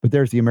 But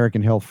there's the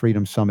American Health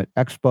Freedom Summit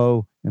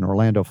Expo in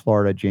Orlando,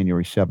 Florida,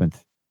 January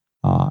 7th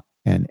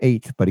and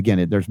 8th. But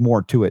again, there's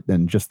more to it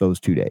than just those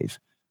 2 days.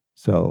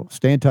 So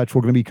stay in touch.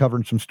 We're going to be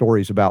covering some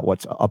stories about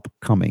what's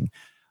upcoming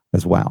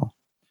as well.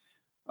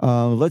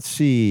 Let's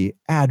see.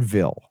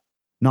 Advil,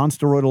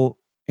 non-steroidal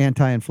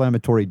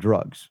anti-inflammatory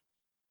drugs.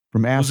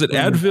 Was it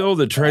Advil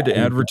that tried to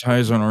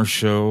advertise on our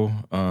show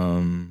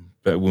when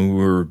we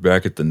were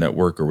back at the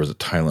network, or was it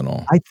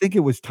Tylenol? I think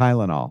it was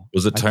Tylenol.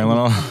 Was it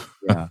Tylenol?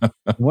 Yeah.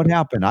 What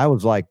happened? I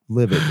was like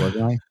livid,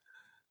 wasn't I?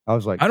 I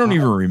was like, I don't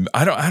even remember.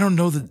 I don't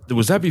know that.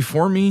 Was that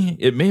before me?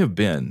 It may have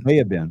been.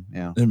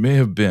 Yeah. It may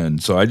have been.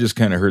 So I just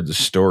kind of heard the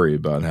story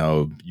about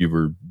how you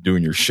were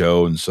doing your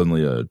show and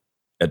suddenly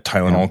a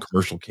Tylenol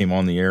commercial came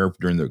on the air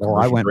during the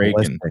commercial break,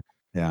 and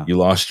you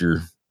lost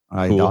your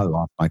I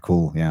lost my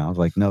cool. Yeah. I was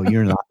like, no,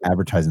 you're not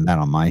advertising that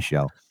on my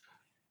show.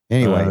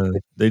 Anyway,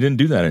 they didn't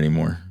do that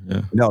anymore.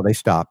 Yeah. No, they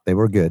stopped. They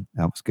were good.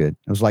 That was good.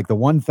 It was like the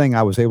one thing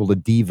I was able to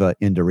diva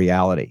into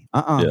reality.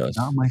 Yes.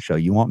 Not on my show.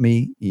 You want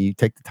me? You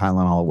take the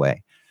Tylenol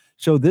away.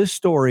 So this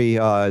story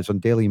is on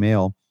Daily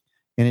Mail,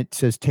 and it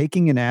says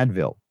taking an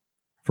Advil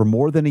for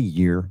more than a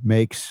year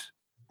makes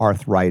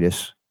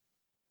arthritis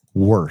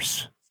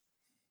worse.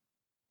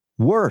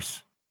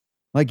 Worse.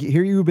 Like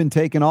here you've been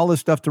taking all this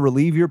stuff to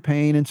relieve your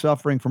pain and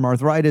suffering from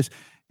arthritis,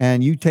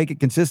 and you take it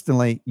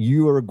consistently,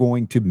 you are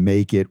going to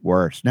make it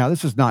worse. Now,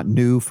 this is not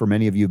new for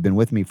many of you who've been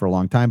with me for a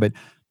long time, but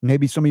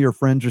maybe some of your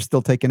friends are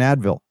still taking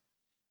Advil,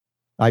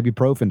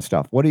 ibuprofen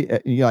stuff. What do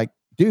you're like,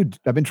 dude,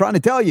 I've been trying to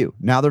tell you.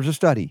 Now there's a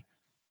study.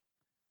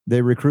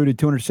 They recruited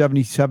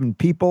 277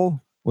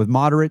 people with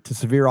moderate to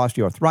severe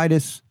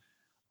osteoarthritis.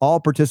 All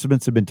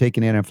participants have been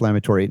taking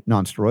anti-inflammatory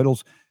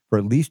nonsteroidals for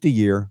at least a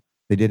year.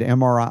 They did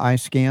MRI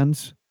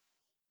scans.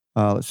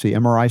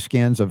 MRI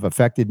scans of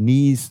affected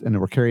knees, and they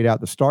were carried out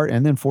at the start.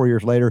 And then 4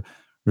 years later,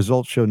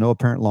 results show no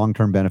apparent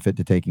long-term benefit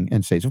to taking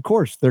NSAIDs. Of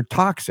course, they're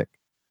toxic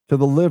to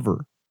the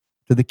liver,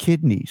 to the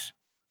kidneys,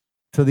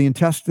 to the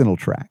intestinal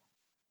tract.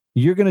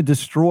 You're going to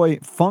destroy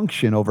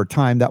function over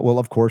time. That will,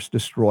 of course,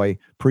 destroy,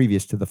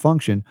 previous to the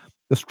function,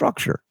 the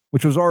structure,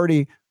 which was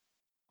already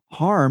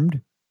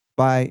harmed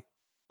by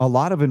a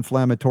lot of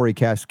inflammatory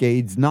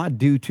cascades, not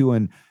due to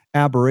an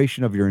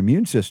aberration of your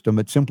immune system,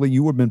 but simply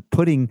you have been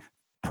putting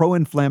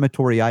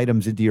pro-inflammatory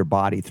items into your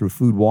body through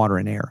food, water,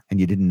 and air, and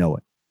you didn't know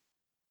it.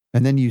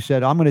 And then you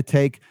said, I'm going to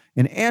take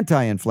an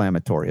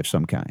anti-inflammatory of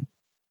some kind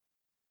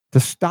to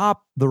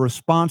stop the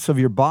response of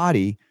your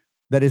body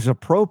that is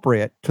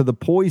appropriate to the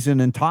poison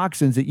and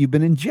toxins that you've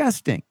been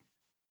ingesting.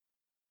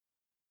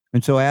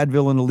 And so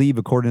Advil and Aleve,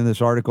 according to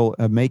this article,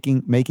 are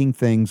making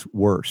things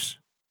worse.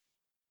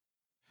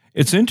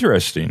 It's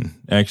interesting,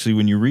 actually,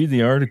 when you read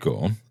the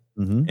article,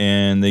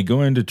 and they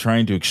go into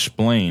trying to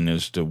explain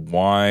as to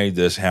why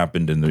this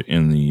happened in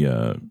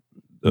the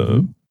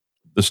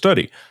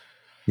study.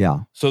 Yeah.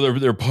 So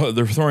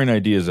they're throwing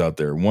ideas out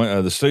there.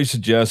 One, the study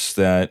suggests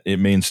that it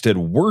may instead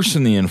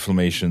worsen the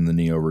inflammation in the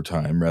knee over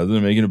time rather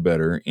than making it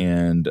better.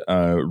 And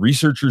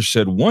researchers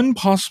said one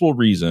possible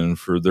reason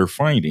for their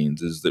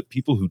findings is that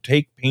people who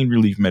take pain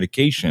relief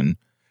medication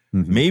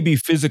may be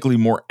physically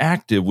more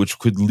active, which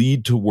could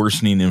lead to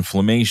worsening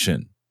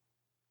inflammation.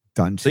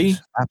 Dunces.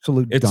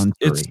 Absolute duncery.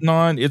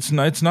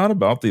 It's not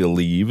about the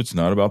Aleve. It's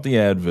not about the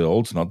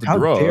Advil. It's not the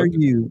drug. How dare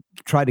you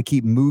try to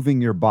keep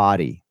moving your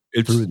body?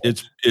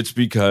 It's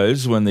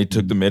because when they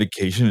took the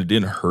medication, it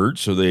didn't hurt,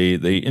 so they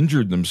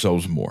injured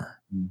themselves more.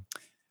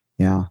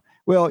 Yeah.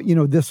 Well,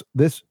 this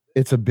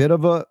it's a bit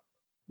of a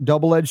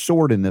double-edged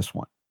sword in this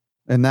one,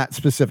 and that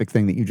specific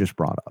thing that you just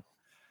brought up,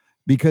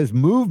 because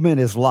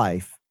movement is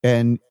life,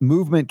 and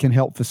movement can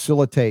help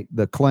facilitate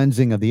the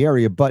cleansing of the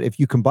area. But if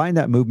you combine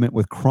that movement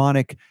with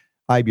chronic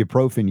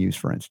ibuprofen use,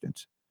 for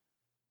instance,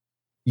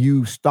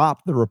 you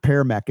stop the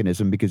repair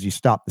mechanism because you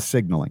stop the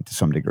signaling to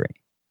some degree.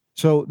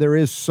 So there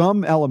is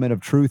some element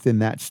of truth in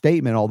that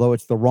statement, although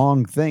it's the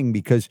wrong thing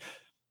because,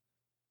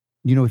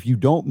 if you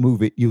don't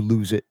move it, you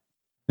lose it.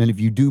 And if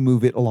you do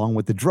move it along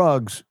with the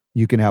drugs,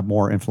 you can have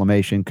more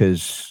inflammation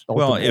because...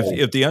 Well,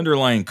 if the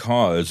underlying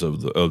cause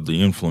of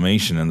the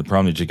inflammation and the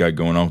problem that you got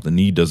going on with the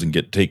knee doesn't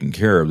get taken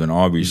care of, then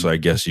obviously I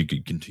guess you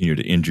could continue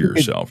to injure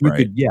yourself,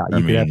 right? You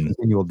could have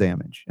continual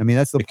damage. I mean,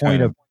 that's the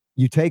point of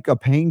you take a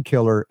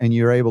painkiller and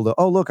you're able to,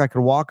 oh, look, I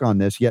could walk on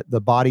this, yet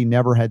the body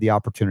never had the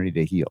opportunity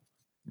to heal.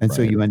 And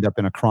so you end up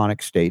in a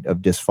chronic state of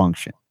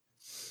dysfunction.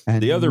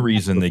 And the other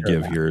reason they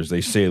give here is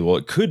they say, well,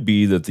 it could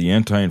be that the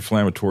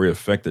anti-inflammatory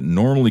effect that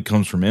normally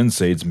comes from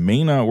NSAIDs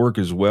may not work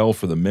as well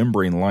for the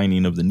membrane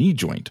lining of the knee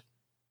joint.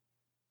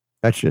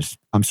 That's just,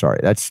 I'm sorry,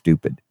 that's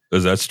stupid.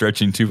 Is that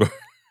stretching too far?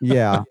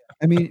 Yeah.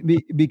 I mean,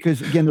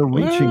 because again, they're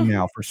reaching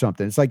now for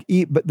something. It's like,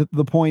 but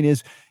the point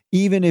is,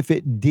 even if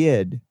it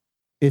did,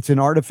 it's an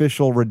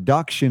artificial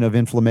reduction of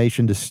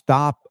inflammation to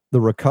stop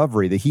the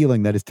recovery, the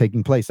healing that is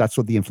taking place. That's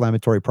what the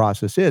inflammatory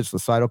process is. The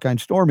cytokine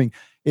storming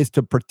is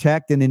to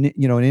protect an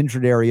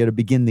injured area to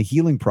begin the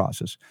healing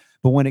process.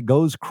 But when it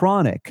goes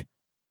chronic,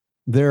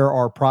 there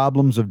are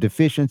problems of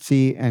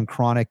deficiency and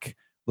chronic,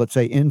 let's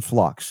say,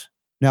 influx.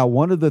 Now,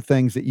 one of the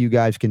things that you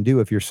guys can do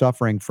if you're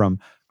suffering from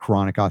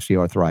chronic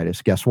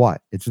osteoarthritis, guess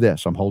what? It's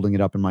this. I'm holding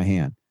it up in my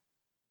hand.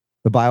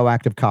 The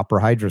bioactive copper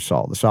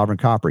hydrosol, the Sovereign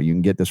Copper. You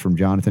can get this from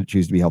Jonathan at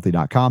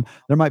choosetobehealthy.com.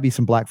 There might be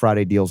some Black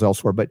Friday deals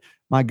elsewhere, but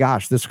my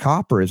gosh, this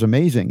copper is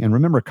amazing. And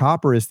remember,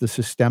 copper is the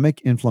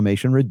systemic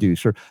inflammation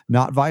reducer,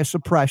 not via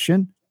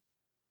suppression,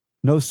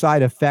 no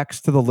side effects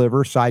to the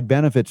liver, side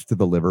benefits to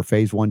the liver,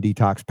 phase 1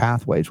 detox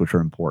pathways, which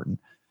are important.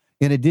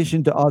 In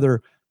addition to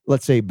other,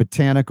 let's say,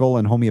 botanical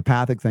and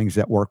homeopathic things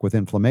that work with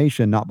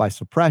inflammation, not by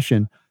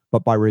suppression,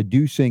 but by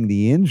reducing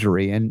the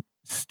injury and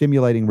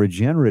stimulating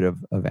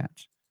regenerative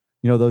events.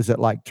 You know, those that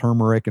like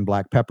turmeric and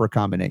black pepper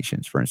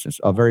combinations, for instance,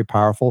 a very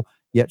powerful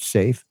yet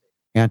safe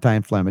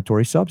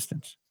anti-inflammatory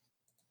substance.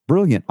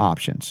 Brilliant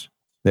options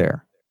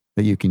there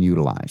that you can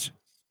utilize.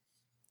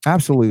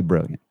 Absolutely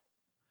brilliant.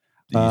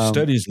 The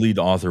study's lead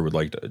author would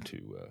like to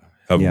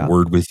have a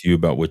word with you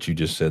about what you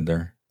just said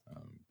there.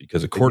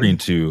 Because according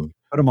to,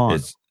 put them on.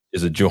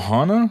 Is it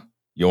Johanna?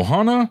 Yeah.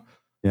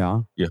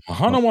 Johanna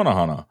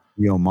Wanahana.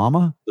 Yo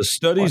mama?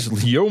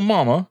 Yo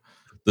mama.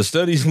 The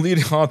study's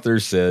lead author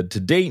said, to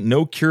date,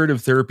 no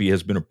curative therapy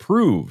has been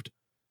approved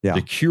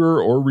to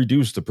cure or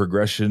reduce the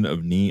progression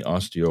of knee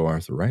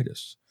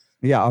osteoarthritis.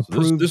 Yeah,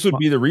 approved. So this would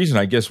be the reason,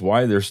 I guess,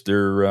 why they're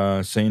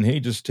saying,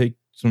 hey, just take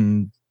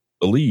some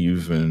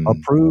Aleve and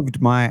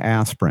approved my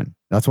aspirin.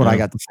 That's what I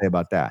got to say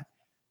about that.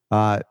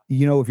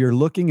 If you're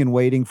looking and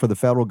waiting for the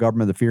federal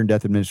government, the Fear and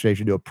Death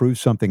Administration, to approve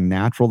something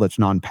natural that's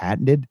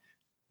non-patented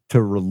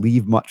to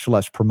relieve, much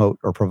less promote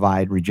or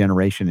provide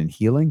regeneration and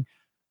healing,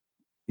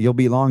 you'll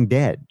be long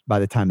dead by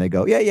the time they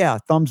go,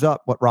 thumbs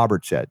up what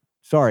Robert said.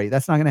 Sorry,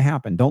 that's not going to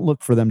happen. Don't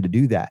look for them to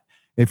do that.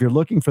 If you're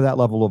looking for that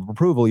level of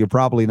approval, you're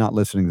probably not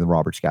listening to the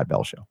Robert Scott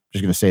Bell Show.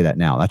 Just going to say that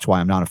now. That's why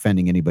I'm not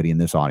offending anybody in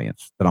this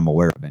audience that I'm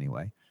aware of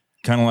anyway.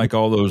 Kind of like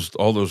all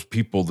those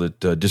people that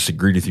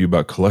disagreed with you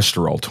about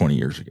cholesterol 20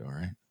 years ago,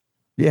 right?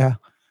 Yeah.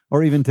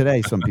 Or even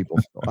today, some people,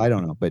 I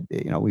don't know. But,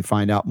 we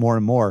find out more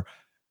and more,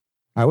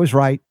 I was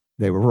right.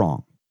 They were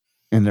wrong.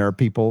 And there are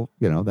people,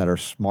 that are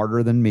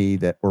smarter than me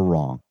that were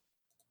wrong.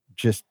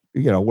 Just,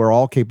 we're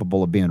all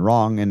capable of being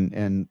wrong.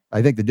 And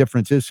I think the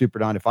difference is, Super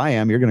Don, if I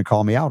am, you're going to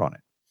call me out on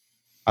it.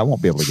 I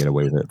won't be able to get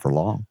away with it for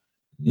long.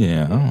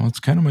 Yeah, it's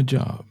kind of my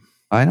job.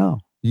 I know.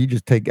 You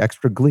just take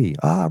extra glee.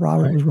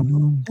 Robert was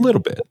wrong. A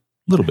little bit.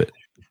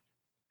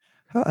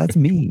 Oh, that's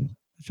mean.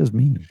 That's just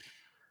mean.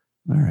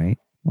 All right.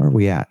 Where are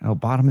we at? Oh,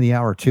 bottom of the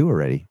hour 2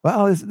 already.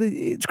 Well,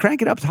 it's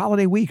cranking up. It's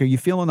holiday week. Are you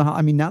feeling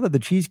now that the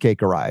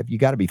cheesecake arrived, you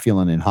got to be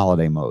feeling in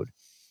holiday mode.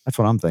 That's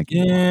what I'm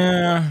thinking.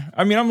 Yeah.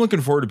 I mean, I'm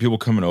looking forward to people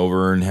coming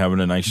over and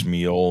having a nice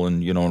meal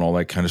and, and all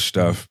that kind of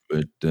stuff.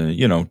 But,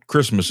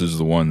 Christmas is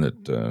the one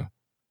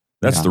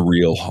that's the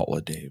real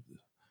holiday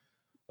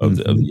at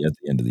the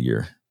end of the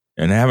year.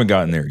 And I haven't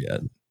gotten there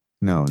yet.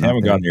 No, I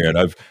haven't gotten there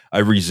yet.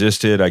 I've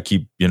resisted. I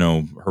keep,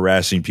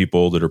 harassing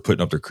people that are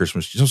putting up their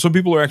Christmas trees. So some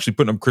people are actually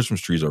putting up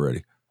Christmas trees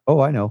already.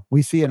 Oh, I know.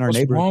 We see in our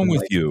neighborhood. What's wrong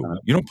with you?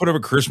 You don't put up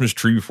a Christmas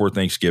tree before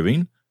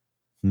Thanksgiving.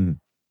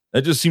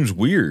 That just seems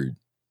weird.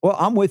 Well,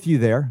 I'm with you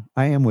there.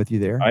 I am with you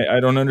there. I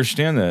don't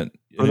understand that.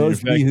 For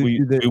those in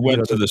fact, we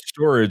went to the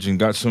storage and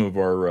got some of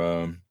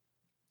our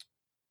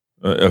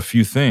a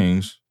few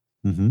things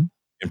in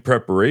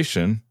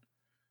preparation,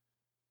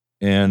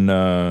 and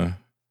had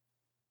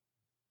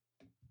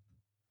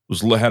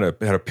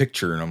a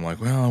picture, and I'm like,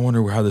 well, I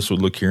wonder how this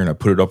would look here, and I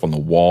put it up on the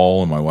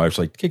wall, and my wife's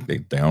like, take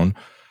that down.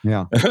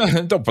 Yeah,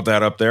 don't put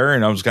that up there.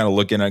 And I was kind of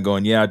looking at it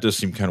going, yeah, it does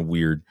seem kind of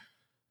weird.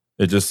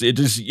 It just,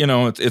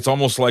 it's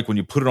almost like when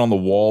you put it on the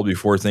wall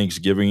before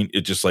Thanksgiving,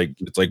 it's like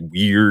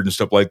weird and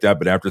stuff like that.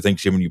 But after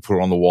Thanksgiving, you put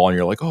it on the wall and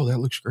you're like, oh, that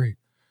looks great.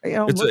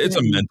 It's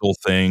a mental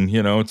thing,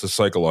 it's a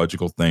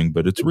psychological thing,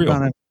 but it's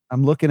real.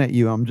 I'm looking at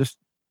you. I'm just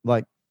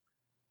like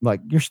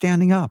you're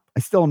standing up. I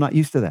still am not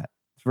used to that.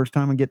 It's the first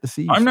time I get to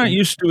see you. I'm not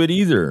used to it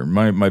either.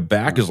 My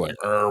back is like,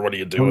 what are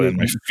you doing?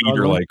 My feet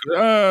are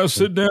like,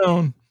 sit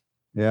down.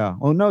 Yeah.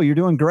 Oh no, you're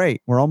doing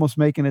great. We're almost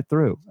making it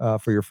through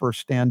for your first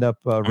stand-up.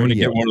 I'm going to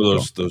get one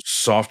of those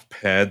soft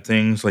pad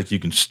things like you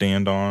can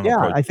stand on.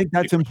 Yeah, I think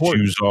that's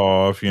important. Shoes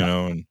off,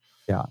 and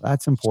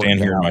that's important. Stand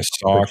here in my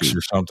socks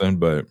or something,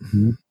 but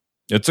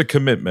it's a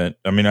commitment.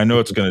 I mean, I know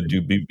it's going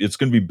to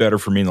be better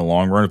for me in the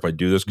long run if I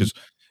do this because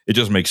it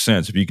just makes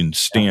sense. If you can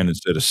stand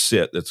instead of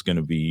sit, that's going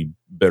to be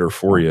better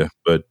for you.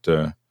 But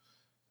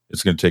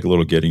it's going to take a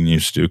little getting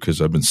used to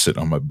because I've been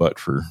sitting on my butt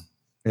for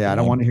Yeah, I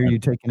don't want to hear you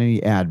taking any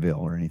Advil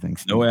or anything.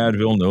 No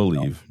Advil, no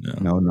leave.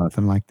 No,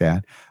 nothing like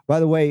that. By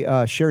the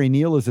way, Sherry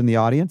Neal is in the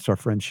audience, our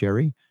friend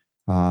Sherry.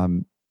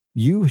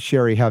 You,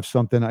 Sherry, have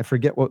something, I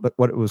forget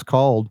what it was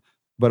called,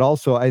 but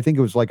also I think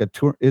it was like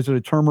is it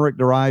a turmeric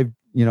derived,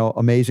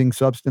 amazing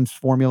substance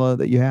formula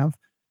that you have?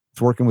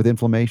 It's working with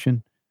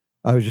inflammation.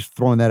 I was just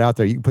throwing that out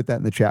there. You can put that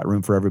in the chat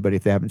room for everybody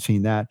if they haven't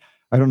seen that.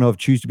 I don't know if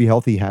Choose to Be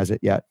Healthy has it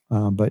yet.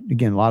 But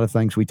again, a lot of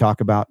things we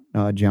talk about,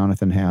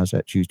 Jonathan has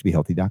at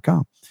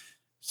choosetobehealthy.com.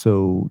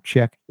 So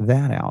check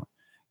that out.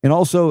 And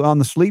also on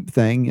the sleep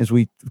thing, as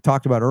we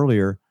talked about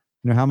earlier,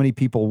 how many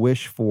people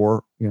wish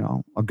for,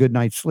 a good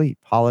night's sleep,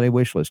 holiday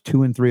wish list.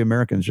 2 in 3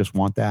 Americans just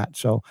want that.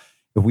 So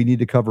if we need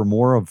to cover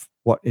more of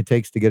what it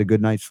takes to get a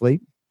good night's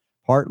sleep,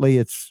 partly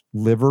it's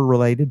liver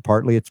related,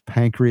 partly it's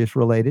pancreas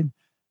related,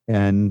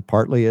 and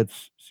partly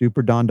it's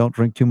super Don, don't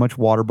drink too much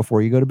water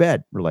before you go to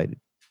bed related,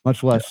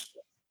 much less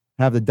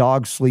have the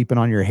dog sleeping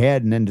on your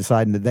head and then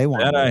deciding that they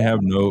want that. I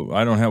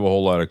don't have a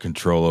whole lot of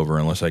control over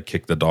unless I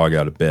kick the dog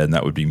out of bed, and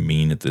that would be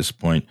mean at this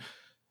point.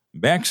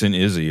 Max and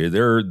Izzy,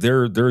 they're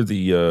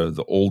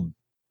the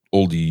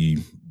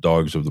oldie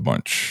dogs of the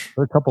bunch.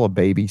 They're a couple of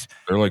babies.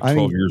 They're like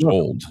 12 years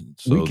old.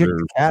 So we kicked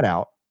the cat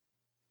out.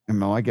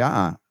 And I'm like,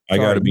 I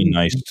got to be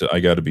nice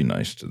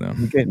to them.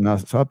 You're getting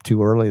us up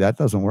too early. That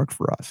doesn't work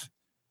for us.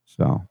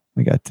 So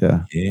we got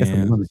to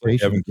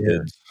having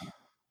kids.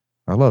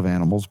 I love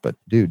animals, but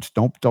dudes,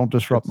 don't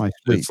disrupt my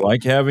sleep. It's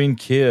like having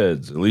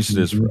kids. At least it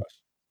is for us.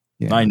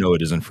 Yeah. I know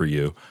it isn't for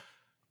you.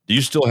 Do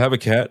you still have a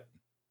cat?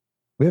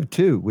 We have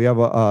 2. We have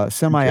a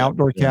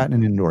semi-outdoor cat and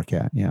an indoor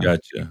cat. Yeah.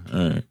 Gotcha.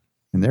 All right.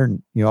 And they're,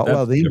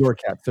 the indoor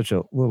cat's such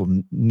a little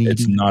needy.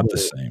 It's not the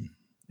same.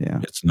 Yeah.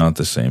 It's not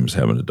the same as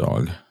having a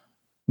dog.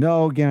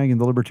 No, again,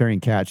 the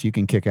libertarian cats you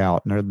can kick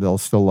out and they'll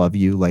still love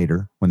you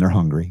later when they're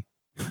hungry.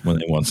 When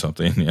they want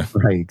something. Yeah.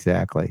 Right.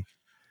 Exactly.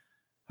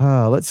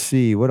 Let's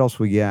see what else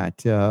we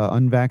got.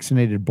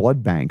 Unvaccinated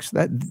blood banks.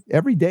 That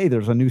every day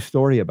there's a new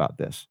story about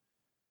this.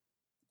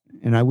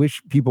 And I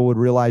wish people would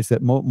realize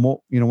that,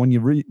 when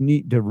you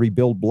need to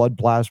rebuild blood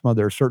plasma,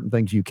 there are certain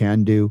things you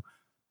can do.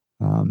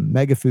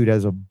 Megafood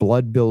has a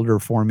blood builder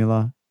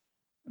formula,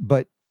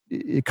 but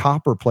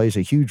copper plays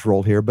a huge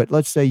role here. But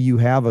let's say you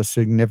have a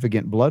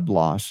significant blood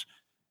loss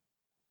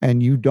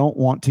and you don't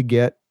want to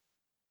get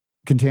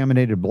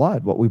contaminated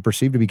blood, what we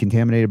perceive to be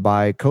contaminated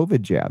by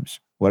COVID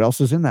jabs. What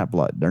else is in that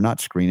blood? They're not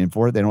screening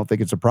for it. They don't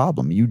think it's a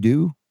problem. You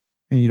do,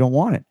 and you don't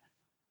want it.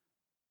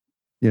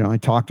 I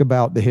talked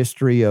about the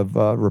history of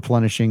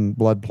replenishing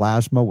blood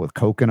plasma with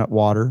coconut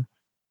water,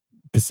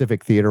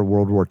 Pacific Theater,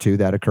 World War II,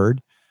 that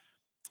occurred.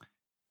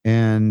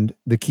 And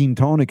the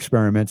ketone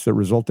experiments that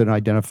resulted in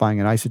identifying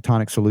an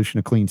isotonic solution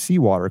of clean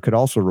seawater could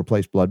also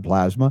replace blood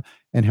plasma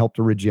and help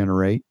to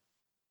regenerate.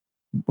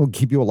 Will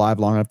keep you alive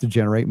long enough to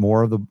generate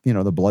more of the,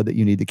 the blood that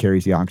you need that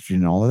carries the oxygen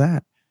and all of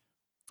that.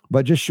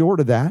 But just short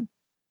of that,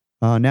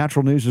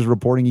 Natural News is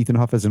reporting, Ethan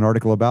Huff has an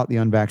article about the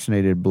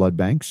unvaccinated blood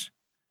banks.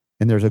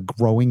 And there's a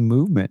growing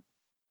movement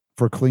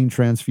for clean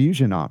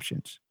transfusion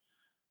options.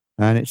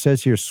 And it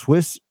says here,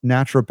 Swiss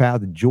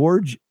naturopath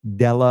George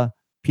Della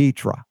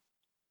Pietra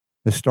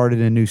has started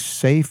a new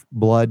safe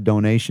blood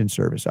donation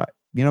service.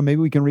 Maybe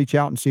we can reach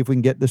out and see if we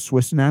can get the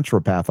Swiss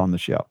naturopath on the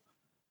show.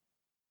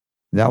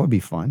 That would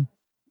be fun.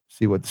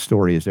 See what the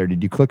story is there.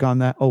 Did you click on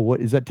that? Oh, what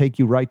does that take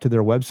you right to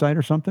their website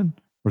or something?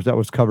 Or is that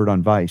what's covered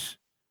on Vice?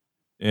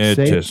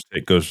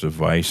 It goes to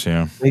Vice,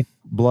 yeah.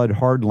 Blood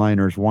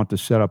hardliners want to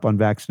set up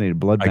unvaccinated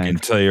blood banks. I can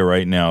tell you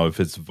right now, if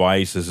it's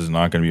Vice, this is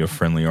not going to be a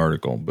friendly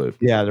article. But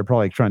yeah, they're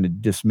probably trying to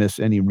dismiss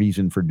any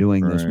reason for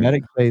doing this.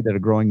 Medics say that a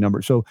growing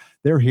number, so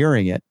they're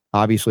hearing it.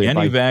 Obviously,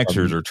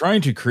 anti-vaxxers are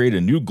trying to create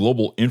a new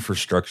global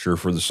infrastructure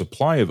for the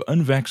supply of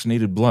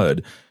unvaccinated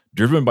blood,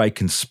 driven by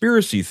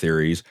conspiracy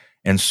theories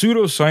and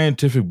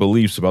pseudoscientific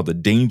beliefs about the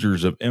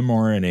dangers of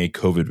mRNA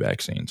COVID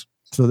vaccines.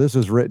 So this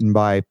is written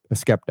by a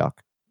skeptic.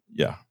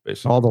 Yeah,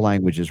 basically. All the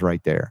language is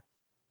right there.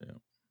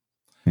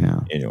 Yeah.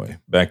 Anyway,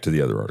 back to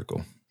the other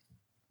article.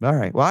 All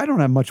right. Well, I don't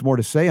have much more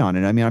to say on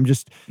it. I mean, I'm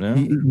just,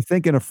 you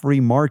think in a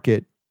free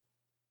market,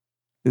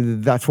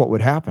 that's what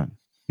would happen.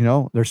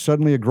 There's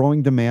suddenly a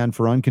growing demand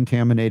for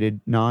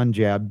uncontaminated,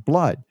 non-jabbed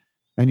blood.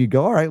 And you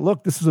go, all right,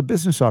 look, this is a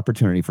business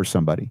opportunity for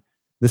somebody.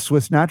 The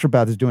Swiss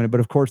naturopath is doing it.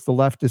 But of course, the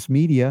leftist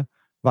media,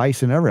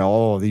 Vice and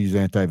these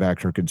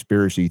anti-vaxxer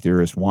conspiracy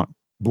theorists want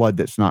blood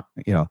that's not,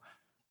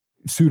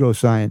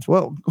 pseudoscience.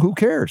 Well, who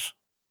cares?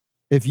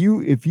 If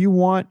you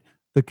want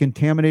the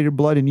contaminated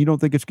blood and you don't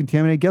think it's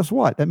contaminated, guess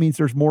what? That means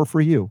there's more for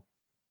you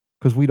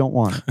because we don't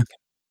want it.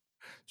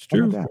 It's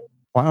true.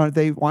 Why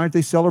aren't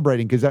they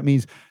celebrating? Because that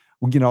means,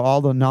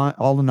 all the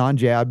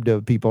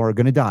non-jabbed people are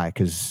going to die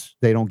because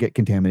they don't get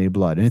contaminated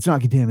blood. And it's not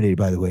contaminated,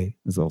 by the way,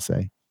 as they'll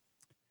say.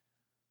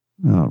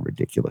 Oh,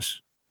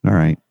 ridiculous. All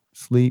right.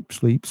 Sleep.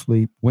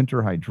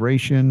 Winter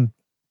hydration.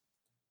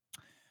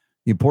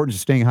 The importance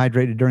of staying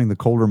hydrated during the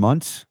colder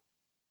months.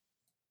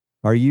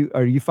 Are you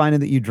finding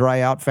that you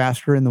dry out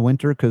faster in the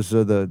winter because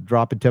of the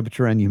drop in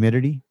temperature and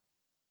humidity?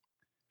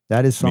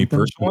 That is something.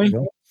 Me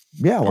personally?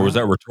 Yeah. Or was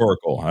that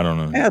rhetorical? I don't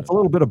know. Yeah, it's a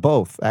little bit of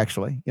both,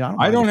 actually.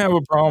 I don't have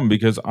a problem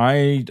because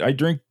I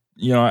drink,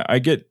 I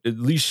get at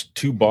least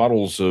 2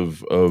 bottles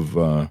of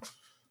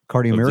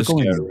Cardio Miracle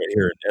right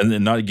here, and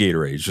then not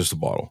Gatorade, it's just a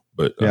bottle.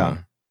 But yeah,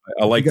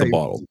 I like the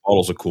bottle. The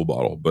bottle's a cool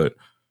bottle, but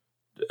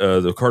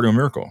the Cardio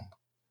Miracle,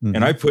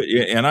 and I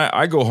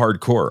go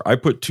hardcore. I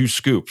put 2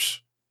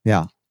 scoops,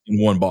 in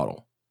 1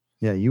 bottle.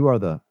 Yeah, you are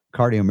the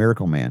Cardio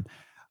Miracle man.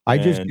 I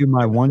just do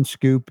my 1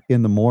 scoop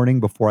in the morning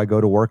before I go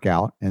to work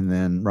out, and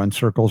then run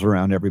circles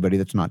around everybody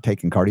that's not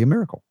taking Cardio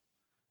Miracle.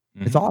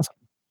 It's awesome.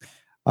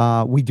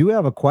 We do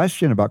have a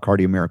question about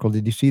Cardio Miracle.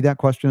 Did you see that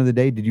question of the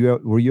day?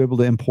 Were you able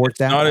to import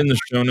that? It's not in the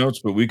show notes,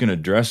 but we can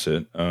address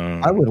it.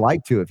 I would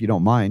like to, if you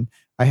don't mind.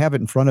 I have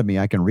it in front of me.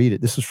 I can read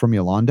it. This is from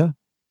Yolanda.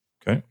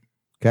 Okay.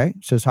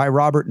 It says, "Hi,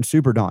 Robert and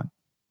Super Don.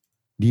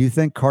 Do you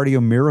think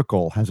Cardio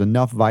Miracle has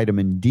enough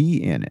vitamin D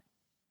in it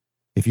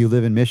if you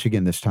live in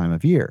Michigan this time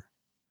of year?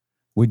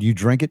 Would you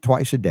drink it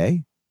twice a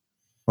day,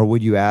 or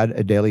would you add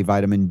a daily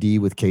vitamin D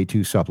with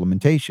K2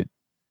 supplementation?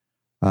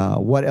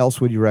 What else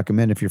would you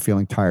recommend if you're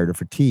feeling tired or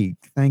fatigued?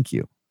 Thank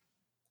you."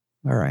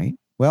 All right.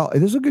 Well,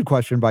 this is a good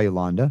question by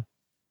Yolanda.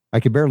 I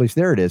could barely,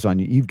 there it is on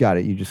you. You've got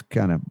it. You just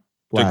kind of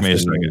took me a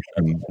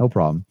second. No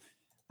problem.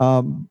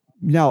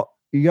 Now,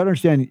 you got to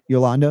understand,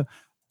 Yolanda,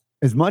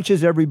 as much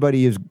as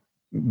everybody is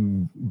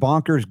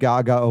bonkers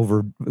gaga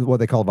over what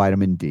they call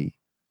vitamin D,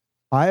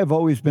 I have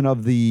always been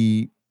of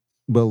the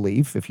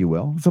belief, if you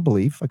will, it's a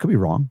belief, I could be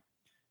wrong,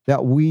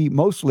 that we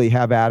mostly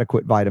have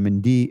adequate vitamin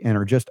D and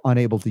are just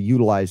unable to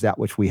utilize that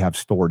which we have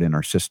stored in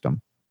our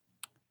system.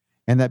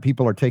 And that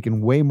people are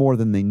taking way more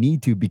than they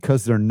need to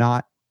because they're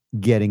not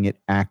getting it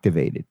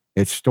activated.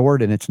 It's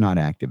stored and it's not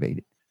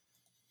activated.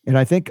 And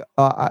I think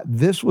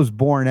this was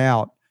borne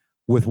out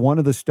with one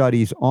of the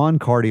studies on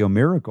Cardio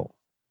Miracle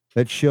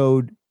that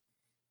showed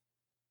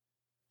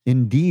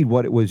indeed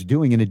what it was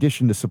doing, in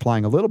addition to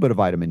supplying a little bit of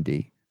vitamin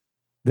D,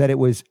 that it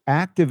was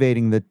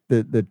activating the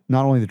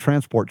not only the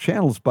transport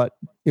channels, but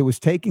it was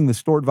taking the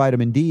stored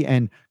vitamin D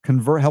and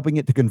helping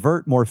it to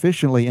convert more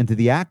efficiently into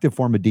the active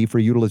form of D for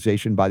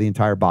utilization by the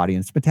entire body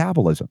and its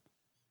metabolism.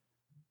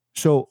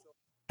 So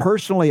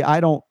personally,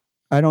 I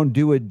don't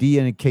do a D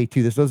and a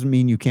K2. This doesn't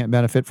mean you can't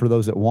benefit for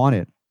those that want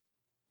it.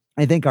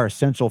 I think our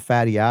essential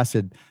fatty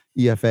acid,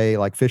 EFA,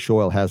 like fish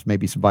oil, has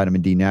maybe some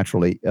vitamin D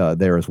naturally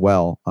there as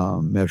well,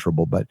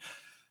 measurable. But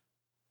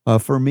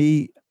for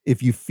me,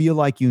 if you feel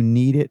like you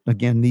need it,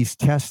 again, these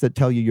tests that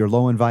tell you you're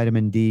low in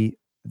vitamin D,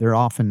 they're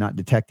often not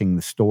detecting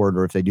the stored,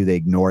 or if they do, they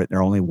ignore it.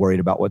 They're only worried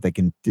about what they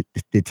can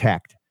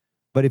detect.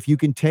 But if you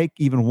can take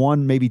even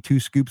 1, maybe 2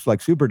 scoops like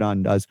Super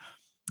Don does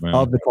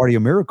of the Cardio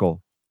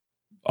Miracle,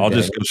 I'm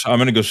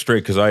going to go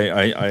straight because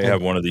I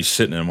have one of these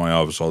sitting in my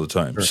office all the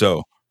time. Sure.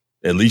 So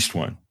at least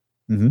 1.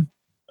 I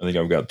think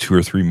I've got 2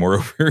 or 3 more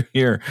over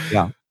here.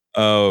 Yeah.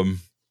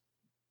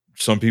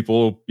 Some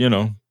people,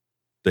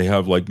 they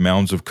have like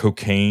mounds of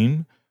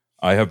cocaine.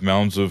 I have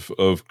mounds of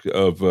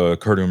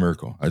Cardio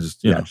Miracle. I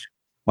just, you know,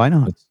 why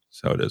not?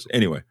 That's how it is.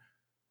 Anyway,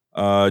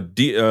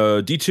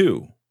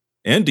 D2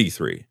 and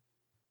D3.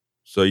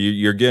 So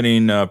you're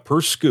getting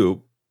per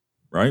scoop,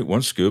 right?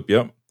 1 scoop.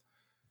 Yep.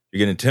 You're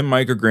getting 10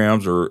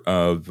 micrograms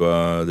of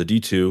the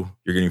D2.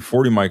 You're getting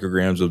 40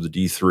 micrograms of the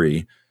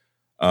D3.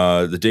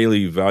 The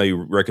daily value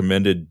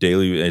recommended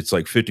daily, it's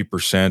like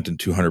 50% and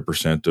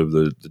 200% of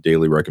the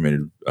daily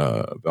recommended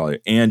value.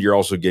 And you're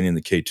also getting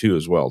the K2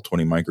 as well,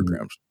 20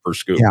 micrograms per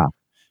scoop. Yeah.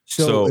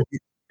 So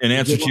in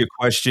answer to your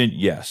question,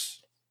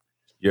 yes.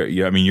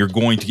 Yeah. I mean, you're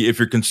going to, if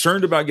you're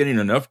concerned about getting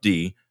enough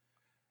D,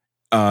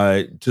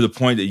 to the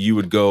point that you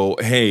would go,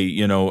 hey,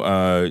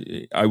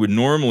 I would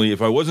normally,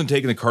 if I wasn't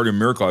taking the Cardio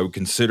Miracle, I would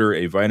consider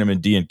a vitamin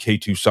D and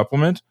K2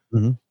 supplement.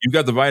 You've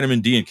got the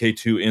vitamin D and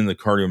K2 in the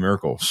Cardio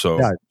Miracle. So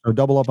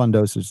double up on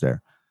dosage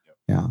there.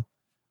 Yeah.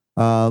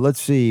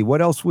 Let's see.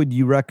 What else would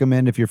you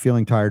recommend if you're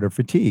feeling tired or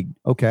fatigued?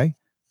 Okay,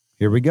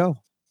 here we go.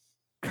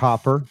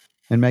 Copper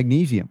and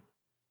magnesium.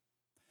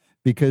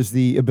 Because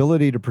the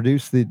ability to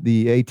produce the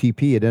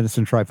ATP,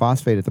 adenosine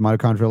triphosphate, at the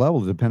mitochondrial level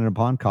is dependent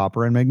upon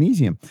copper and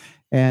magnesium.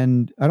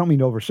 And I don't mean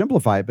to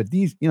oversimplify it, but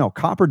these,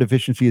 copper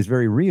deficiency is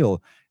very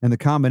real. And the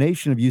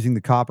combination of using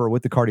the copper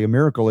with the Cardio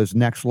Miracle is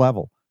next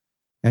level.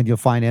 And you'll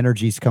find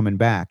energy's coming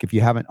back if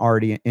you haven't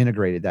already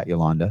integrated that,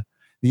 Yolanda.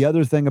 The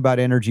other thing about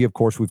energy, of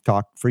course, we've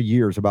talked for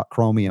years about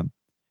chromium.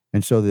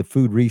 And so the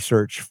food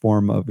research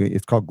form of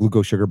it's called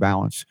glucose sugar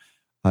balance.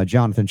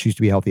 Jonathan Choose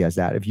to Be Healthy has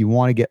that. If you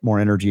want to get more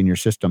energy in your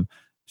system,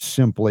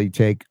 simply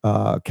take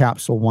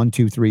capsule 1,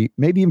 2, 3,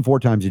 maybe even 4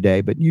 times a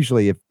day. But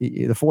usually, if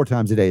the 4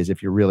 times a day is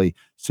if you're really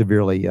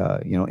severely,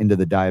 into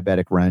the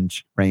diabetic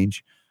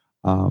range.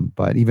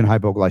 But even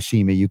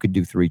hypoglycemia, you could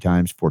do 3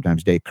 times, 4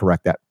 times a day.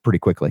 Correct that pretty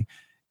quickly,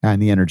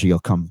 and the energy will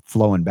come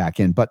flowing back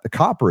in. But the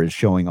copper is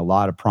showing a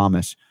lot of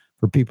promise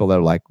for people that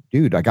are like,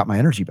 dude, I got my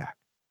energy back.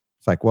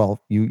 It's like, well,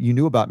 you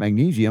knew about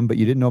magnesium, but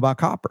you didn't know about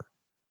copper.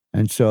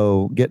 And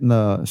so getting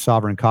the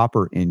sovereign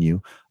copper in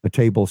you, a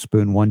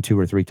tablespoon 1, 2,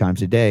 or 3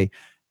 times a day,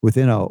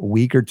 within a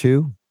week or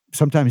 2,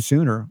 sometimes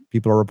sooner,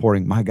 people are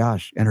reporting, my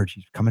gosh,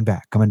 energy's coming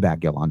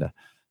back, Yolanda.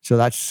 So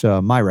that's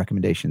my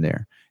recommendation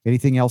there.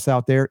 Anything else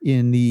out there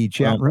in the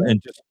chat room?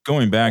 And just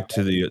going back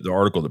to the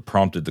article that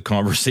prompted the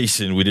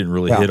conversation, we didn't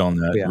really hit on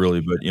that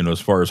really, but as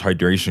far as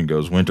hydration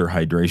goes, winter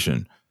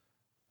hydration,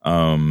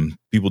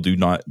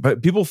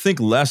 people think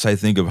less, I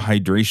think, of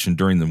hydration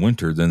during the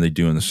winter than they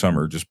do in the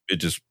summer.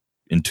 Just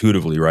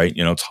intuitively, right?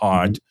 It's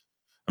hot.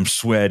 I'm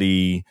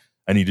sweaty.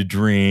 I need a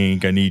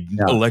drink. I need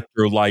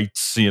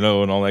electrolytes,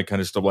 and all that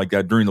kind of stuff like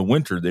that. During the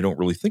winter, they don't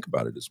really think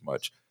about it as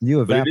much.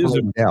 You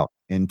evaporate out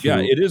into. Yeah,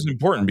 it is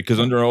important because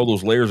under all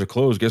those layers of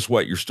clothes, guess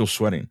what? You're still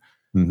sweating,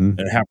 and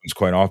it happens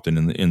quite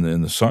often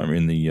in the summer,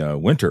 in the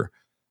winter.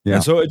 Yeah.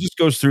 And so it just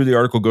goes through. The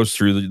article goes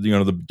through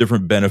the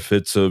different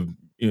benefits of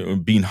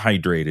being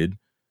hydrated.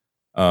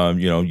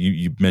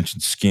 You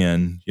mentioned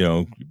skin,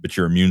 but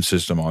your immune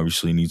system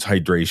obviously needs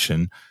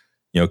hydration.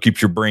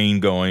 Keeps your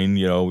brain going.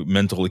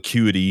 Mental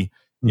acuity.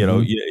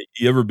 You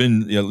ever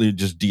been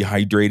just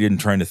dehydrated and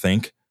trying to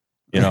think?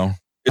 It's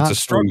a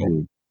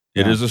struggle.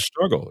 It is a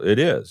struggle. It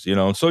is.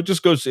 So it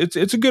just goes.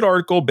 It's a good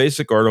article,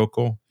 basic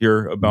article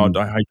here about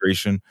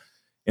hydration,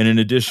 and in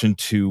addition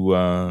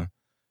to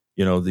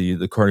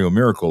the Cardio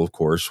Miracle, of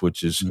course,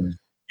 which is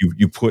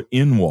you put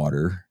in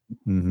water.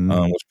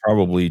 Was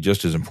probably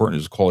just as important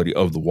as the quality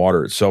of the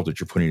water itself that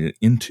you're putting it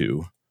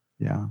into.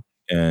 Yeah.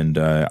 And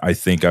I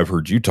think I've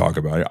heard you talk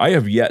about it. I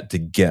have yet to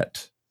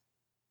get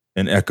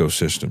an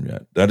ecosystem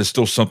yet. That is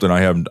still something I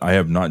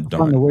have not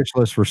done. On the wish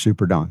list for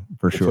Super Don,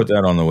 for sure. Put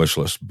that on the wish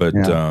list. But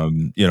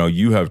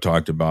you have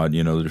talked about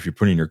that if you're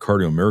putting your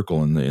Cardio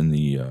Miracle in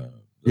the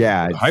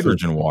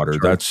hydrogen water,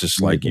 that's just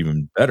like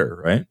even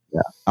better, right?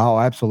 Yeah. Oh,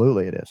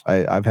 absolutely, it is.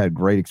 I've had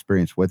great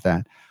experience with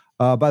that.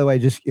 By the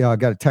way, I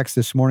got a text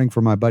this morning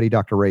from my buddy,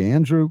 Dr. Ray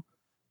Andrew.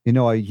 I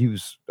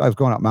was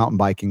going out mountain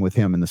biking with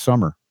him in the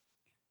summer.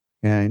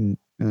 And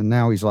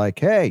now he's like,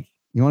 hey,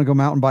 you want to go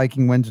mountain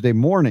biking Wednesday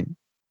morning?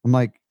 I'm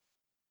like,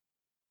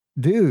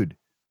 dude.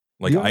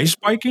 Like ice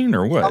biking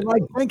or what? I'm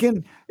like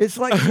thinking, it's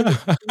like in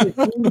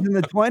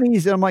the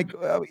 20s. And I'm like,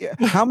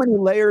 how many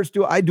layers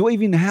do I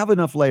even have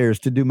enough layers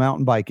to do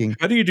mountain biking?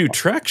 How do you do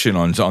traction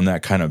on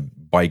that kind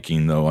of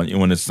biking, though,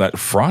 when it's that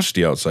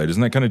frosty outside?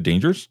 Isn't that kind of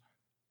dangerous?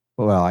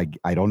 Well,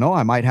 I don't know.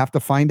 I might have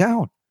to find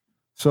out.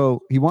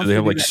 So he wants.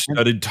 Do they have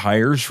studded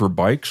tires for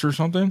bikes or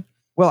something?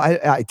 Well,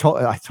 I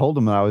told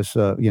him that I was,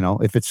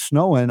 if it's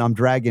snowing, I'm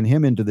dragging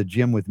him into the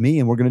gym with me,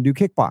 and we're going to do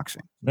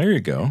kickboxing. There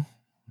you go.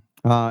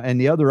 And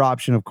the other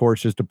option, of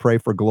course, is to pray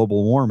for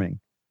global warming,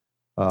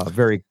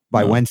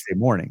 by Wednesday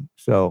morning.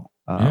 So,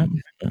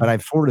 but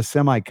I've sort of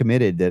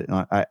semi-committed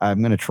that I'm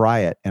going to try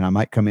it, and I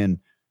might come in.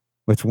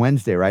 It's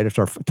Wednesday, right? It's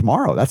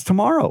tomorrow. That's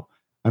tomorrow.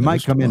 I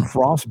might come in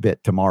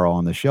frostbit tomorrow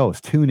on the show.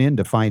 Tune in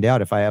to find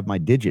out if I have my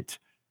digits.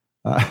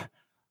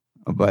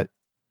 But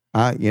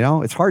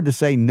it's hard to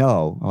say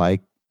no.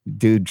 Like,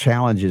 dude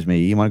challenges me.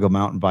 You want to go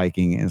mountain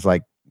biking? And it's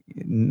like,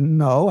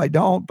 no, I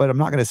don't, but I'm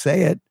not going to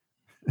say it.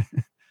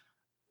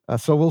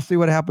 So we'll see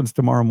what happens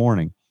tomorrow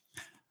morning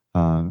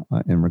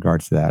in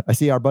regards to that. I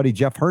see our buddy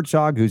Jeff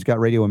Herzog, who's got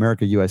Radio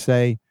America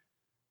USA.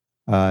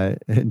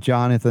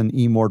 Jonathan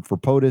E. Mord for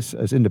POTUS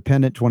as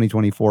independent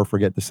 2024.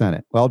 Forget the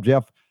Senate. Well,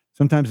 Jeff,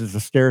 sometimes it's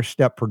a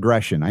stair-step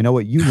progression. I know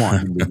what you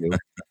want him to do.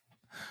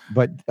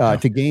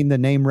 But to gain the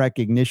name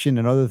recognition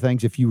and other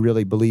things, if you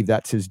really believe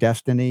that's his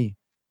destiny,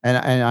 and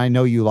I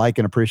know you like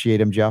and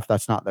appreciate him, Jeff,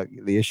 that's not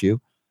the issue.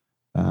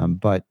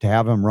 But to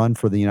have him run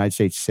for the United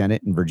States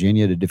Senate in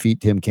Virginia to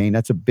defeat Tim Kaine,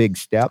 that's a big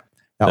step.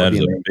 That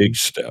is a big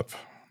step.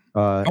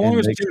 How long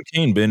has Tim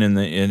Kaine been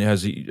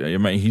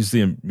he's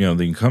the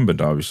the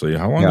incumbent, obviously.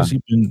 How long has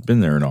he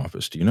been there in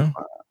office? Do you know?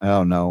 I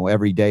don't know.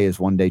 Every day is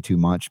one day too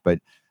much, but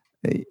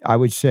I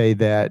would say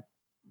that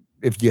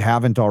if you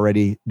haven't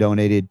already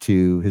donated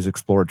to his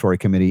exploratory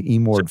committee,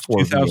 eMord 4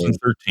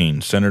 2013,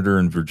 VA. Senator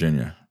in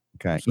Virginia.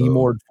 Okay, so,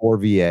 eMord 4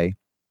 VA. Yeah.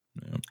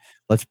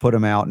 Let's put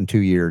him out in 2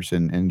 years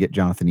and get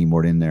Jonathan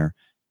eMord in there.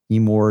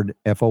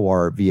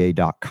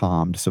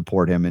 eMordForVA.com to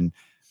support him. And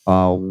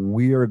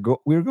we're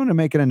going to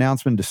make an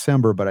announcement in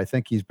December, but I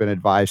think he's been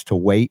advised to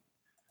wait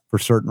for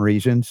certain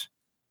reasons,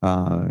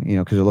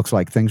 because it looks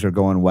like things are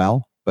going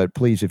well. But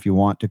please, if you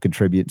want to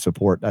contribute and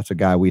support, that's a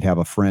guy we'd have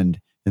a friend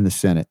in the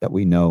Senate that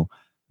we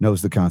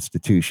knows the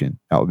Constitution.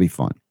 That would be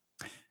fun.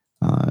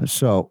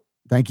 So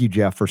thank you,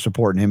 Jeff, for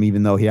supporting him,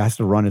 even though he has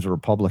to run as a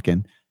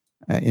Republican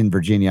in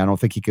Virginia. I don't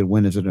think he could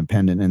win as an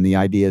independent, and the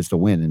idea is to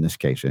win in this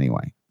case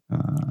anyway. I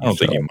don't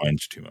think he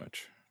minds too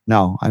much.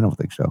 No, I don't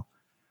think so.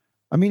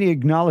 I mean, he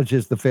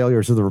acknowledges the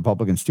failures of the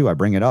Republicans too. I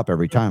bring it up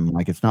every time.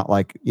 Like, it's not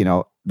like,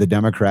 the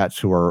Democrats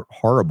who are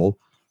horrible.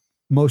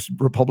 Most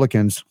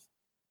Republicans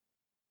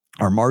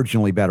are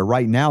marginally better.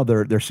 Right now,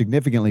 they're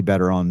significantly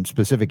better on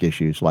specific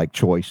issues like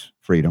choice,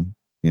 freedom,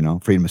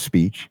 freedom of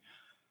speech,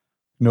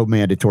 no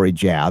mandatory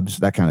jabs,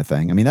 that kind of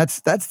thing. I mean,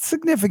 that's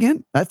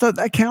significant.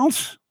 That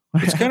counts.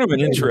 It's kind of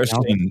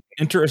an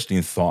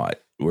interesting thought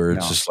where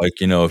it's just like,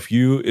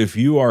 if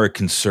you are a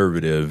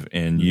conservative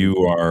and you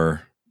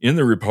are in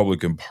the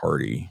Republican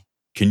Party,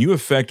 can you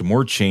affect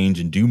more change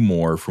and do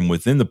more from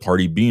within the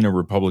party being a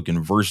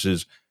Republican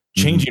versus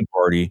changing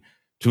party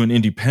to an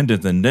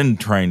independent and then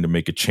trying to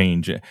make a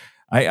change?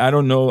 I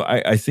don't know.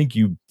 I think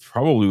you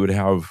probably would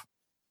have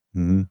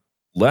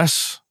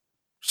less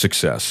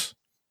success.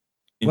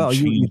 Well,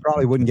 you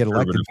probably wouldn't get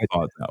elected.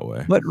 Thought that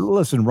way. But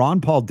listen,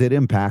 Ron Paul did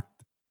impact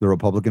the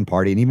Republican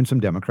Party and even some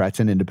Democrats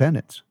and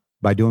independents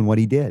by doing what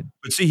he did.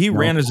 But see, he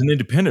ran as an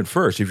independent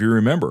first, if you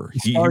remember.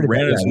 He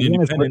ran as an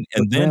independent,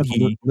 and then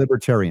he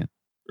libertarian.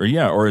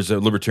 Or as a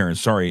libertarian,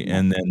 sorry,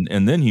 and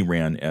then he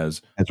ran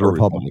as a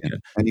Republican.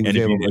 And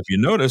if you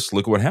notice,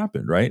 look what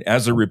happened, right?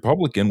 As a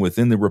Republican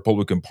within the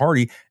Republican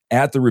Party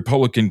at the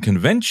Republican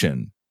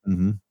convention,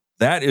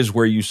 that is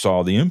where you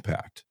saw the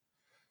impact.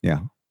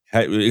 Yeah.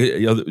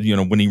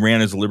 When he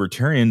ran as a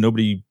libertarian,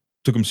 nobody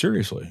took him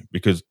seriously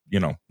because,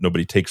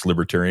 nobody takes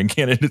libertarian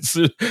candidates,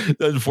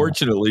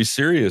 unfortunately,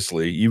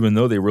 seriously, even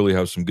though they really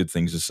have some good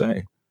things to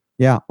say.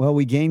 Yeah. Well,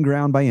 we gain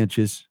ground by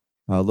inches.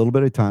 A little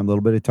bit of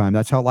time.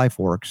 That's how life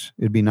works.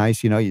 It'd be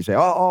nice, you say,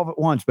 all at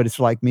once, but it's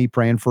like me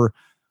praying for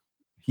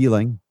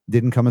healing.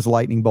 Didn't come as a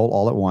lightning bolt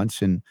all at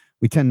once. And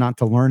we tend not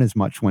to learn as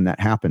much when that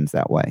happens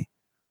that way.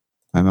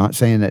 I'm not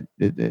saying that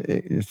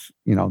it's,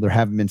 there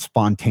haven't been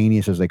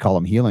spontaneous, as they call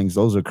them, healings.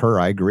 Those occur.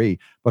 I agree.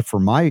 But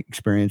for my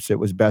experience, it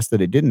was best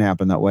that it didn't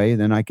happen that way.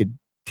 Then I could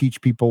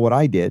teach people what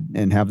I did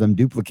and have them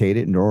duplicate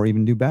it or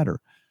even do better.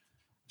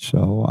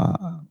 So,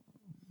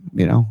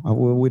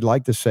 we'd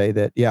like to say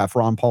that, if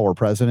Ron Paul were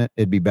president,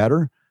 it'd be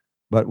better.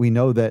 But we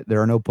know that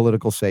there are no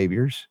political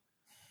saviors.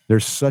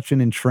 There's such an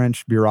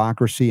entrenched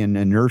bureaucracy and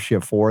inertia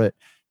for it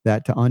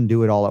that to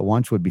undo it all at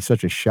once would be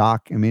such a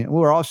shock. I mean,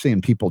 we're all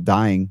seeing people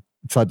dying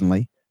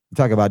suddenly.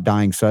 Talk about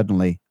dying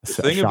suddenly. The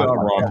thing about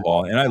Ron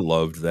Paul, and I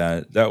loved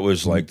that. That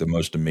was like the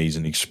most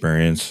amazing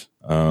experience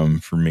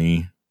for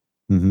me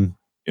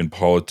in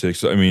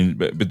politics. I mean,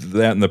 but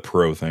that and the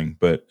pro thing.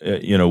 But,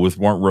 with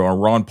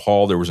Ron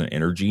Paul, there was an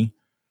energy.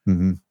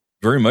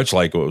 Very much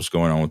like what was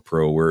going on with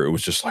pro, where it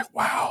was just like,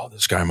 wow,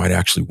 this guy might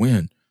actually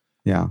win.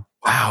 Yeah.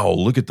 Wow.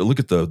 Look at the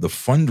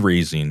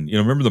fundraising.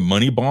 Remember the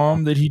money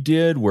bomb that he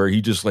did where he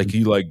just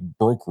he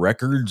broke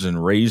records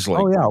and raised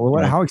like, oh yeah.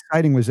 Well, how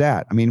exciting was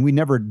that? I mean, we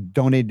never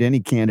donated to any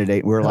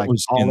candidate. We're like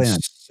all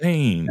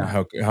insane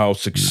how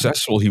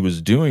successful he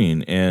was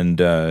doing. And,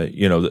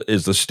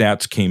 as the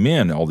stats came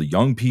in, all the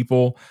young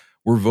people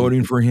were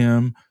voting for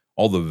him.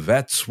 All the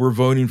vets were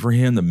voting for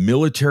him. The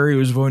military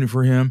was voting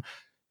for him.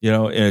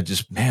 And it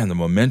just, the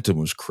momentum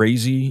was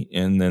crazy.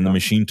 And then the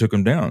machine took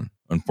him down,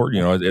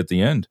 unfortunately, at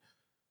the end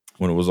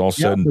when it was all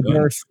said and done.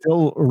 There are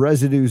still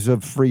residues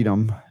of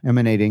freedom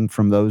emanating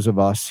from those of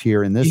us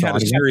here in this He had a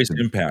serious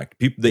impact.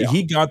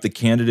 He got the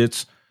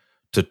candidates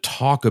to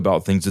talk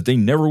about things that they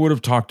never would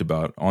have talked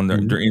about in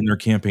their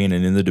campaign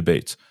and in the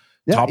debates.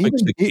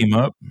 Topics that came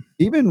up.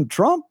 Even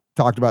Trump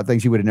talked about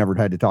things he would have never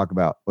had to talk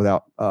about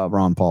without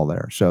Ron Paul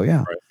there. So,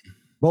 yeah. Right.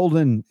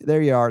 Bolden,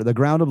 there you are. The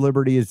ground of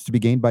liberty is to be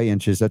gained by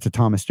inches. That's a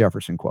Thomas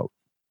Jefferson quote.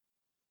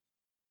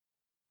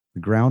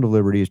 The ground of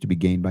liberty is to be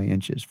gained by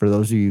inches. For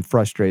those of you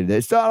frustrated,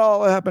 it's not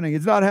all happening.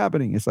 It's not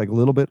happening. It's like a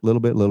little bit.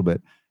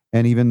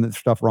 And even the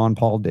stuff Ron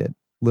Paul did,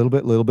 little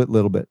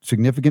bit.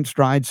 Significant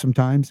strides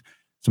sometimes,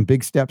 some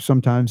big steps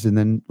sometimes, and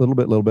then little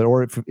bit.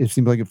 Or it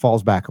seems like it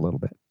falls back a little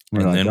bit.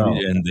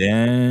 And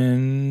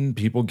then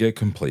people get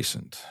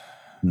complacent.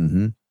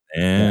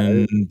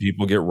 And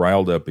people get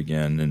riled up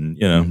again, and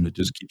it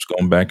just keeps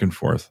going back and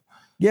forth.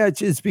 Yeah,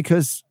 it's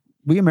because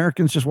we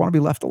Americans just want to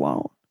be left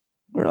alone.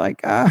 We're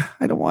like, I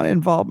don't want to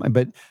involve my.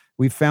 But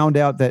we found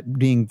out that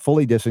being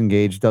fully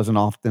disengaged doesn't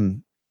always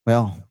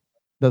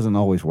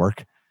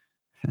work.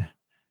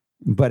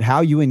 But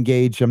how you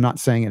engage, I'm not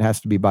saying it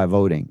has to be by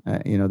voting.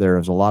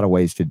 There's a lot of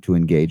ways to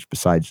engage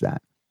besides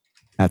that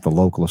at the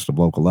localist of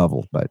local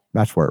level. But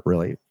that's where it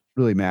really,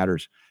 really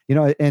matters.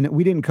 And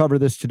we didn't cover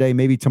this today,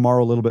 maybe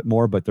tomorrow a little bit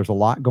more, but there's a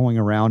lot going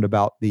around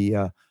about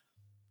the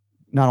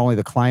not only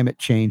the climate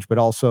change, but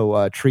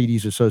also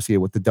treaties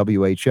associated with the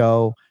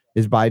WHO.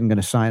 Is Biden going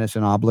to sign us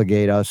and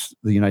obligate us,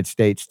 the United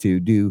States,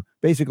 to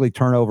basically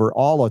turn over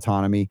all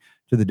autonomy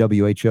to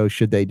the WHO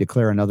should they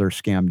declare another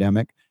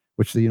scamdemic,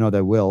 which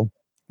they will,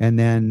 and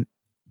then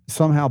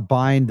somehow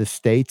bind the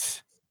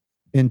states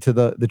into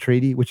the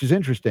treaty, which is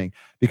interesting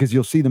because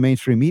you'll see the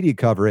mainstream media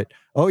cover it.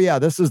 Oh yeah,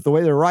 this is the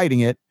way they're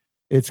writing it.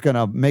 It's going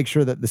to make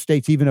sure that the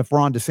states, even if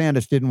Ron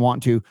DeSantis didn't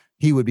want to,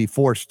 he would be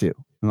forced to.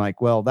 And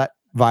that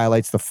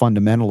violates the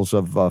fundamentals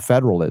of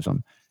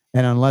federalism.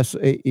 And unless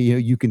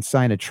you can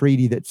sign a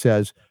treaty that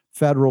says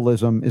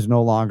federalism is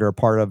no longer a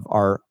part of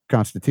our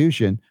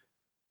Constitution,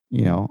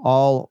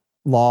 all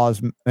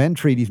laws and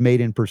treaties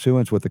made in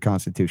pursuance with the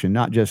Constitution,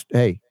 not just,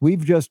 hey,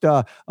 we've just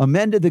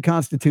amended the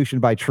Constitution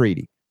by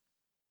treaty.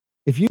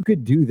 If you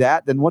could do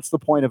that, then what's the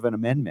point of an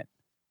amendment?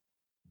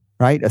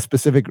 Right? A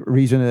specific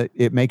reason that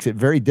it makes it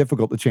very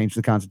difficult to change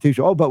the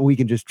Constitution. Oh, but we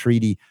can just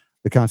treaty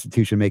the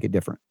Constitution, make it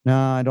different. No,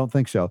 I don't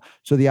think so.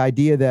 So the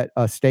idea that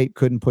a state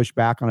couldn't push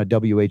back on a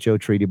WHO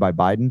treaty by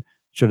Biden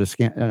should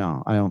have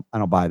no, I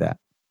don't buy that.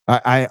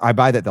 I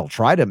buy that they'll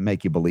try to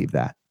make you believe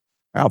that.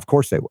 Well, of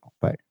course they will,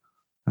 but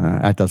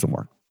that doesn't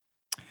work.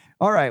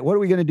 All right, what are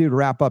we going to do to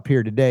wrap up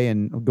here today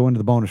and go into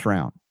the bonus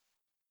round?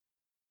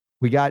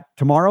 We got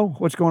tomorrow.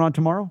 What's going on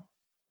tomorrow?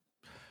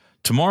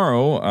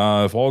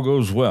 Tomorrow, if all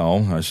goes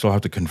well, I still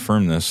have to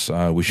confirm this.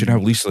 We should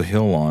have Lisa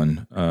Hill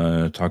on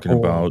talking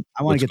about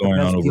I want to what's get the going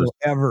best on over deal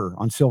ever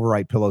on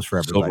Silverite pillows for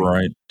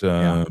everybody.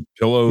 Silverite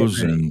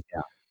pillows, and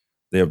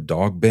they have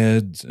dog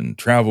beds and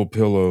travel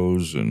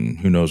pillows and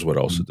who knows what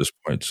else at this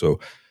point. So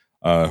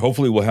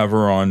hopefully we'll have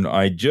her on.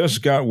 I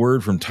just got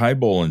word from Ty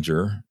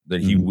Bollinger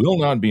that he will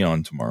not be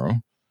on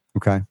tomorrow.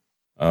 Okay.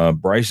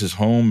 Bryce is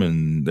home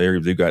and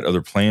they've got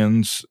other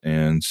plans.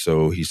 And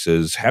so he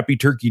says, Happy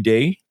Turkey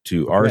Day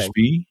to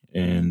RSB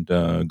and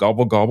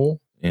gobble,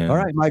 gobble. And all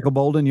right, Michael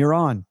Bolden, you're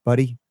on,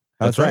 buddy.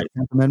 How's that? right.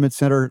 10th Amendment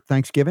Center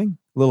Thanksgiving?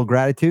 A little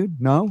gratitude?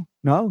 No?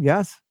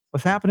 Yes?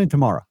 What's happening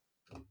tomorrow?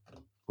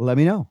 Let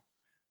me know.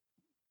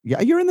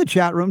 Yeah, you're in the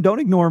chat room. Don't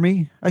ignore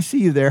me. I see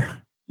you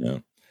there. Yeah.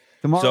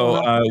 Tomorrow.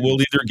 So we'll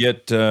either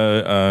get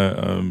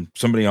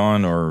somebody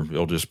on or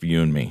it'll just be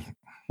you and me.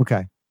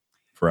 Okay.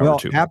 For hour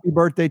 2. Happy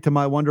birthday to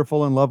my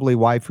wonderful and lovely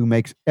wife who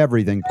makes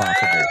everything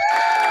possible.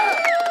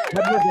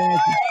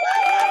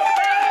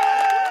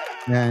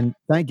 And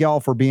thank y'all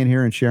for being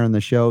here and sharing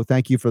the show.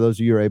 Thank you for those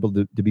of you who are able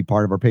to be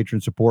part of our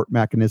patron support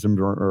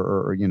mechanism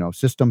or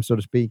system, so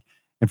to speak.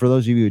 And for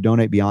those of you who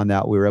donate beyond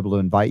that, we were able to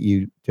invite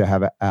you to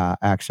have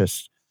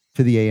access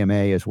to the AMA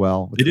as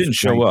well. They didn't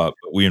show up,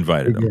 but we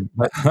invited them.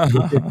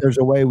 If there's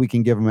a way we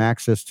can give them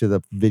access to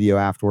the video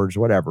afterwards,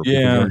 whatever.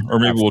 Yeah, or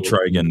maybe we'll try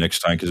again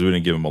next time because we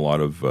didn't give them a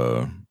lot of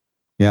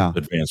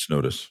advance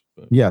notice.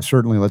 But. Yeah,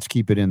 certainly. Let's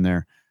keep it in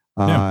there.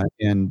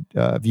 And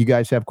if you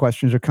guys have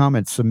questions or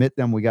comments, submit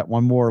them. We got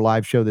one more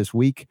live show this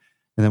week,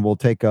 and then we'll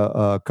take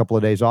a couple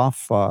of days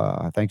off,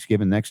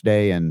 Thanksgiving next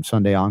day and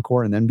Sunday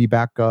encore, and then be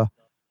back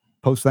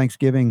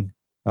post-Thanksgiving.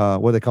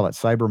 What do they call it?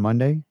 Cyber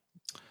Monday?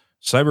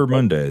 Cyber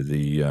Monday,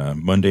 the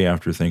Monday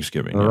after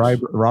Thanksgiving. Yes.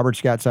 Robert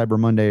Scott Cyber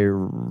Monday.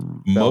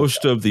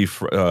 Most of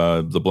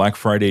the Black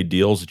Friday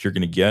deals that you're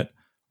going to get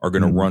are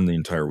going to run the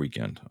entire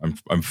weekend.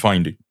 I'm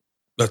finding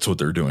that's what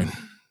they're doing.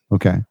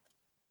 Okay.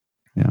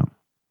 Yeah.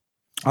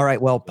 All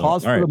right. Well,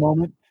 pause for the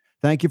moment.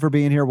 Thank you for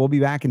being here. We'll be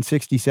back in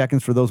 60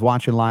 seconds for those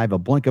watching live, a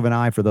blink of an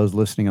eye for those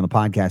listening on the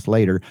podcast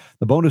later.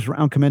 The bonus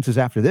round commences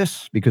after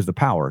this because the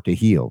power to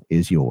heal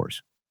is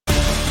yours.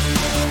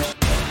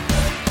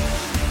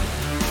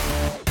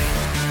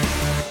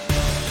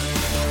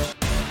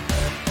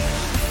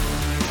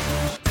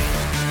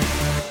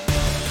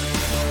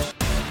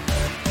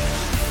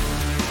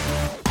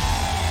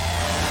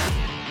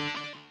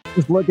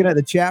 Just looking at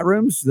the chat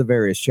rooms, the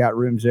various chat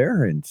rooms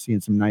there, and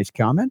seeing some nice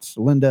comments.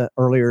 Linda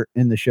earlier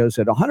in the show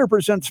said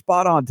 100%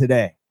 spot on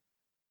today.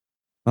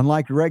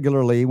 Unlike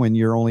regularly when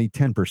you're only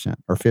 10%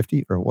 or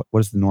 50 or what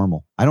is the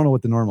normal? I don't know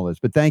what the normal is,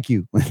 but thank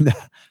you, Linda.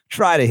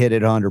 Try to hit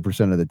it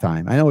 100% of the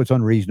time. I know it's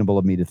unreasonable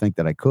of me to think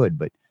that I could,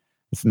 but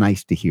it's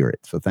nice to hear it.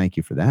 So thank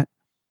you for that.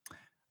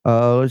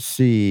 Let's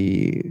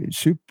see.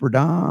 Super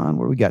Don,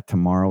 what do we got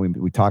tomorrow?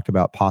 We talked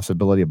about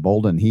possibility of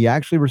Bolden. He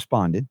actually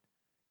responded.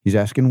 He's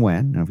asking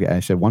when. I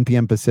said 1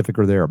 p.m. Pacific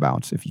or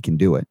thereabouts. If you can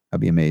do it, that'd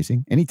be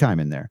amazing.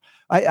 Anytime in there.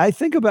 I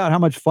think about how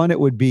much fun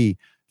it would be.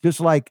 Just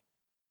like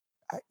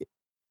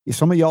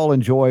some of y'all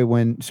enjoy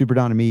when Super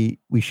Don and me,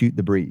 we shoot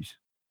the breeze.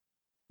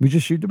 We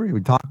just shoot the breeze.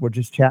 We talk. We're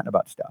just chatting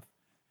about stuff.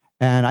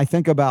 And I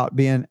think about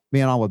being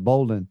on with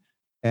Bolden,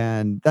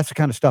 and that's the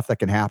kind of stuff that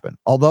can happen.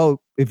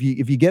 Although if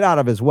you get out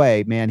of his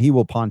way, man, he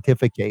will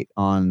pontificate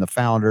on the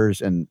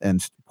founders and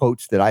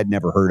quotes that I'd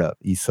never heard of.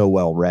 He's so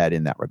well read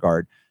in that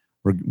regard,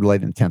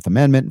 related to the 10th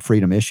Amendment and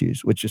freedom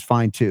issues, which is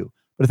fine too.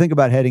 But I think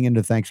about heading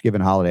into Thanksgiving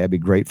holiday, I'd be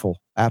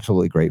grateful,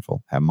 absolutely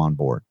grateful, have him on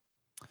board.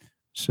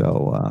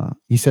 So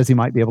he says he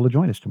might be able to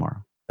join us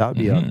tomorrow. That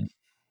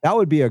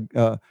would be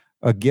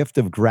a gift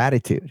of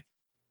gratitude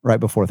right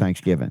before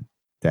Thanksgiving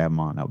to have him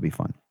on. That would be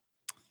fun.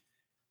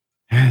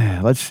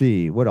 Let's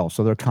see what else.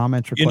 So there are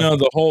comments or questions?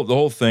 The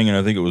whole thing, and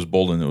I think it was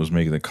Bolden that was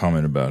making the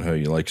comment about how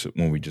he likes it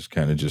when we just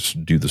kind of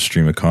just do the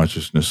stream of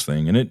consciousness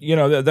thing, and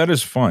it that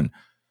is fun.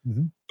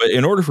 Mm-hmm. But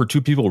in order for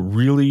two people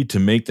really to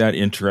make that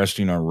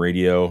interesting on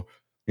radio,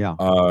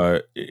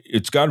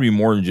 it's got to be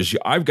more than just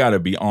I've got to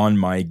be on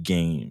my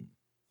game,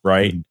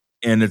 right?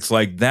 Mm-hmm. And it's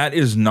like that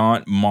is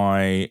not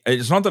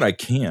it's not that I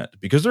can't,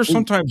 because there's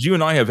sometimes you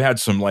and I have had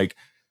some like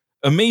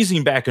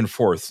amazing back and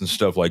forths and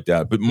stuff like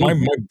that, but my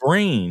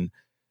brain,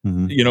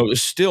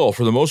 still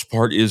for the most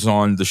part is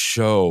on the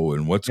show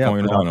and what's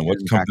going on and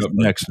what's coming up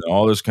next and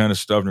all this kind of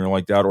stuff and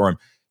like that, or I'm.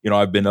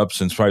 I've been up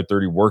since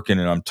 5:30 working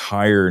and I'm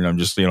tired and I'm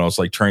just, it's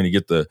like trying to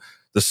get the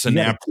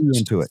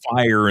synapses to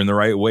fire in the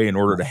right way in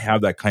order to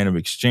have that kind of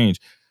exchange.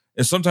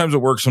 And sometimes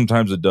it works,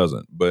 sometimes it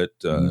doesn't, but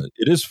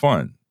it is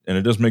fun and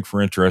it does make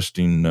for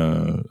interesting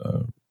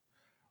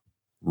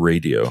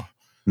radio,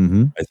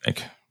 I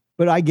think.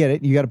 But I get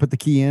it. You got to put the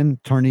key in,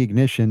 turn the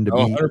ignition to be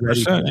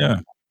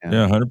 100%.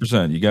 Yeah,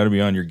 100%. You got to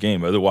be on your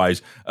game.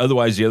 Otherwise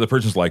the other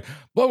person's like,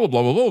 blah, blah,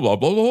 blah, blah, blah, blah,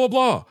 blah, blah,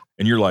 blah.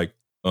 And you're like,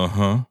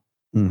 uh-huh.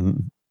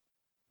 Mm-hmm.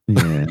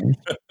 Yeah.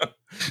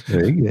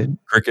 Very good.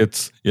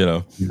 Crickets,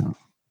 Yeah.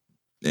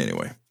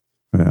 Anyway.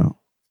 Yeah.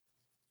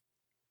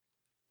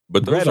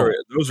 But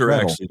those are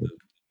actually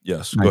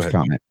yes. Nice Go ahead.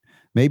 Comment.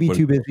 Maybe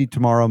too busy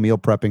tomorrow meal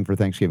prepping for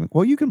Thanksgiving.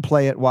 Well, you can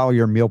play it while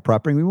you're meal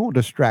prepping. We won't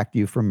distract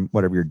you from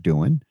whatever you're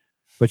doing.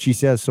 But she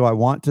says, so I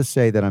want to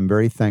say that I'm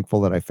very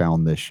thankful that I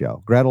found this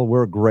show. Gretel,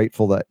 we're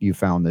grateful that you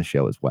found this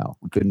show as well.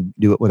 We couldn't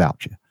do it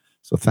without you.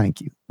 So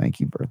thank you. Thank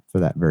you for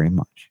that very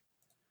much.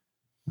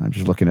 I'm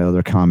just looking at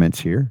other comments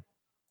here.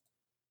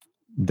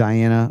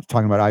 Diana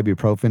talking about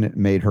ibuprofen. It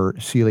made her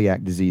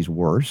celiac disease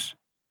worse.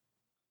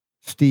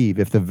 Steve,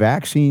 if the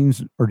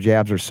vaccines or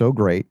jabs are so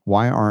great,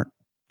 why aren't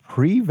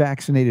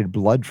pre-vaccinated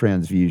blood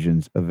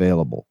transfusions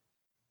available?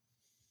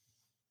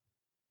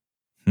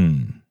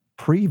 Do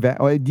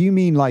you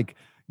mean like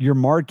you're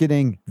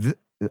marketing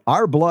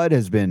our blood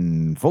has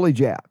been fully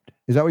jabbed?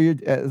 Is that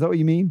what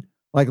you mean?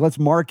 Like, let's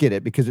market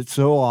it because it's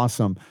so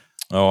awesome.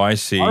 Oh, I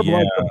see. Our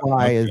blood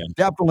supply has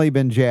definitely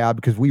been jabbed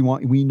because we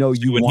know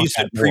you want. When he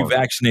said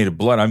pre-vaccinated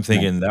blood, I'm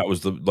thinking that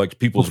was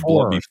people's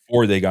blood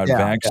before they got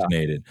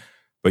vaccinated. Yeah.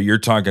 But you're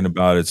talking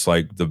about it's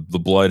like the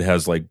blood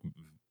has like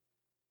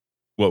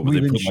what would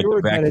they put like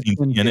the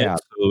vaccine in it?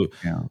 So,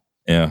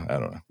 yeah, I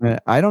don't know.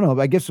 I don't know.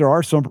 I guess there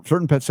are some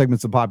certain pet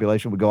segments of the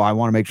population would go, I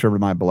want to make sure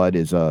my blood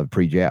is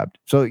pre-jabbed.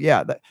 So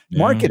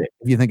market it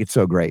if you think it's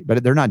so great,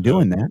 but they're not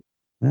doing that.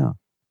 Yeah.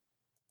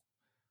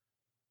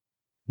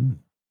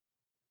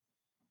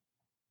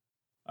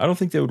 I don't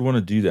think they would want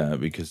to do that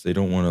because they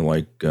don't want to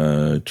like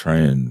try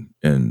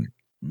and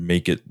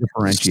make it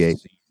differentiate.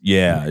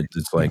 Yeah,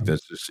 it's like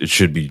that's just, it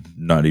should be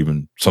not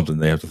even something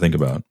they have to think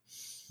about.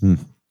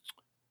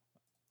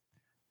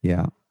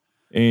 Yeah.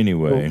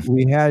 Anyway, so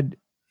we had.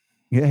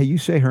 Yeah, you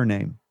say her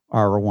name,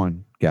 our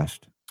one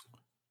guest.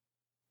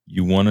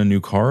 Ioana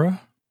Nicoara?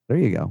 There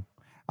you go.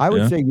 I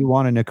would say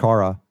Ioana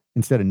Nicoara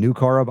instead of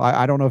Nicoara.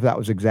 I don't know if that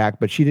was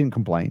exact, but she didn't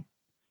complain.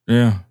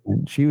 Yeah.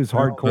 And she was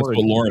hardcore. That's what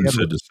Lauren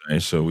said to say,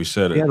 so we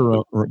said it. She had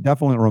a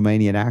definitely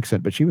Romanian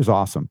accent, but she was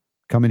awesome.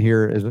 Coming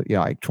here as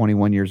like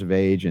 21 years of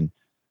age and,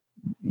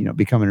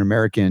 becoming an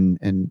American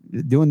and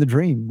doing the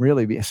dream,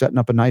 really setting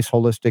up a nice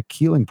holistic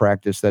healing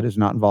practice that is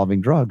not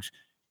involving drugs.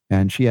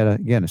 And she had,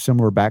 a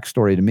similar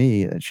backstory to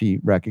me that she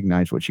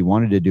recognized what she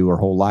wanted to do her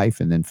whole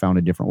life and then found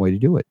a different way to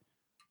do it.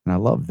 And I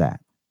love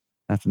that.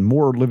 That's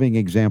more living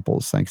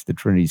examples thanks to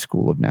Trinity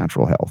School of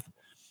Natural Health.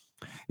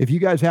 If you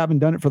guys haven't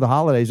done it for the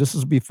holidays, this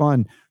will be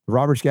fun. The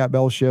Robert Scott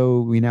Bell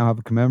Show, we now have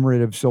a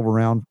commemorative silver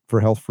round for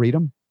health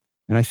freedom.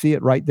 And I see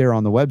it right there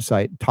on the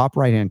website, top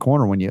right-hand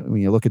corner when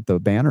you look at the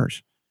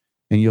banners.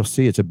 And you'll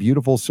see it's a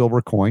beautiful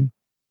silver coin.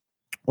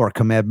 Or a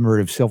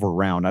commemorative silver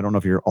round. I don't know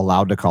if you're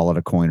allowed to call it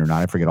a coin or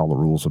not. I forget all the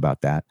rules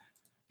about that.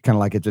 Kind of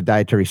like it's a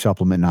dietary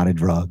supplement, not a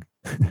drug.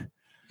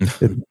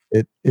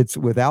 It's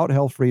without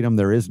health freedom,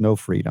 there is no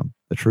freedom.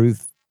 The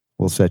truth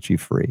will set you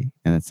free.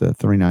 And it's a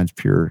 39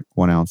 pure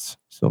 1 ounce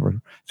silver.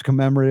 It's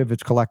commemorative.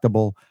 It's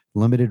collectible,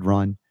 limited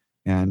run,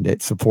 and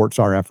it supports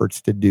our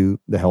efforts to do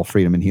the health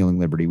freedom and healing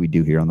liberty we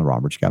do here on the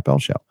Robert Scott Bell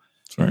Show.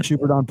 Right.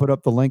 Super Don put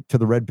up the link to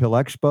the Red Pill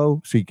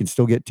Expo, so you can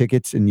still get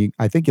tickets, and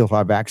I think you'll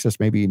have access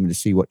maybe even to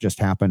see what just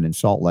happened in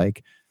Salt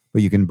Lake.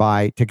 But you can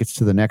buy tickets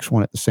to the next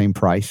one at the same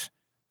price.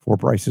 4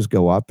 prices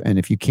go up, and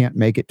if you can't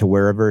make it to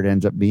wherever it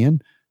ends up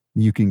being,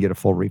 you can get a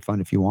full refund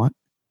if you want,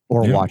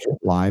 or watch it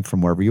live from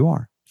wherever you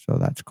are. So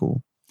that's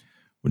cool.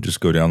 We'll just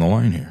go down the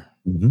line here.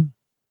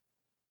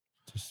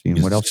 Just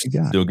seeing what else you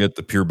got. You'll get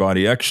the Pure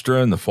Body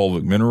Extra and the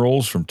fulvic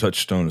minerals from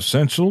Touchstone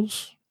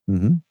Essentials.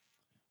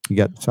 You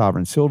got the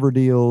Sovereign Silver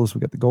deals.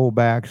 We got the gold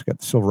backs. We got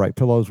the Silverite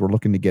pillows. We're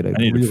looking to get I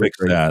need to fix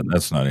that.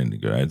 That's not any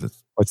good.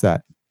 What's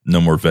that?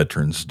 No more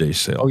Veterans Day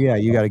sale. Oh, yeah.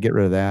 You got to get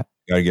rid of that.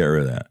 Got to get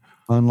rid of that.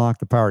 Unlock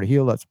the Power to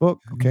Heal. That's book.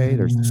 Okay.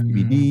 There's the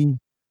CBD.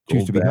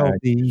 Choose to be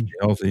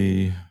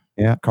healthy.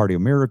 Yeah. Cardio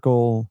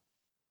Miracle.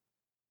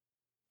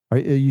 Are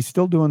you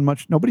still doing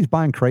much? Nobody's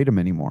buying Kratom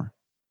anymore.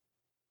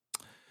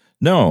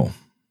 No.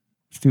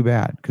 It's too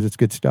bad because it's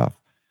good stuff.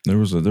 There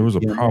was a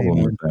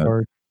problem with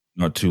that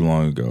not too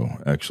long ago,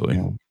 actually.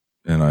 Yeah.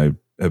 And I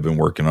have been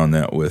working on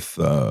that with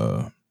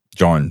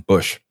John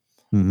Bush.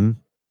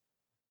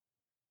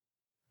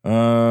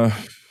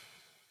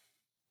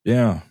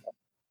 Yeah.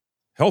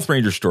 Health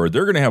Ranger store.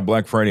 They're going to have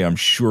Black Friday, I'm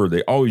sure.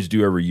 They always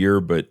do every year,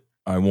 but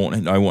I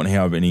won't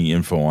have any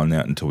info on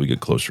that until we get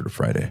closer to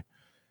Friday.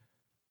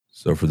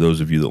 So for those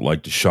of you that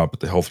like to shop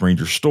at the Health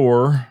Ranger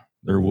store,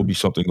 there will be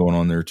something going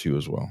on there too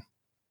as well.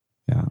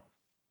 Yeah.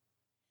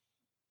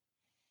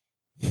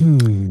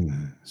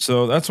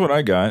 So that's what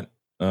I got.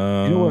 You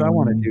know what I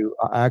want to do?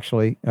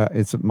 Actually,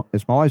 it's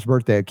Molly's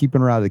birthday. I'm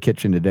keeping her out of the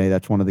kitchen today.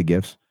 That's one of the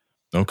gifts.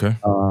 Okay.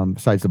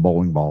 Besides the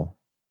bowling ball,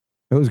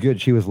 it was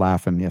good. She was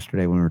laughing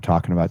yesterday when we were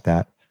talking about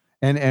that.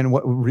 And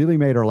what really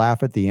made her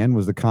laugh at the end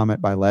was the comment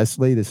by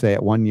Leslie to say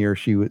at 1 year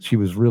she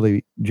was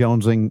really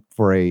jonesing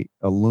for a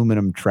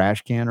aluminum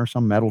trash can or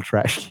some metal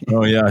trash can.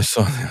 Oh yeah, I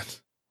saw that.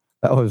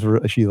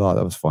 She thought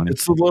that was funny.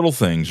 It's the little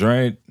things,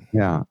 right?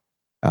 Yeah.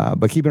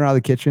 But keeping her out of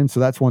the kitchen. So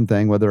that's one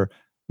thing. Whether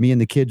me and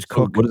the kids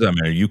cook. What does that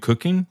mean? Are you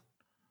cooking?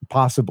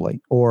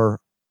 Possibly. Or,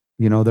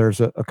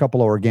 there's a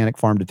couple of organic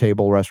farm to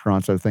table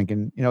restaurants. I'm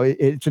thinking,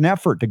 it's an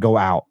effort to go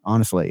out.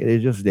 Honestly, it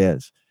just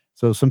is.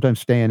 So sometimes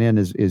staying in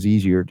is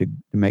easier to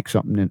make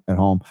something at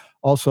home.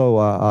 Also,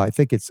 I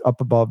think it's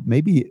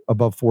maybe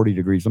above 40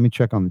 degrees. Let me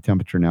check on the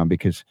temperature now,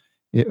 because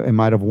it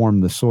might have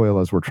warmed the soil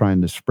as we're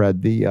trying to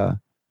spread the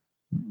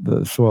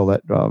soil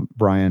that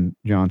Brian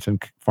Johnson,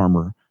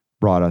 farmer,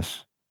 brought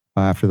us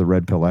after the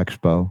Red Pill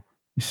Expo.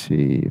 Let's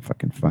see if I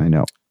can find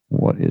out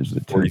what is the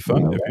 45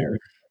 here.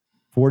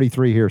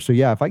 43 here. So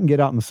yeah, if I can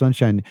get out in the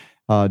sunshine,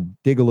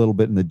 dig a little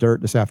bit in the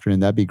dirt this afternoon,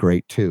 that'd be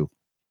great too.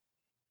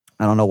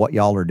 I don't know what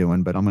y'all are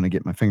doing, but I'm going to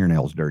get my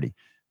fingernails dirty.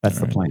 That's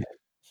the plan.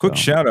 Quick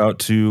shout out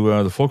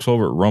to the folks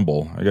over at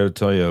Rumble. I got to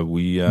tell you,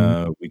 we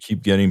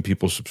keep getting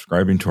people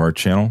subscribing to our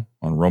channel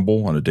on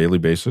Rumble on a daily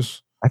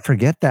basis. I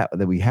forget that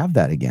we have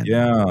that again.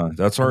 Yeah,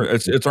 that's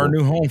it's our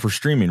new home for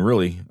streaming,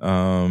 really.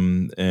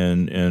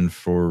 And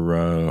for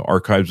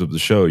archives of the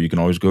show, you can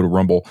always go to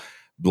Rumble,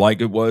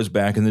 like it was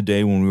back in the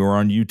day when we were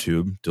on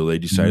YouTube, till they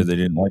decided they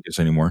didn't like us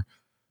anymore.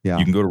 Yeah.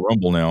 You can go to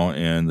Rumble now,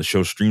 and the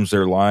show streams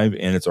there live,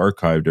 and it's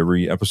archived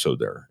every episode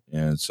there.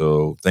 And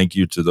so thank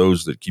you to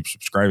those that keep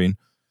subscribing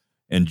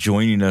and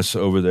joining us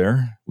over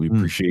there. We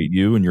appreciate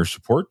you and your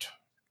support.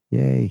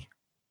 Yay.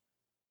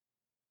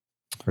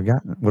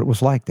 Forgotten what it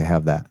was like to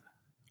have that.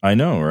 I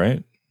know,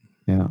 right?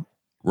 Yeah.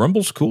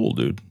 Rumble's cool,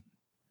 dude.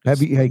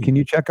 Hey, can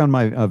you check on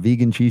my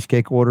vegan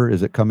cheesecake order?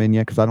 Is it come in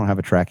yet? Because I don't have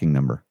a tracking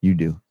number. You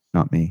do,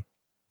 not me.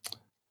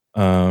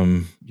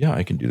 Yeah,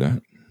 I can do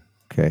that.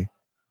 Okay.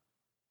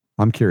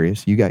 I'm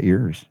curious. You got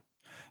yours.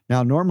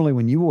 Now, normally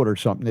when you order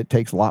something, it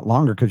takes a lot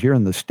longer because you're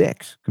in the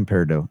sticks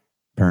compared to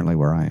apparently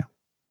where I am.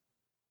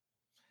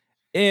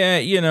 Yeah,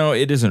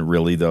 it isn't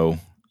really though.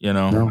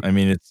 No. I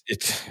mean,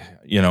 it's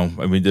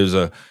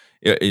there's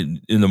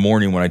in the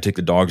morning when I take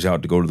the dogs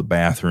out to go to the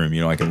bathroom,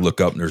 I can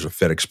look up and there's a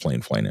FedEx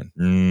plane flying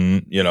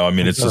in.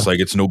 It's just like,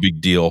 it's no big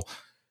deal.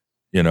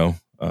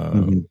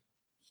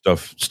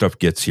 Stuff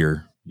gets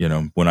here.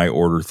 When I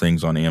order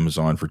things on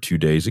Amazon for 2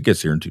 days, it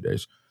gets here in 2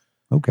 days.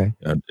 Okay.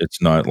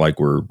 It's not like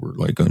we're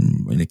like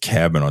in a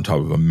cabin on top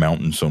of a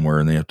mountain somewhere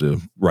and they have to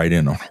ride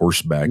in on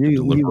horseback to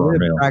deliver our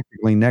mail.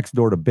 Practically next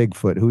door to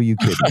Bigfoot. Who are you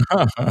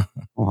kidding?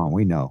 Oh,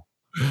 we know.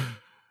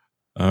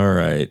 All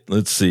right.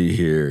 Let's see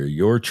here.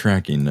 Your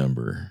tracking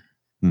number.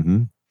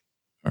 Mm-hmm.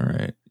 All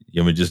right.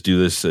 You want me to just do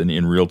this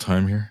in real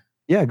time here?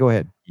 Yeah, go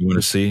ahead. You want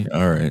to see?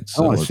 All right.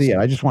 So I want to see it.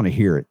 I just want to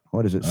hear it.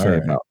 What does it say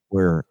about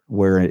where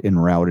en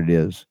route it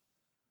is?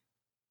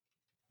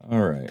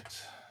 All right.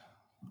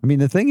 I mean,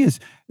 the thing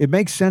is, it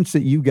makes sense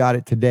that you got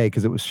it today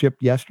because it was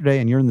shipped yesterday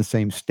and you're in the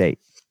same state.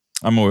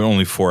 I'm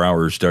only 4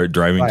 hours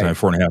driving time,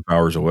 4.5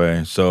 hours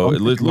away. So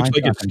it looks like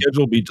it's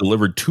scheduled to be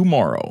delivered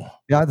tomorrow.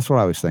 Yeah, that's what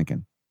I was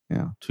thinking.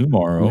 Yeah.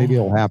 Tomorrow. Maybe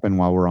it'll happen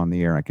while we're on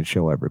the air. I could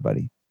show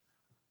everybody.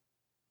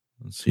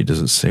 Let's see.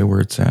 Does it say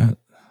where it's at?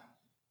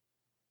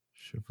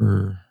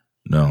 Shipper.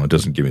 No, it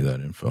doesn't give me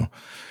that info.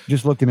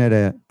 Just looking at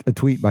a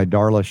tweet by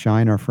Darla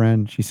Shine, our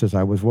friend. She says,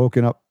 I was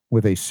woken up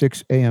with a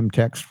 6 a.m.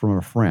 text from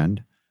a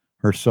friend.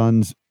 Her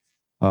son's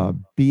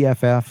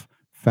BFF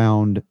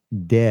found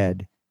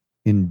dead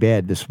in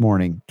bed this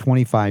morning,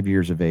 25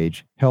 years of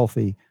age,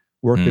 healthy,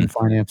 worked in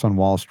finance on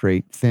Wall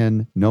Street,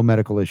 thin, no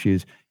medical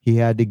issues. He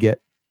had to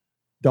get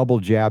double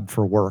jabbed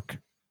for work.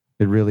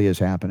 It really is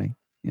happening.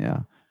 Yeah.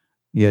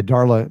 Yeah.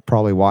 Darla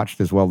probably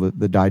watched as well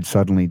the Died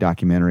Suddenly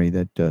documentary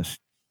that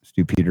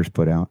Stu Peters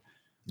put out.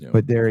 Yep.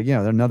 But there's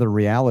another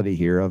reality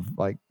here of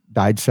like,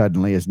 died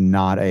suddenly is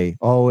not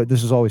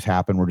this has always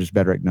happened. We're just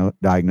better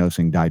at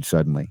diagnosing died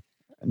suddenly.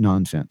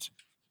 Nonsense.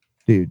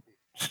 Dude,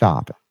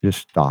 stop.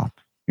 Just stop.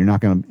 It's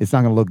not going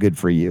to look good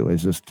for you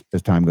as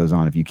time goes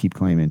on if you keep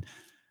claiming,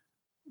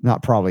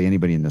 not probably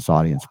anybody in this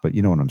audience, but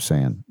you know what I'm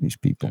saying, these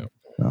people. Yep.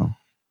 So,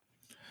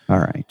 all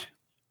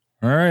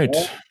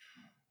right.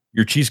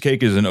 Your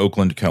cheesecake is in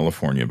Oakland,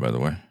 California, by the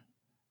way.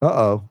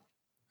 Uh-oh.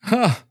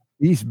 Huh.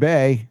 East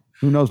Bay.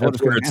 Who knows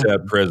what's where it's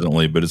at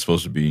presently, but it's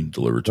supposed to be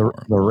delivered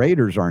tomorrow. The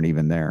Raiders aren't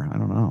even there. I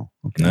don't know.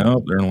 Okay.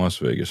 No, they're in Las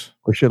Vegas.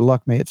 Wish it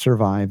luck. May it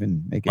survive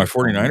and make it. My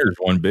 49ers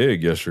won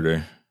big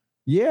yesterday.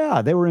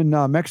 Yeah, they were in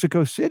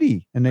Mexico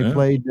City and they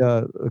played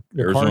the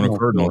Arizona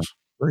Cardinals.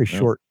 Very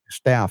short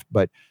staffed,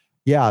 but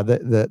yeah,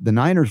 the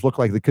Niners look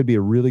like they could be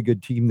a really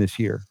good team this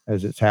year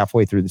as it's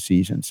halfway through the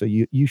season. So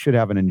you should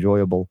have an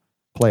enjoyable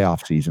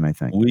playoff season, I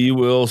think. We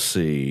will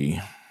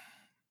see.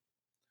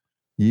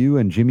 You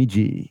and Jimmy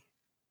G.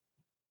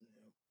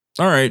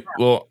 All right.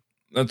 Well,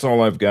 that's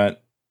all I've got.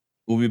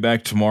 We'll be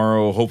back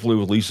tomorrow, hopefully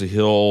with Lisa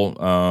Hill.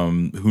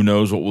 Who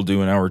knows what we'll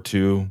do in hour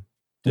 2.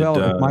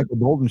 If Michael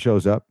Bolden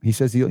shows up, he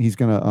says he's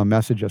going to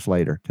message us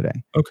later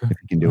today. Okay. If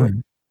he can do it.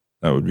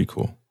 That would be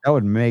cool. That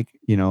would make,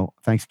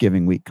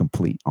 Thanksgiving week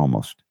complete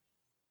almost.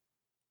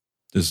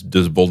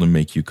 Does Bolden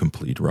make you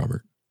complete,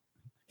 Robert?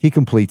 He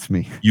completes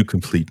me. You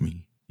complete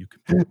me. You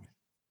complete me.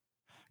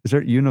 Is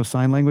there,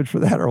 sign language for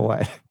that or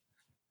what?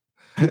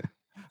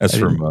 That's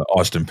from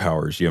Austin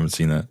Powers. You haven't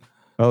seen that?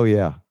 Oh,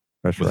 yeah.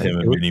 That's with right. Him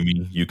and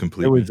Mini-Me, you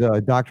complete me. It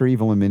was Dr.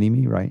 Evil and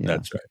Mini-Me, right? Yeah.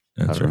 That's right.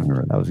 That's right.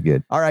 Remember. That was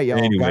good. All right, y'all.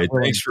 Anyway,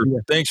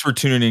 thanks for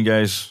tuning in,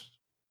 guys.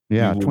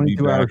 Yeah,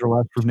 22 hours or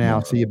less from now.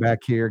 See you back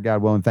here.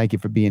 God willing, thank you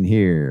for being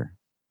here.